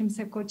the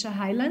Quimsacocha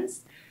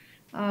Highlands,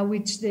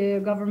 which the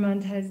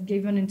government has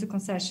given into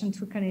concession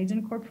to a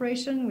Canadian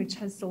corporation, which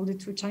has sold it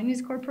to a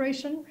Chinese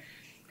corporation.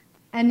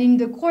 And in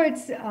the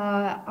courts,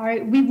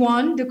 we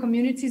won, the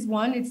communities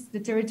won, it's the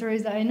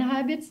territories I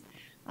inhabit.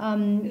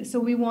 So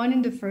we won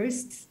in the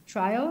first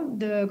trial.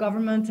 The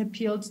government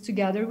appealed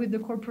together with the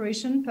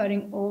corporation,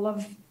 putting all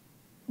of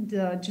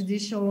the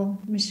judicial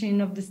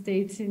machine of the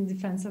state in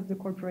defense of the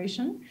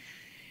corporation,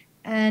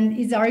 and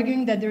is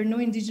arguing that there are no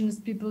indigenous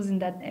peoples in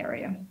that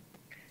area.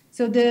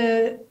 So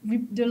the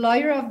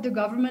lawyer of the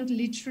government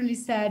literally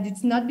said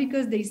it's not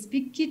because they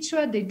speak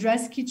Quechua, they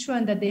dress Quechua,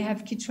 and that they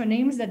have Quechua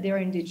names that they are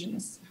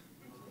indigenous.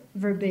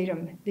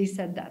 Verbatim, they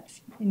said that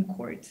in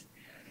court.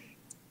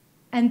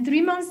 And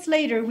 3 months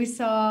later, we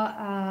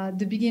saw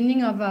the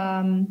beginning of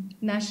a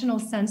national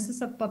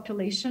census of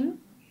population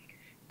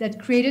that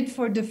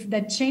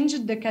that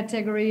changed the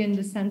category in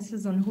the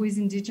census on who is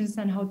indigenous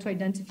and how to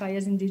identify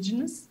as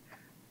indigenous,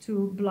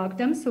 to block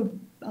them. So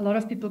a lot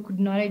of people could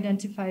not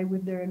identify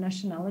with their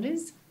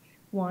nationalities,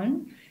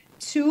 one.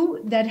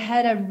 Two, that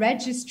had a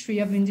registry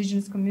of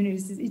indigenous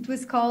communities. It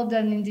was called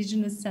an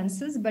indigenous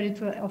census, but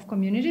it was of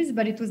communities,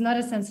 but it was not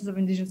a census of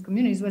indigenous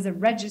communities. It was a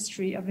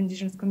registry of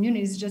indigenous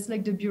communities, just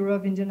like the Bureau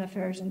of Indian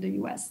Affairs in the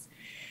US.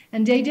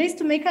 And the idea is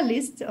to make a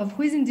list of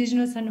who is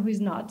indigenous and who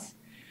is not,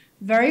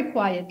 very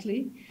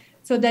quietly,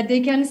 so that they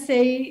can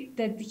say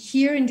that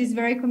here in this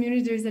very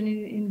community,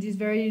 in this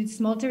very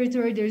small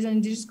territory, there's an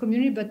indigenous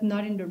community, but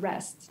not in the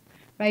rest,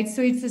 right?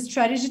 So it's a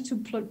strategy to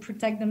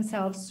protect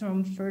themselves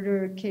from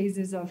further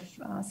cases of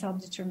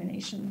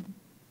self-determination.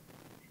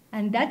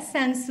 And that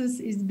census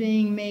is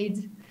being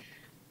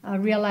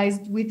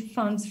realized with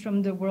funds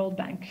from the World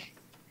Bank.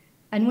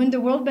 And when the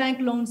World Bank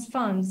loans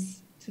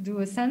funds to do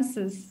a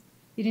census,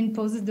 it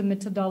imposes the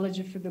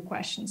methodology for the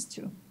questions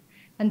too.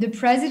 And the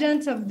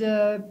president of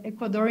the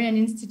Ecuadorian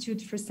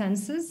Institute for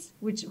Census,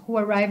 who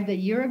arrived a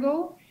year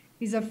ago,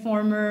 is a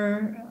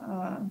former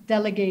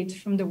delegate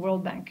from the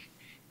World Bank.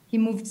 He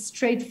moved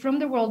straight from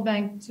the World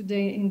Bank to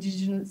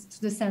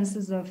the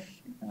census of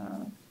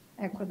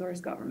Ecuador's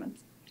government.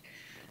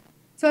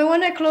 So I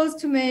want to close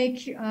to make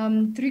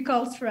 3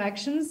 calls for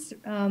actions.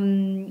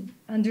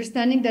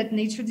 Understanding that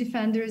nature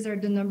defenders are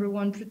the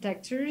 #1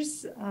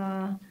 protectors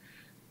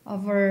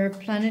of our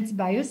planet's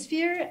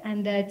biosphere,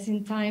 and that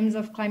in times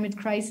of climate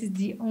crisis,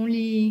 the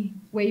only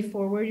way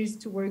forward is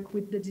to work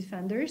with the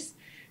defenders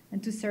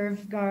and to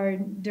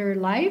safeguard their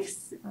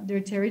lives,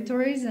 their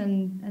territories,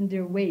 and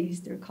their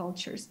ways, their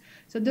cultures.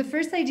 So the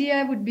first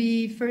idea would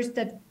be first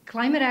that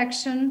climate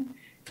action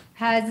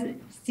has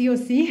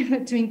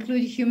COC to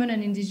include human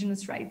and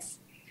indigenous rights.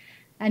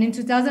 And in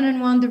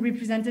 2001, the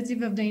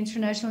representative of the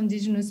International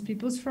Indigenous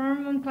Peoples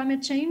Forum on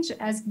Climate Change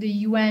asked the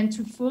UN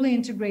to fully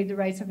integrate the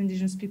rights of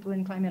indigenous people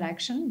in climate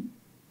action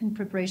in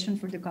preparation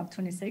for the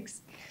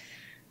COP26.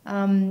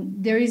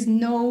 There is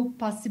no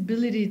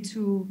possibility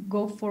to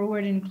go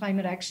forward in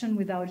climate action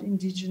without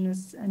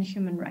indigenous and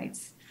human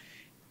rights,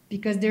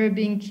 because they're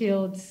being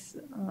killed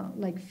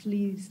like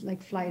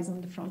flies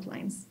on the front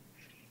lines.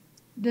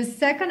 The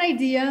second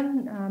idea,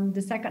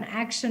 the second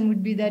action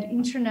would be that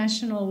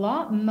international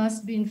law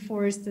must be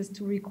enforced as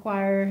to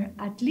require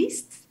at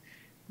least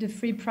the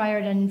free, prior,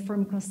 and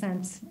informed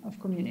consent of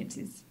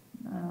communities,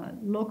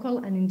 local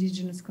and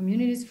indigenous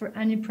communities, for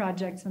any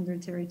projects on their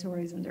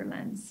territories and their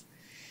lands.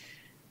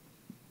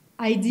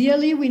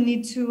 Ideally, we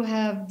need to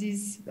have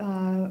this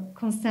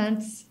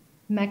consent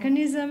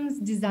mechanisms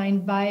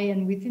designed by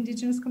and with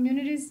indigenous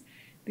communities,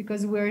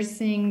 because we're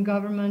seeing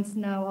governments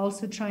now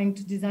also trying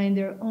to design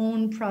their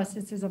own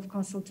processes of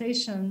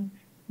consultation,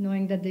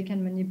 knowing that they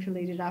can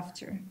manipulate it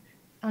after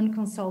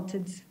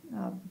unconsulted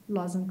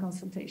laws and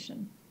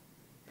consultation.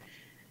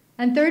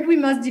 And third, we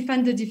must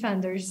defend the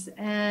defenders.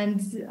 And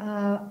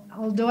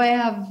although I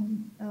have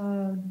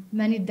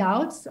many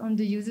doubts on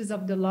the uses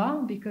of the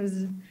law,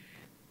 because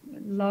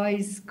law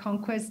is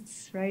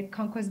conquest, right?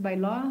 Conquest by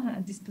law,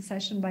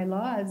 dispossession by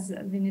law, as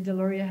Vinnie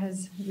Deloria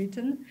has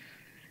written.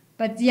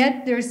 But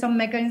yet there are some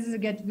mechanisms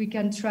that we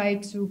can try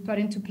to put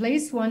into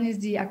place. One is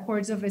the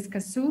Accords of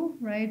Escazú,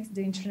 right?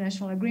 The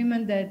international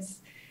agreement that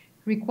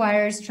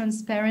requires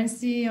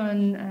transparency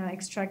on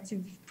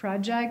extractive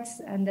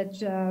projects, and that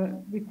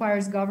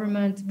requires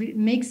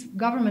makes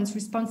governments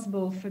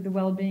responsible for the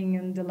well-being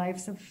and the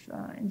lives of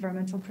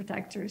environmental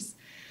protectors.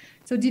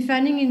 So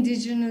defending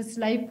indigenous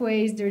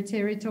lifeways, their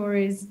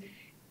territories,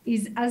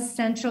 is as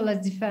central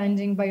as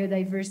defending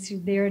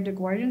biodiversity. They are the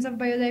guardians of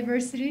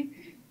biodiversity,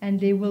 and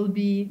they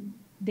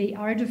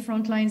are the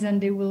front lines,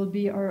 and they will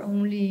be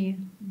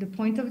the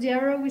point of the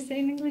arrow, we say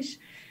in English,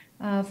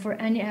 for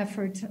any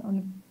effort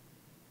on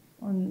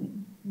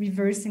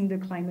reversing the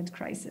climate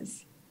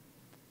crisis.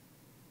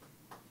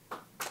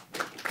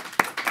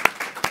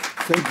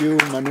 Thank you,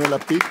 Manuela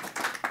Pic.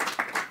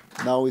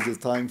 Now is the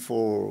time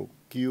for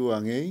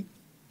Q&A.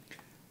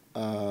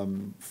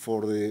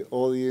 For the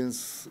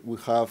audience, we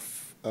have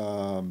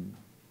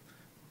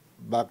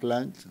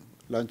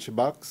lunch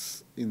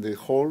bags in the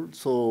hall,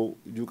 so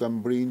you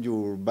can bring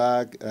your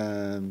bag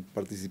and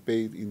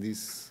participate in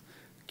this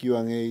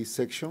Q&A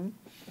section.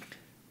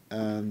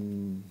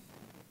 And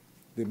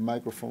the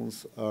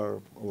microphones are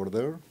over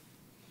there.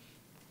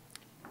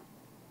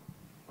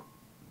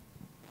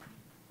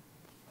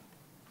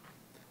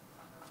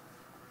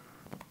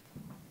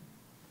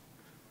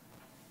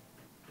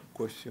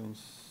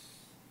 Questions?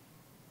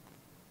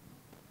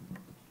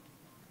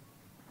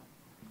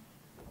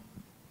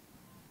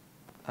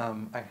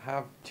 I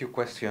have two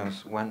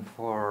questions, one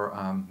for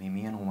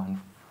Mimi and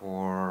one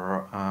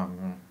for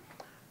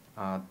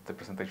the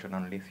presentation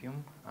on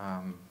lithium.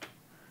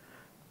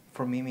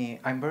 For Mimi,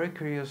 I'm very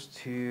curious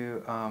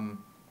to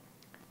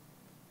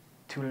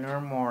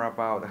learn more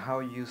about how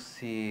you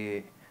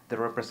see the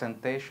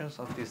representations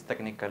of these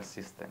technical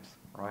systems,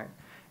 right?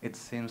 It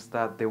seems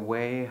that the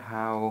way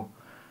how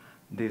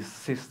these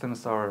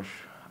systems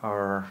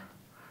are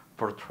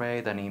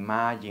portrayed and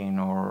imagined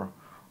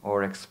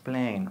or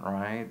explained,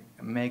 right,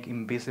 make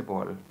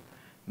invisible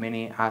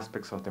many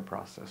aspects of the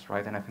process,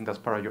 right? And I think that's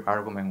part of your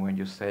argument when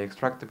you say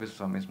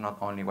extractivism is not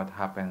only what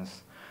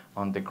happens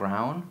on the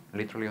ground,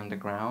 literally on the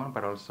ground,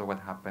 but also what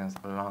happens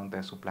along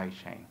the supply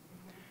chain,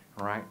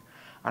 right?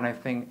 And I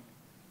think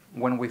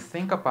when we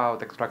think about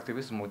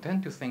extractivism, we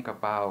tend to think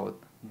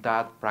about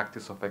that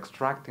practice of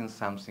extracting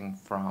something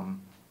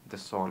from the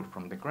soil,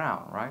 from the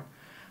ground, right?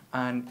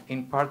 And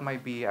in part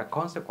might be a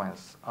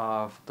consequence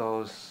of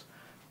those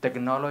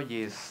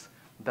technologies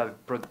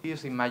that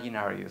produce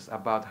imaginaries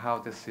about how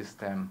the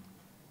system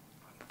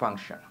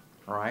function,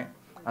 right?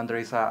 And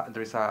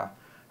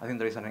I think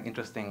there is an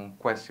interesting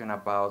question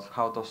about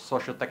how those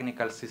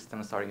socio-technical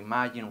systems are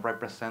imagined,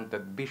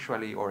 represented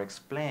visually, or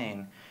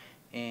explained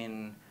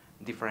in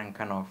different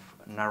kind of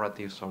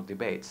narratives or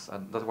debates.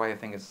 And that's why I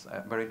think it's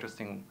very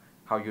interesting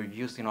how you're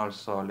using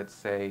also, let's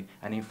say,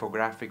 an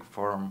infographic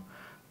form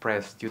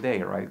press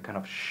today, right? Kind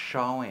of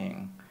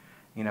showing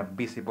in a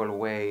visible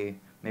way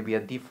maybe a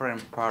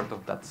different part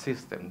of that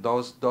system.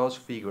 Those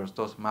figures,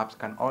 those maps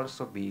can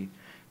also be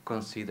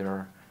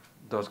considered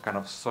those kind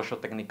of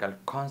socio-technical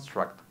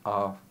construct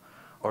of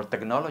or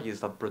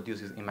technologies that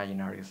produces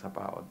imaginaries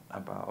about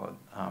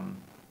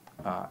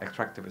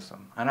extractivism.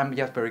 And I'm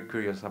just very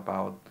curious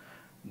about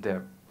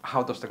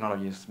how those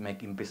technologies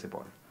make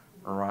invisible,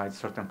 right,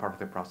 certain part of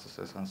the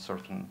processes and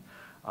certain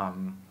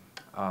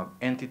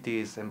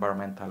entities,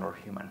 environmental or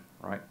human,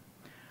 right?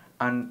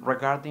 And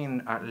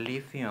regarding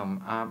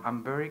lithium,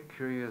 I'm very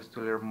curious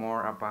to learn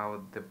more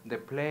about the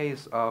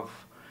place of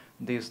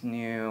this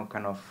new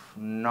kind of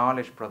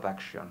knowledge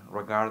production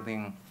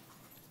regarding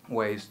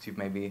ways to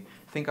maybe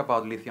think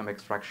about lithium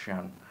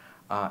extraction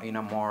in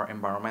a more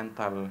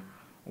environmental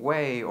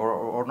way,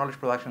 or knowledge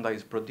production that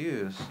is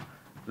produced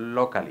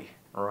locally,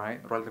 right,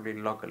 relatively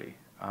locally,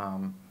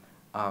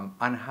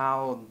 and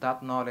how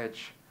that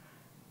knowledge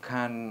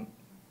can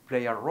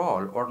play a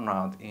role or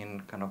not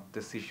in kind of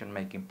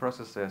decision-making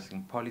processes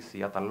in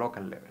policy at a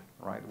local level,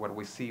 right? What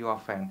we see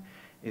often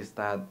is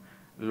that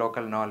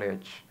local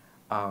knowledge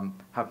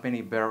have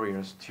many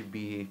barriers to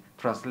be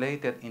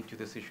translated into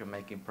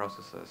decision-making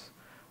processes,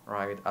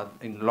 right?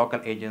 In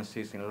local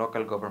agencies, in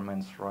local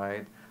governments,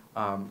 right?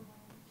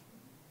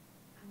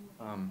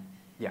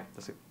 Yeah,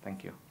 that's it.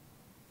 Thank you.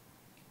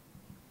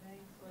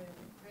 Thanks, William.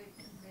 Great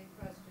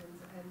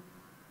questions. And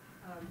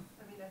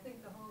I mean, I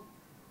think the whole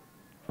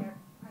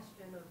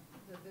question of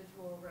the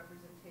visual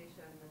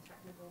representation, the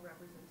technical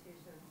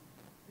representation,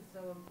 is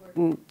so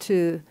important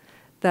to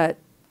that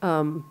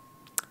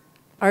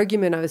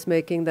argument I was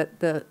making that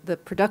the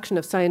production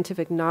of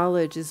scientific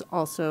knowledge is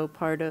also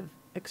part of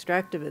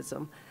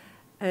extractivism.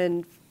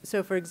 And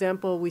so, for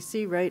example, we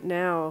see right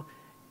now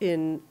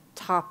in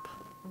top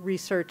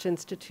research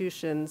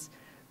institutions,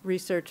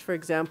 research, for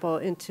example,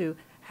 into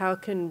how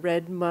can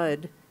red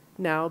mud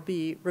now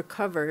be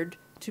recovered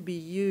to be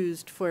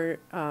used for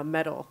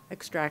metal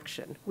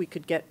extraction. We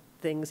could get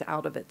things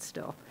out of it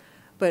still.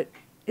 But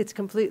it's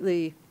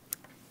completely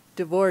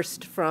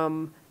divorced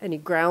from any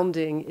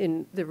grounding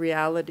in the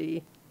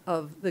reality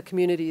of the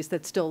communities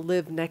that still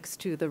live next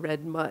to the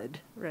red mud,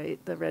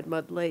 right? The red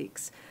mud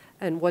lakes.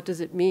 And what does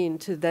it mean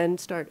to then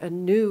start a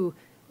new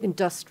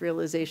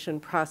industrialization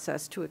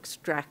process to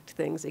extract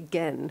things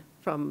again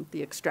from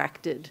the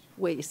extracted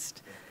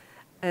waste?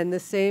 And the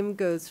same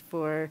goes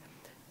for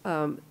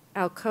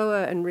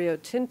Alcoa and Rio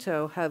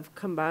Tinto have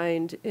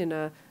combined in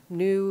a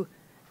new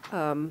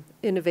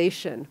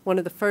innovation, one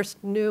of the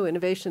first new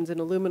innovations in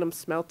aluminum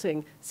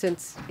smelting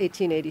since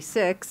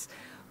 1886,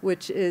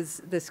 which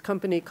is this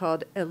company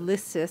called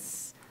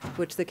Elysis,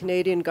 which the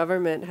Canadian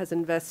government has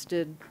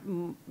invested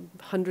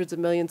hundreds of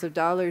millions of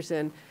dollars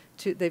in.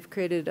 They've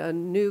created a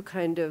new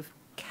kind of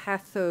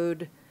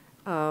cathode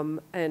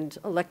and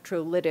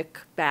electrolytic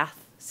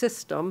bath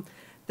system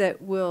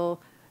that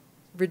will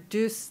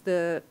reduce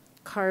the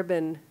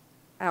carbon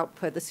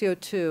output, the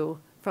CO2,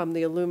 from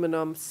the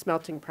aluminum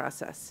smelting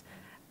process.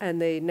 And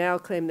they now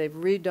claim they've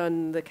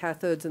redone the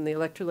cathodes and the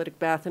electrolytic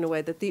bath in a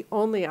way that the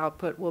only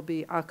output will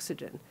be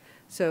oxygen.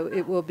 So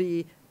it will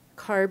be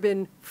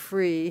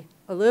carbon-free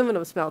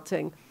aluminum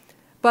smelting.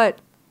 But,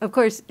 of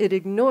course, it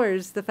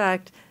ignores the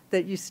fact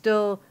that you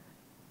still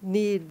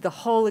need the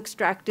whole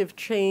extractive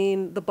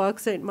chain, the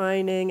bauxite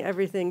mining,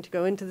 everything to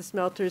go into the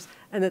smelters,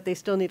 and that they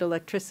still need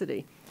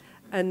electricity.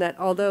 And that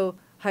although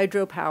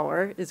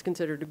hydropower is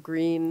considered a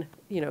green,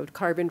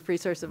 carbon-free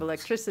source of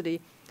electricity,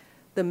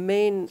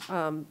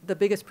 the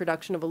biggest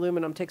production of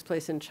aluminum takes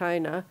place in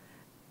China,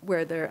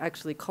 where they're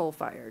actually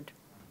coal-fired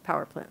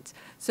power plants.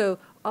 So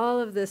all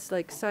of this,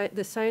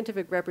 the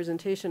scientific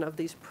representation of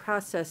these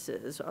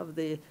processes, of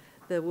the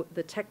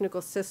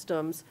technical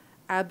systems,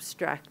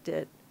 abstract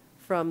it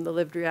from the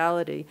lived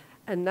reality.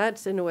 And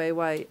that's, in a way,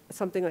 why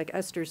something like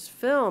Esther's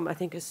film, I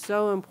think, is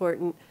so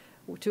important,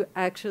 to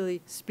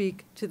actually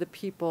speak to the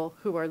people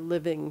who are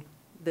living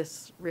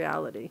this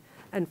reality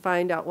and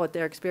find out what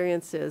their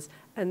experience is.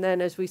 And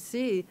then as we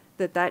see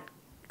that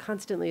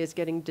constantly is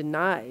getting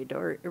denied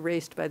or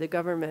erased by the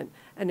government.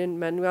 And in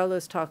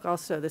Manuela's talk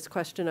also, this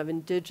question of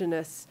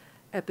indigenous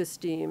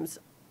epistemes,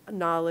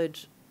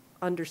 knowledge,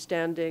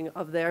 understanding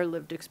of their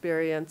lived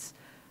experience,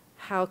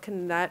 how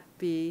can that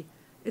be,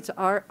 it's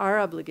our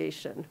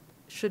obligation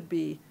should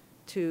be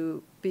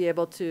to be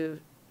able to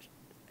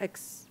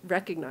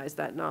recognize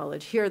that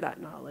knowledge, hear that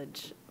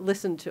knowledge,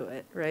 listen to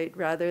it, right?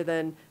 Rather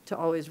than to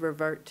always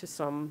revert to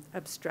some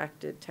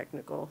abstracted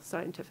technical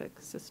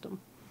scientific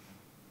system.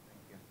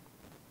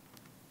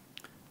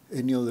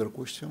 Any other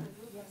question?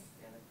 Yes.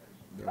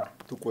 There are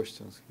two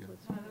questions here.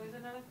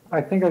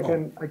 I think I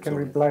can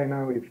sorry. reply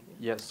now if.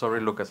 Yeah,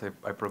 sorry, Lucas,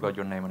 I forgot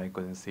your name and I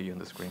couldn't see you on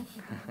the screen.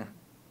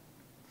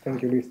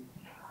 Thank you, Luis.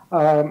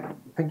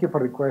 Thank you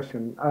for the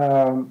question.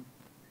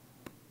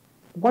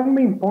 One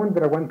main point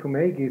that I want to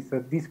make is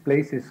that these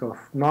places of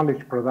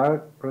knowledge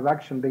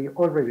production, they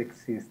already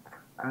exist.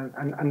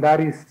 And that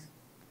is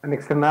an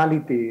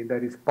externality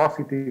that is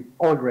positive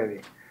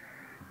already.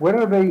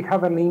 Whether they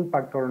have an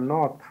impact or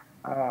not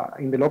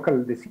in the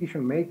local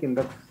decision making,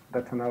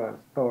 that's another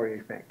story,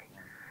 I think.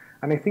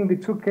 And I think the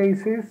two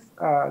cases,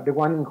 the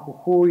one in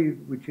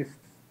Jujuy, which is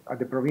at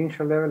the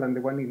provincial level, and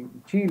the one in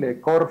Chile,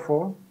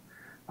 Corfo,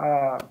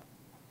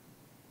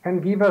 can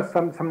give us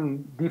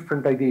some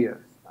different ideas.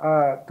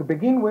 To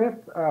begin with,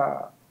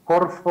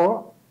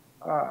 Corfo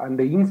and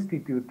the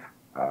institute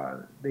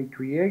they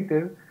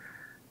created,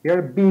 they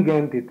are big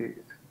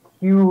entities,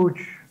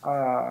 huge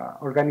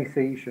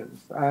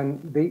organizations,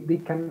 and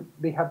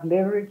they have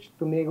leverage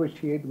to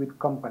negotiate with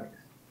companies.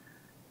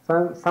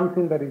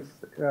 Something that is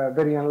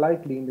very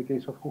unlikely in the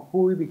case of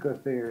Jujuy because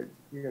they're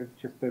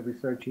just a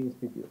research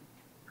institute.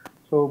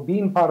 So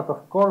being part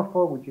of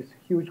Corfo, which is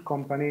a huge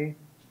company,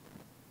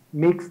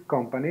 mixed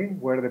company,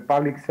 where the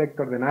public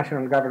sector, the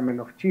national government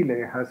of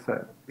Chile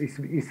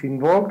is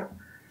involved,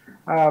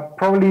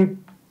 probably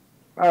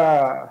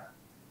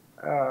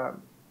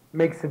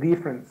makes a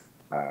difference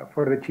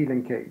for the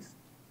Chilean case.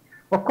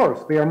 Of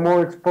course, they are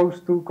more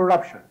exposed to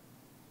corruption.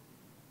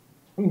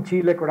 In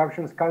Chile,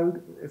 corruption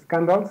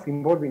scandals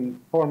involving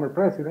former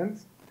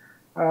presidents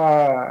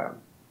were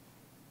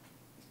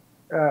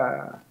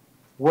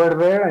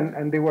there,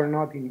 and they were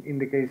not in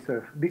the case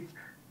of...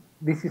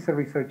 This is a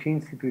research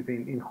institute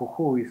in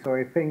Jujuy, so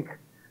I think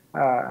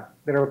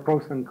there are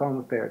pros and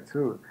cons there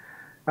too.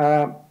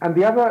 And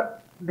the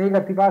other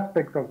negative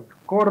aspect of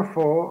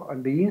Corfo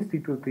and the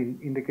institute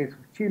in the case of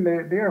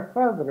Chile, they are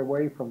far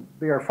away from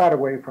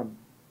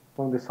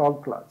the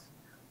salt flats.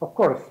 Of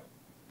course,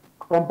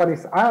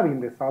 companies are in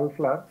the salt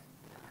flats,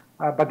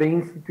 but the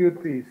institute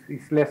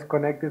is less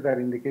connected than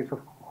in the case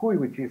of Jujuy,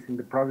 which is in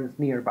the province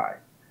nearby.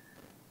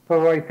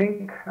 So I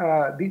think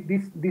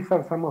these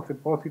are some of the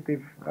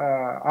positive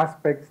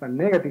aspects and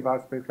negative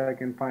aspects I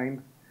can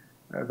find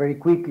very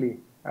quickly.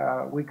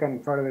 We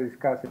can further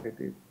discuss it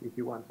if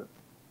you want to.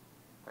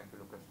 Thank you,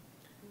 Lucas.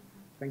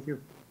 Thank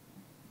you.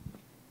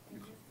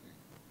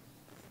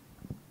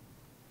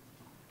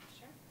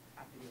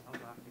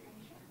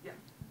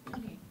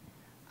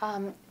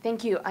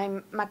 Thank you.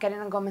 I'm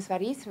Macarena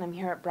Gomez-Variz, and I'm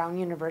here at Brown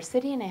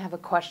University, and I have a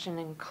question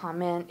and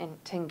comment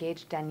to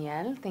engage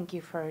Danielle. Thank you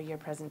for your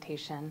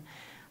presentation.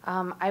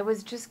 I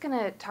was just going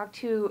to talk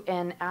to you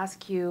and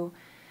ask you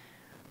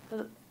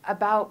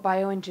about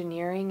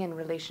bioengineering in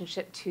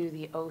relationship to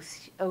the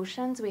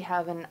oceans. We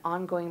have an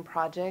ongoing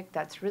project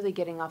that's really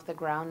getting off the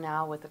ground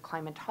now with the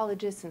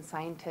climatologists and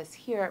scientists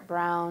here at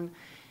Brown,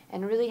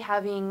 and really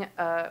having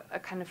a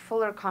kind of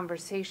fuller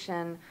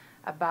conversation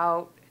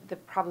about the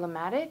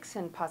problematics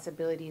and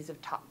possibilities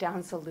of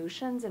top-down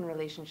solutions in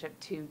relationship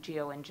to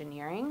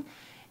geoengineering,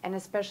 and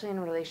especially in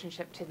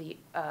relationship to the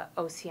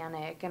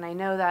oceanic. And I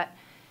know that,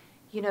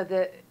 you know,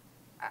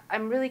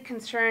 I'm really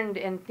concerned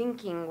in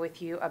thinking with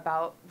you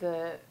about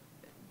the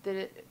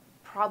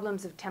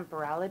problems of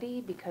temporality,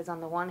 because on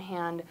the one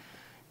hand,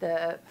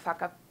 the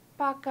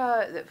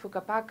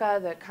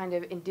Fukapaca, the kind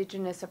of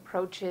indigenous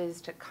approaches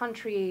to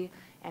country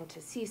and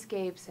to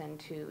seascapes and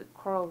to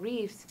coral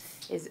reefs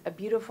is a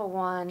beautiful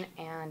one,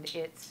 and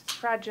it's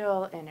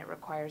fragile and it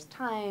requires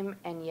time,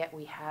 and yet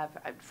we have,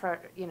 I'll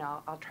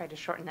try to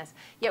shorten this,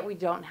 yet we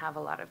don't have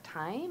a lot of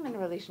time in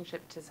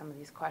relationship to some of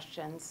these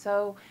questions.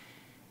 So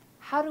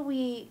how do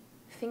we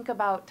think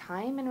about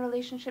time in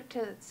relationship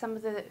to some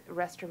of the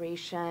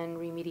restoration,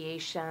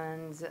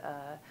 remediations,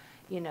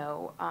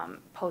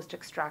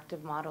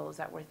 post-extractive models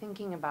that we're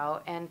thinking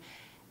about? And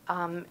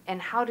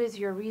how does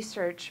your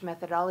research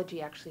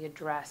methodology actually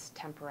address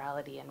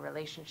temporality in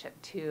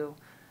relationship to,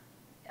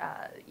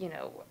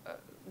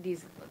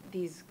 these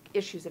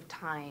issues of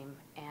time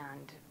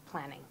and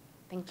planning?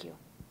 Thank you.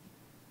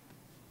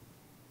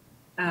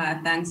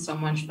 Thanks so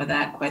much for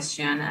that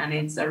question. And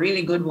it's a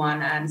really good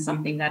one and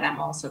something that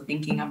I'm also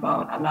thinking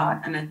about a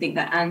lot. And I think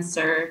the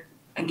answer,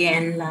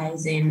 again,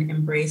 lies in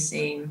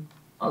embracing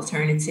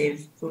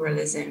alternative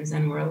pluralisms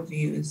and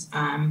worldviews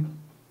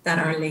that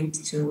are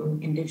linked to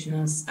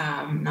indigenous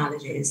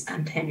knowledges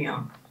and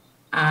tenure.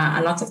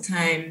 A lot of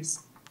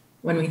times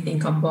when we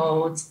think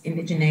about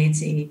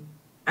indigeneity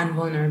and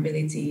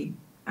vulnerability,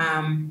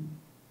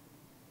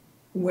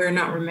 we're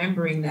not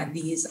remembering that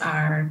these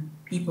are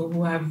people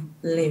who have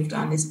lived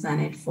on this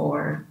planet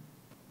for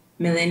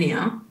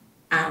millennia.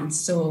 And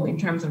so in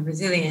terms of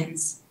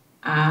resilience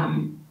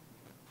and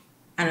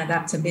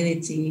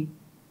adaptability,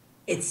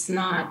 it's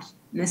not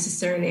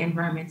necessarily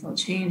environmental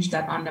change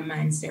that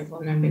undermines their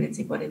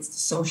vulnerability, but it's the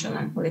social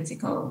and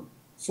political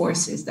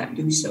forces that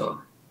do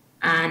so.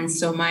 And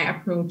so my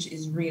approach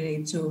is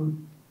really to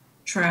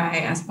try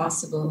as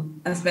best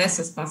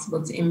as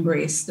possible, to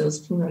embrace those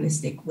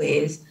pluralistic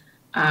ways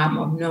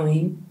of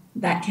knowing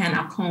that can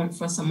account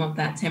for some of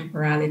that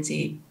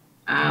temporality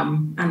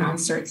and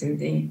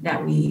uncertainty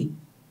that we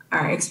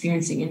are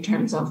experiencing in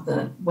terms of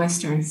the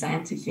Western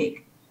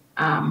scientific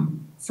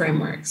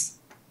frameworks.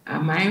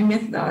 My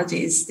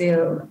methodology is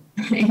still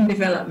in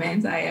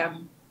development. I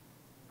am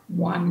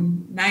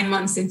 9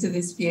 months into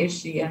this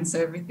PhD, and so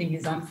everything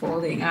is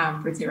unfolding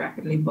pretty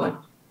rapidly.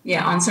 But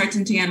yeah,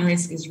 uncertainty and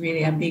risk is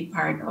really a big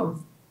part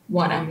of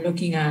what I'm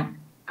looking at.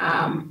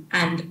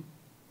 And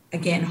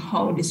again,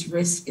 how this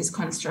risk is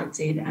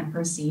constructed and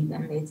perceived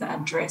and later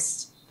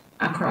addressed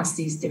across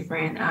these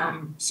different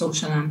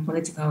social and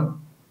political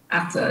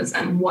actors,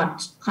 and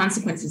what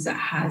consequences that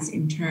has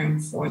in turn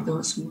for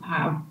those who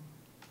have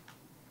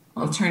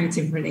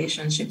alternative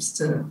relationships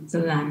to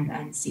land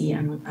and sea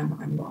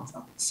and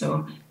water.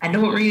 So I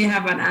don't really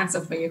have an answer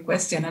for your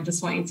question. I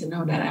just want you to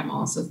know that I'm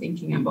also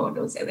thinking about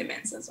those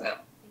elements as well.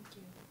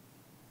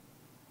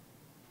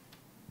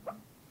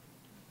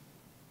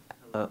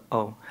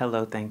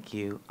 Hello, thank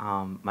you.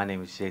 My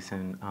name is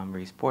Jason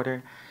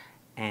Reese-Porter,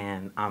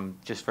 and I'm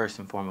just first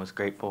and foremost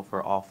grateful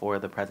for all four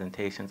of the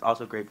presentations.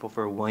 Also grateful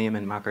for William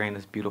and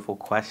Macarena's beautiful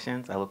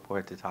questions. I look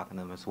forward to talking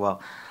to them as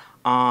well.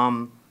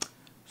 How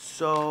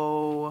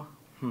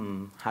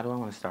do I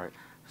want to start?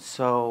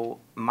 So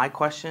my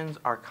questions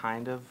are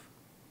kind of,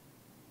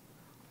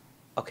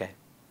 okay.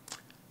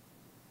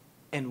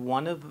 In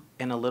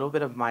a little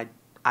bit of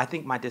I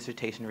think my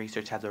dissertation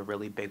research has a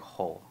really big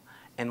hole.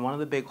 And one of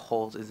the big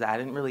holes is that I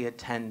didn't really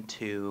attend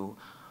to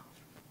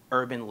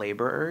urban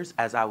laborers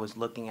as I was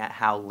looking at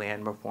how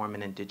land reform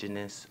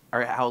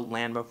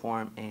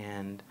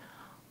and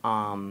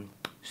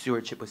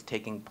stewardship was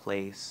taking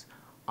place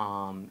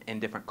in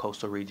different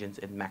coastal regions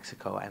in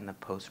Mexico and the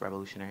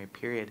post-revolutionary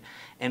period.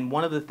 And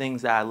one of the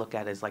things that I look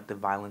at is like the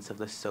violence of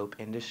the soap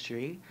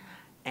industry.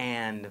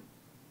 And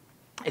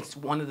it's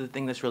one of the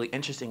things that's really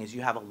interesting is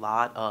you have a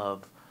lot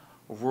of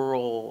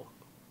rural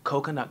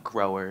coconut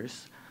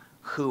growers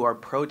who are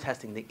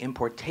protesting the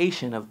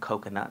importation of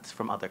coconuts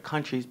from other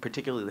countries,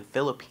 particularly the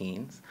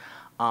Philippines,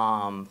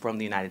 from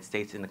the United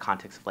States in the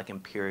context of like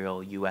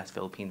imperial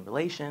U.S.-Philippine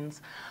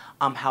relations.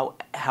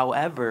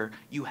 However,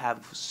 you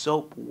have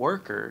soap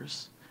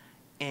workers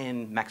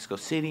in Mexico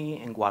City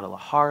and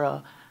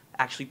Guadalajara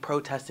actually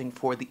protesting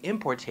for the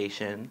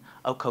importation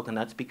of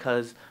coconuts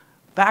because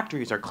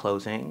factories are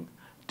closing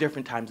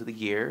different times of the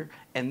year,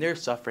 and they're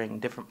suffering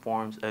different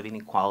forms of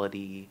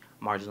inequality,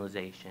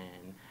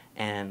 marginalization,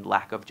 and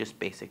lack of just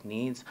basic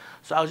needs.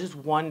 So I was just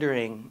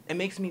wondering, it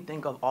makes me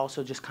think of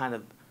also just kind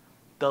of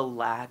the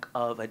lack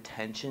of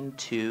attention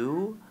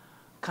to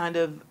kind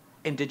of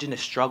indigenous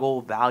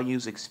struggle,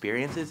 values,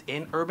 experiences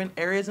in urban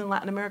areas in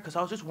Latin America. So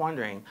I was just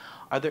wondering,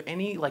 are there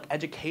any like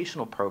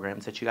educational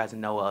programs that you guys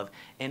know of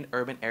in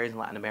urban areas in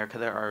Latin America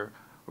that are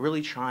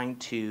really trying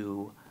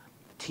to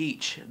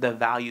teach the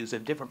values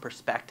of different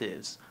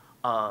perspectives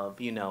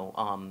of, you know,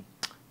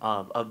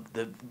 of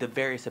the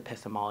various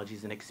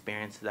epistemologies and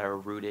experiences that are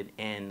rooted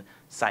in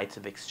sites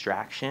of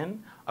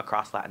extraction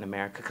across Latin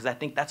America? Because I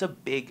think that's a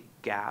big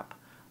gap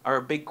or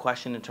a big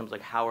question in terms of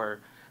like how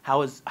are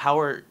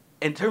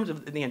in terms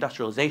of the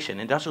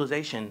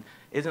industrialization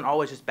isn't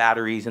always just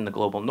batteries in the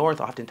global north.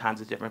 Oftentimes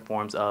it's different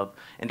forms of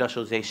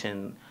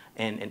industrialization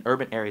in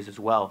urban areas as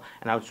well.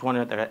 And I was just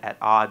wondering if they're at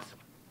odds.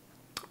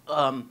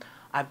 I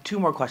have two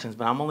more questions,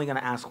 but I'm only going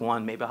to ask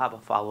one. Maybe I'll have a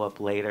follow-up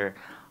later.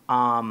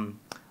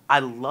 I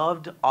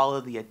loved all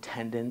of the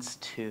attendance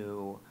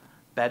to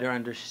better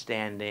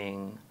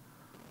understanding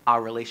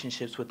our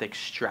relationships with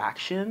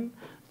extraction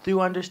through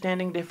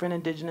understanding different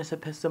indigenous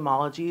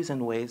epistemologies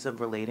and ways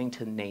of relating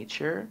to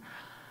nature.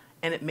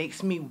 And it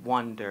makes me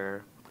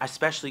wonder,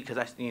 especially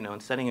because in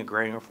studying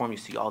agrarian reform, you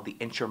see all the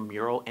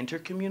intramural,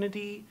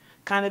 intercommunity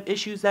kind of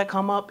issues that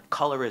come up,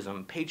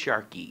 colorism,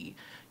 patriarchy,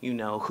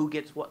 who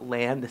gets what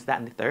land, this, that,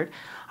 and the third.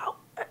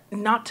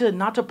 Not to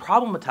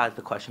problematize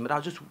the question, but I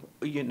was just,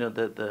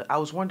 I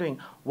was wondering,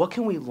 what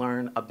can we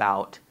learn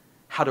about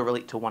how to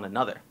relate to one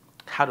another?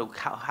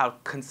 How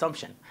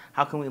consumption?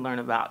 How can we learn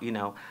about,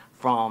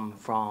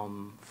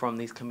 from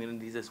these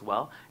communities as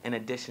well, in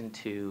addition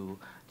to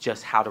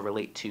just how to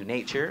relate to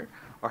nature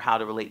or how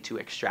to relate to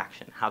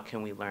extraction? How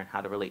can we learn how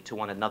to relate to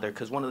one another?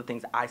 Because one of the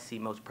things I see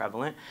most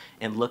prevalent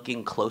in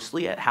looking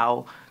closely at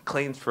how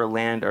claims for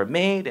land are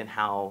made and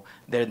how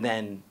they're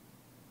then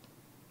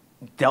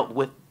dealt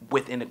with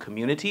within a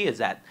community is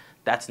that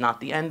that's not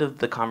the end of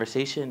the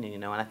conversation,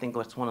 and I think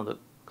that's one of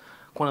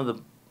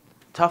the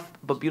tough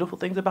but beautiful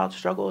things about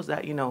struggle is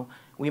that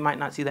we might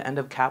not see the end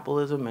of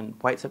capitalism and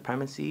white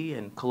supremacy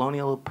and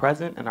colonial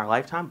present in our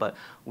lifetime, but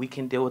we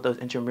can deal with those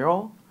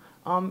intramural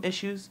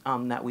issues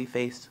that we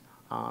face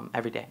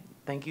every day.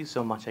 Thank you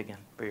so much again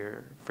for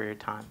your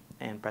time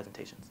and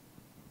presentations.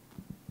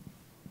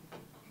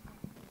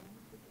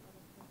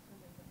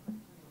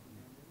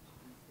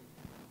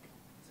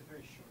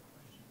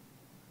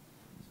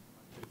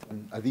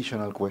 An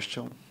additional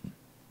question.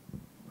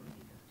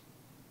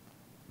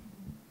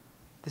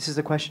 This is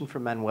a question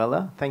from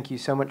Manuela. Thank you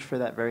so much for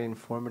that very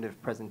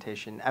informative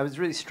presentation. I was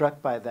really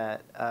struck by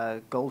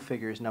that gold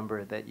figures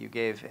number that you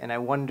gave, and I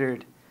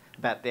wondered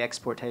about the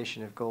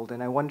exportation of gold,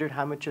 and I wondered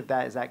how much of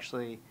that is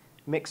actually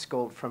mixed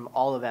gold from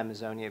all of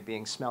Amazonia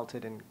being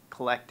smelted and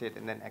collected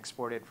and then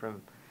exported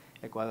from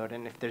Ecuador,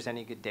 and if there's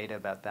any good data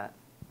about that.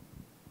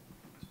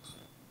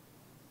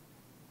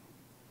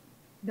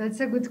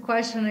 That's a good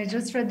question. I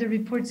just read the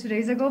report 2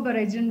 days ago, but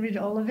I didn't read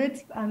all of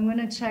it. I'm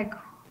going to check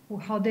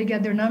how they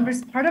get their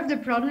numbers. Part of the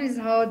problem is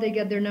how they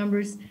get their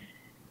numbers.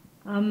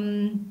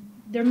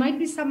 There might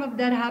be some of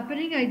that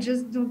happening. I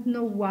just don't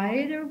know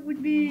why they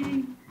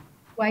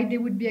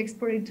would be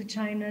exported to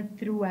China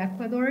through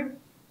Ecuador.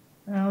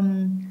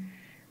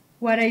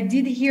 What I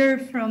did hear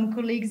from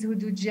colleagues who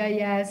do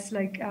GIS,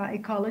 like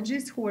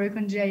ecologists who work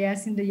on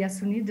GIS in the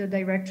Yasuni, the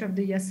director of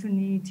the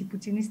Yasuni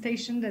Tiputini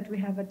station that we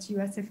have at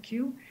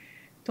USFQ,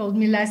 told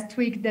me last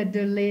week that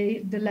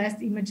the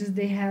last images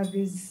they have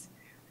is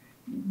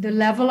the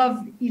level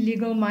of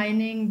illegal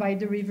mining by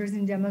the rivers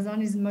in the Amazon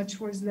is much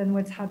worse than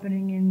what's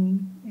happening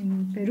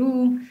in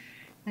Peru.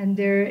 And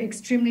they're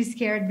extremely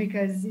scared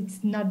because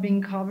it's not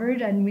being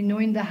covered. And we know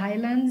in the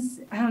highlands,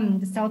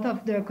 the south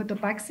of the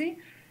Cotopaxi,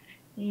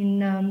 in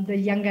the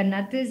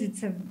Yanganates,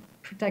 it's a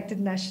protected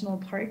national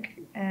park.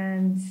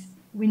 And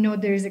we know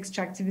there's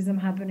extractivism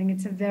happening.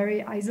 It's a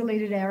very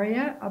isolated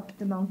area up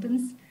the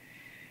mountains.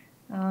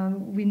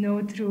 We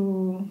know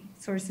through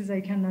sources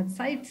I cannot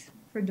cite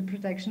for the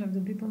protection of the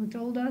people who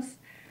told us,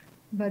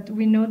 but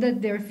we know that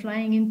they're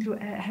flying in through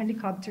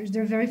helicopters.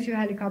 There are very few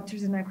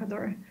helicopters in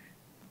Ecuador,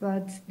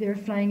 but they're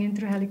flying in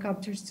through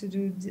helicopters to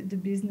do the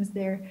business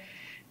there.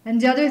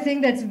 And the other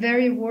thing that's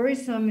very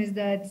worrisome is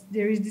that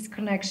there is this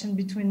connection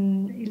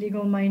between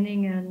illegal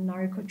mining and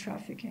narco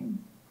trafficking,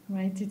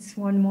 right? It's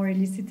one more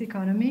illicit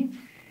economy.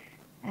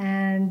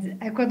 And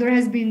Ecuador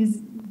has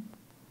been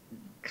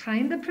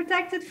kind of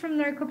protected from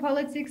narco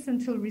politics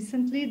until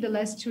recently. The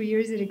last 2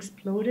 years it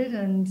exploded,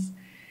 and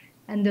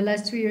the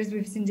last 2 years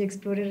we've seen the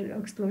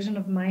explosion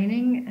of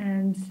mining,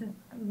 and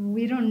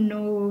we don't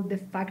know the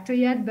factor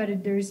yet,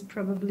 but there is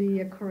probably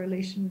a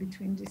correlation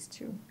between these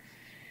two.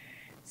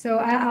 So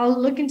I'll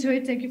look into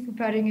it. Thank you for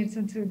putting it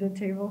onto the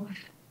table.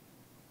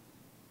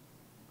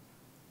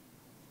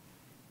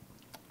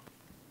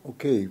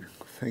 Okay,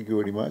 thank you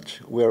very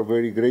much. We are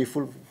very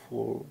grateful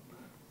for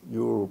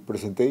your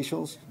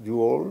presentations, you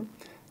all,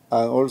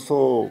 and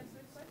also.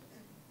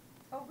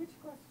 Oh, which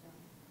question?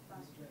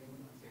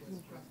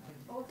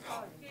 Oh,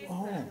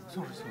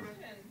 sorry.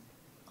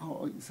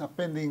 Oh, it's a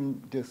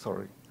pending. Yes,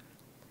 sorry.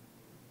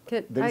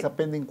 There is a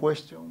pending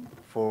question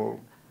for.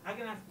 I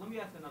can ask. Let me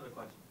ask another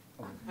question.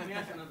 Okay. Let me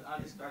ask another.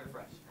 I'll just start it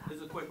fresh. This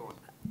is a quick one.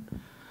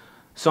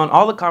 So, in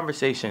all the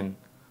conversation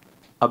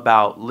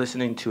about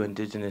listening to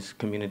indigenous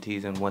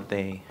communities and what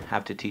they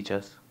have to teach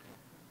us,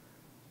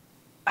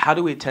 how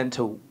do we attend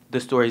to the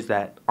stories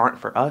that aren't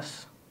for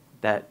us,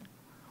 that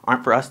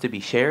aren't for us to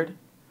be shared,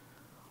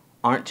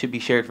 aren't to be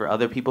shared for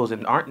other peoples,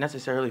 and aren't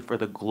necessarily for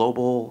the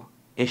global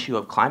issue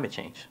of climate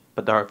change,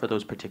 but they are for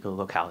those particular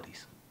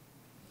localities?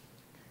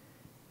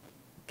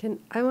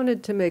 I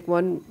wanted to make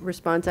one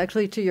response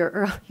actually to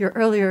your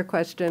earlier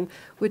question,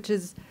 which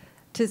is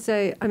to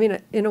say, I mean,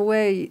 in a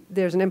way,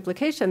 there's an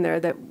implication there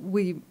that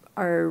we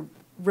are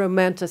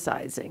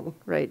romanticizing,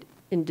 right,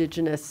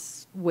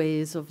 indigenous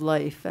ways of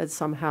life as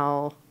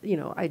somehow, you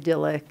know,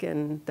 idyllic,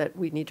 and that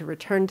we need to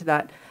return to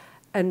that.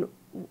 And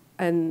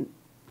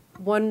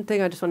one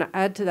thing I just want to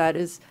add to that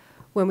is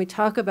when we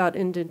talk about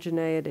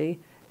indigeneity,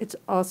 it's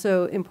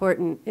also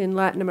important in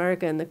Latin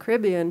America and the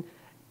Caribbean,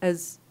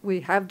 as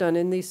we have done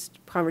in these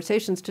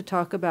conversations, to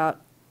talk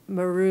about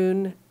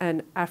Maroon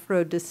and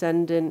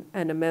Afro-descendant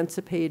and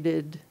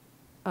emancipated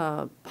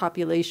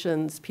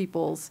populations,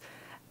 peoples,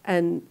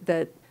 and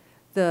that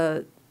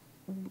the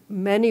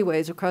many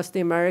ways across the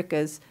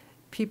Americas,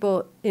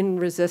 people in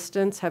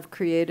resistance have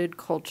created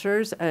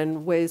cultures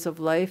and ways of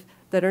life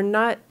that are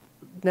not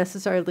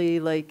necessarily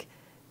like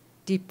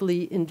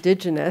deeply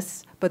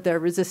indigenous, but they're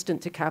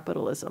resistant to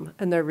capitalism,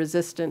 and they're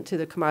resistant to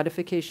the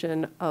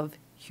commodification of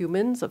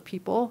humans, of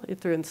people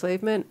through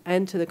enslavement,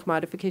 and to the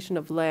commodification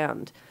of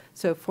land.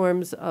 So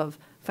forms of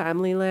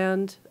family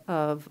land,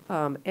 of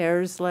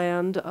heirs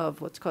land,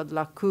 of what's called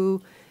laku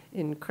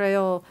in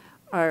Creole,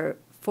 are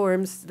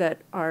forms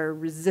that are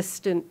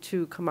resistant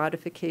to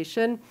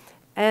commodification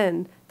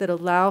and that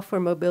allow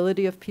for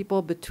mobility of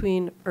people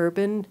between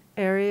urban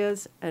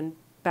areas and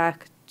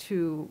back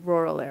to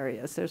rural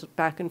areas. There's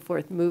back and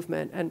forth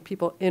movement, and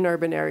people in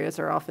urban areas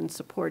are often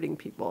supporting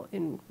people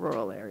in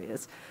rural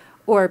areas.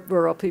 Or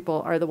rural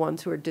people are the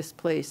ones who are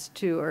displaced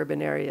to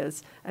urban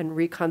areas and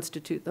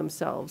reconstitute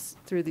themselves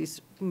through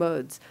these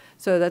modes.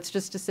 So that's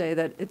just to say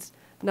that it's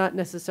not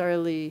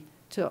necessarily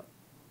to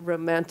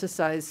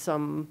romanticize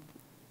some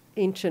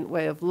ancient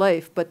way of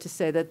life, but to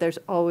say that there's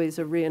always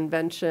a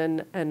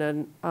reinvention and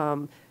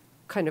a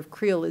kind of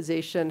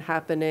creolization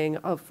happening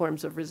of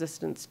forms of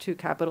resistance to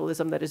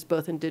capitalism that is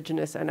both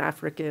indigenous and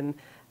African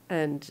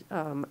and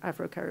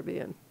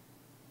Afro-Caribbean.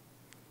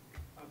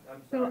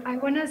 So I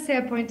want to say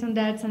a point on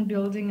that and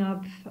building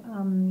up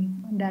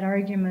on that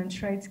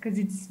argument, right? Because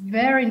it's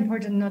very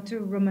important not to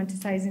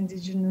romanticize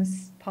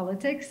indigenous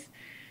politics.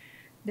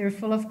 They're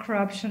full of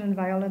corruption and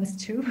violence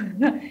too.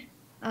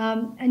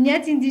 And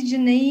yet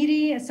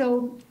indigeneity,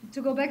 so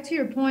to go back to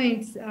your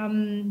point,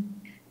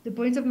 the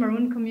point of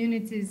Maroon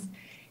communities,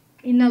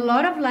 in a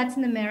lot of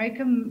Latin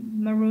America,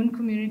 Maroon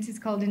communities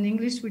called in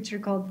English, which are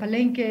called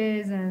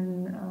palenques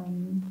and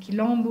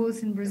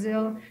quilombos in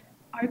Brazil,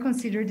 are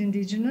considered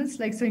indigenous.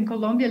 Like, so in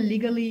Colombia,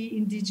 legally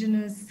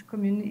indigenous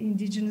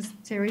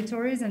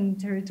territories, and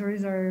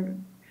territories are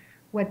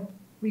what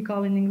we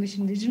call in English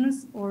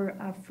indigenous or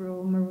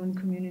Afro-Maroon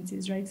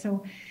communities, right?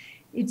 So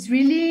it's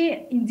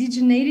really,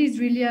 indigeneity is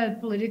really a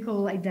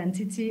political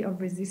identity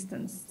of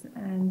resistance.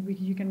 And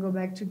you can go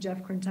back to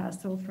Jeff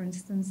Corntasso, for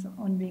instance,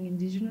 on being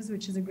indigenous,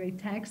 which is a great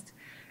text.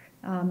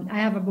 I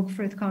have a book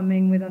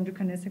forthcoming with Andrew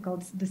Canessa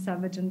called The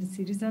Savage and the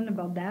Citizen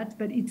about that,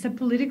 but it's a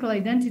political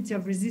identity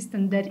of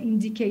resistance that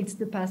indicates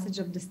the passage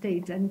of the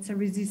state, and it's a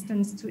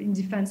resistance to in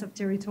defense of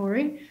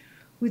territory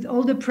with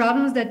all the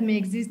problems that may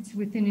exist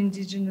within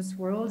indigenous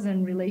worlds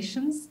and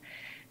relations,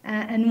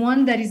 and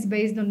one that is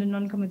based on the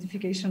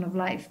non-commodification of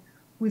life,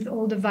 with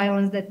all the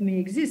violence that may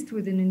exist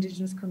within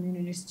indigenous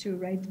communities too,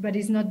 right? But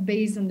it's not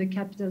based on the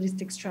capitalist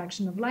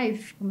extraction of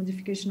life,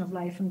 commodification of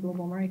life, and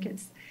global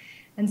markets.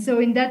 And so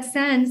in that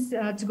sense,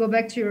 to go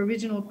back to your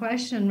original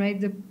question, right,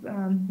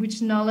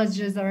 which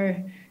knowledges are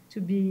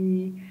to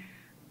be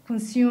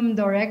consumed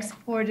or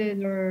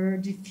exported or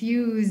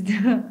diffused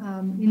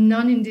in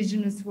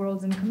non-indigenous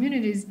worlds and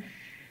communities,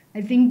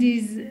 I think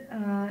these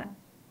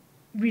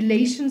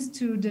relations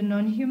to the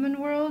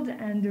non-human world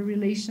and the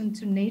relation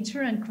to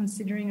nature and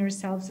considering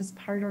ourselves as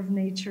part of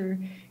nature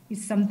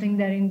is something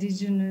that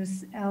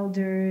indigenous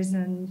elders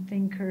and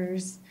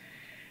thinkers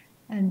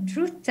and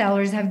truth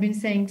tellers have been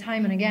saying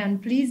time and again.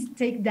 Please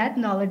take that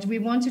knowledge. We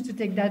want you to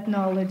take that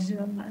knowledge,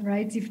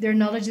 right? If there are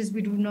knowledges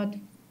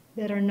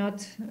that are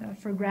not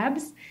for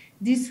grabs,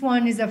 this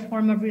one is a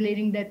form of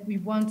relating that we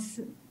want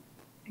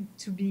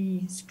to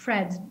be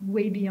spread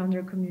way beyond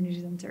our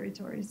communities and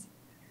territories.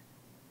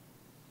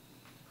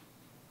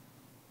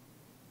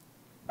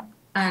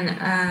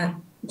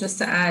 And just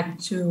to add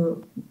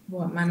to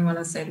what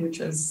Manuela said, which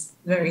was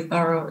very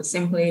thorough,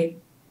 simply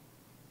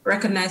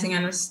recognizing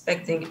and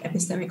respecting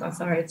epistemic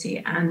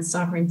authority and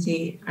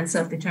sovereignty and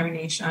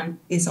self-determination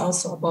is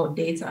also about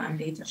data and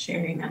data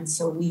sharing. And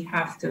so we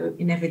have to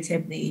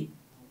inevitably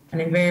and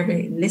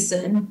invariably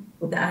listen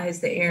with the eyes,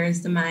 the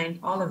ears, the mind,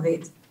 all of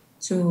it,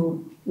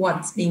 to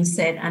what's being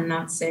said and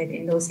not said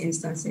in those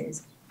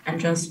instances, and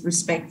just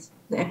respect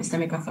the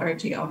epistemic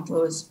authority of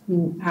those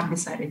who have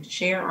decided to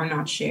share or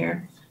not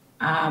share,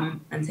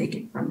 and take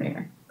it from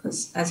there.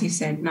 Because as you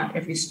said, not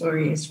every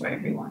story is for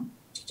everyone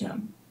to tell.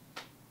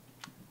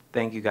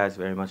 Thank you guys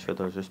very much for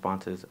those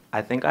responses.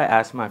 I think I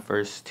asked my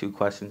first two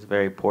questions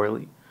very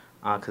poorly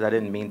because I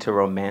didn't mean to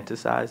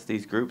romanticize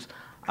these groups.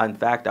 In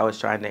fact, I was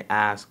trying to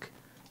ask,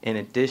 in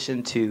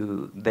addition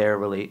to their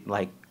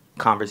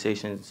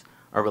conversations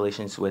or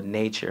relations with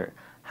nature,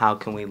 how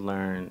can we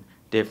learn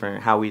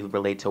different, how we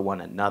relate to one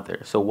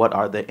another? So what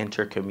are the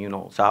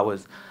intercommunal? So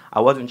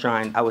I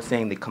was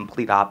saying the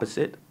complete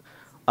opposite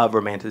of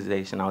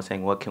romanticization. I was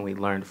saying, what can we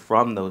learn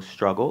from those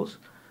struggles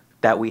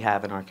that we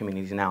have in our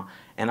communities now?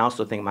 And I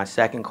also think my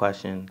second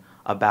question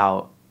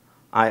about,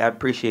 I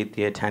appreciate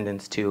the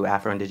attendance to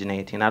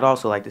Afro-Indigeneity, and I'd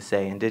also like to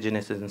say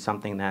Indigenous isn't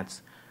something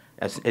as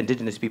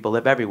Indigenous people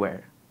live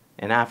everywhere,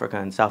 in Africa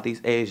and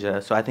Southeast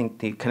Asia. So I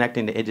think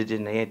connecting the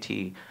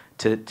indigeneity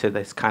to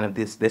this kind of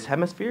this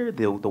hemisphere,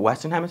 the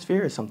Western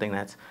hemisphere, is something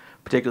that's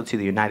particular to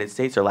the United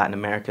States or Latin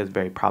America is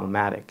very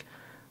problematic.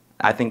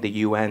 I think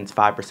the UN's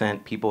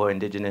 5% people are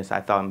indigenous.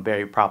 I thought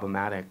very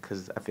problematic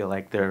because I feel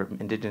like there are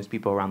indigenous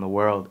people around the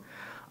world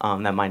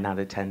that might not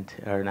attend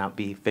or not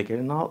be figured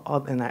in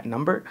that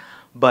number.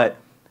 But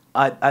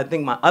I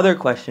think my other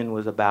question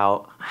was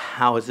about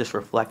how is this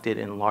reflected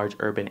in large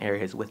urban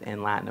areas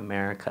within Latin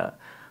America,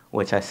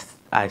 which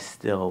I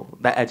still,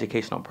 that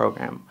educational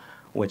program,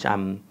 which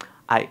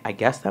I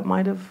guess that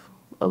might have,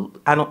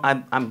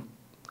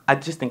 I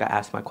just think I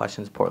asked my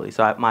questions poorly,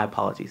 so my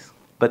apologies.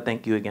 But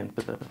thank you again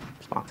for the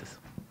responses.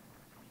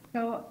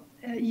 So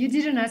you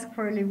didn't ask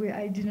poorly,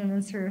 I didn't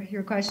answer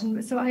your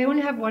question. So I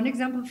only have one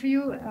example for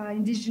you.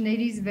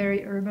 Indigeneity is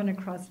very urban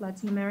across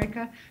Latin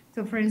America.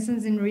 So for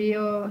instance, in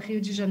Rio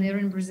de Janeiro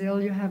in Brazil,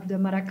 you have the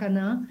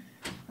Maracanã,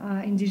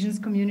 indigenous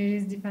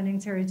communities defending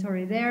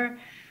territory there.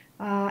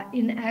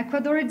 In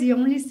Ecuador, the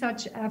only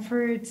such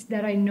effort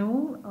that I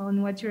know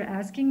on what you're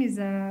asking is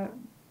a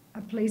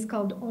place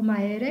called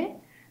Omaere.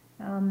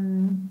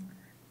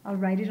 I'll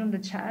write it on the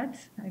chat.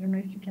 I don't know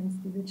if you can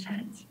see the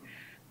chat.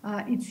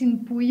 It's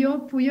in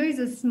Puyo. Puyo is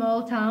a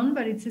small town,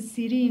 but it's a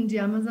city in the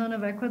Amazon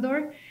of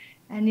Ecuador.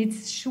 And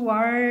it's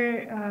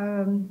Shuar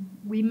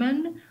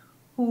women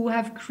who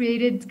have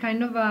created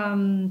kind of a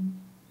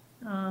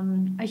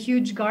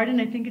huge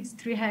garden. I think it's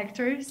 3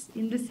 hectares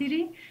in the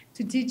city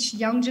to teach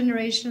young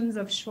generations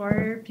of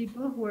Shuar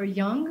people who are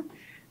young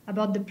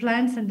about the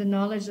plants and the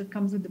knowledge that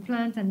comes with the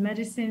plant and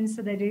medicine,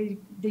 so that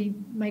they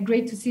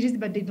migrate to cities,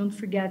 but they don't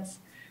forget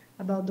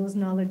about those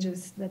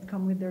knowledges that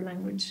come with their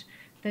language.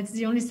 That's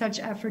the only such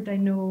effort I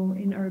know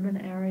in urban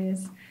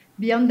areas.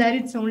 Beyond that,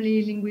 it's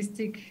only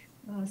linguistic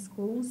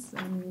schools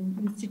and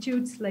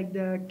institutes like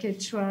the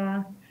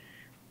Quechua,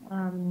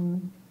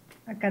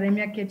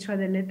 Academia Quechua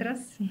de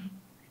Letras,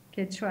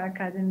 Quechua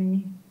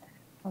Academy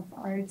of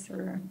Arts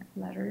or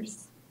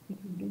Letters, it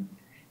would be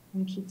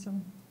in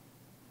Quito.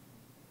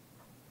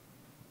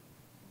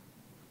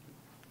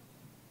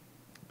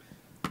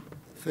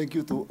 Thank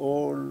you to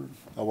all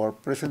our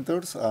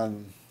presenters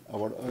and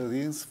our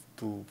audience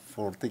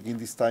for taking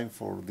this time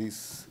for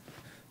this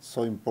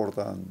so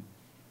important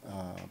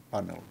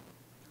panel.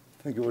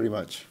 Thank you very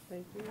much.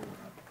 Thank you.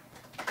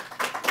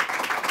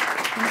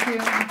 Thank you.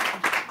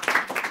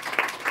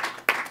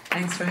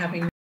 Thanks for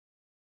having me.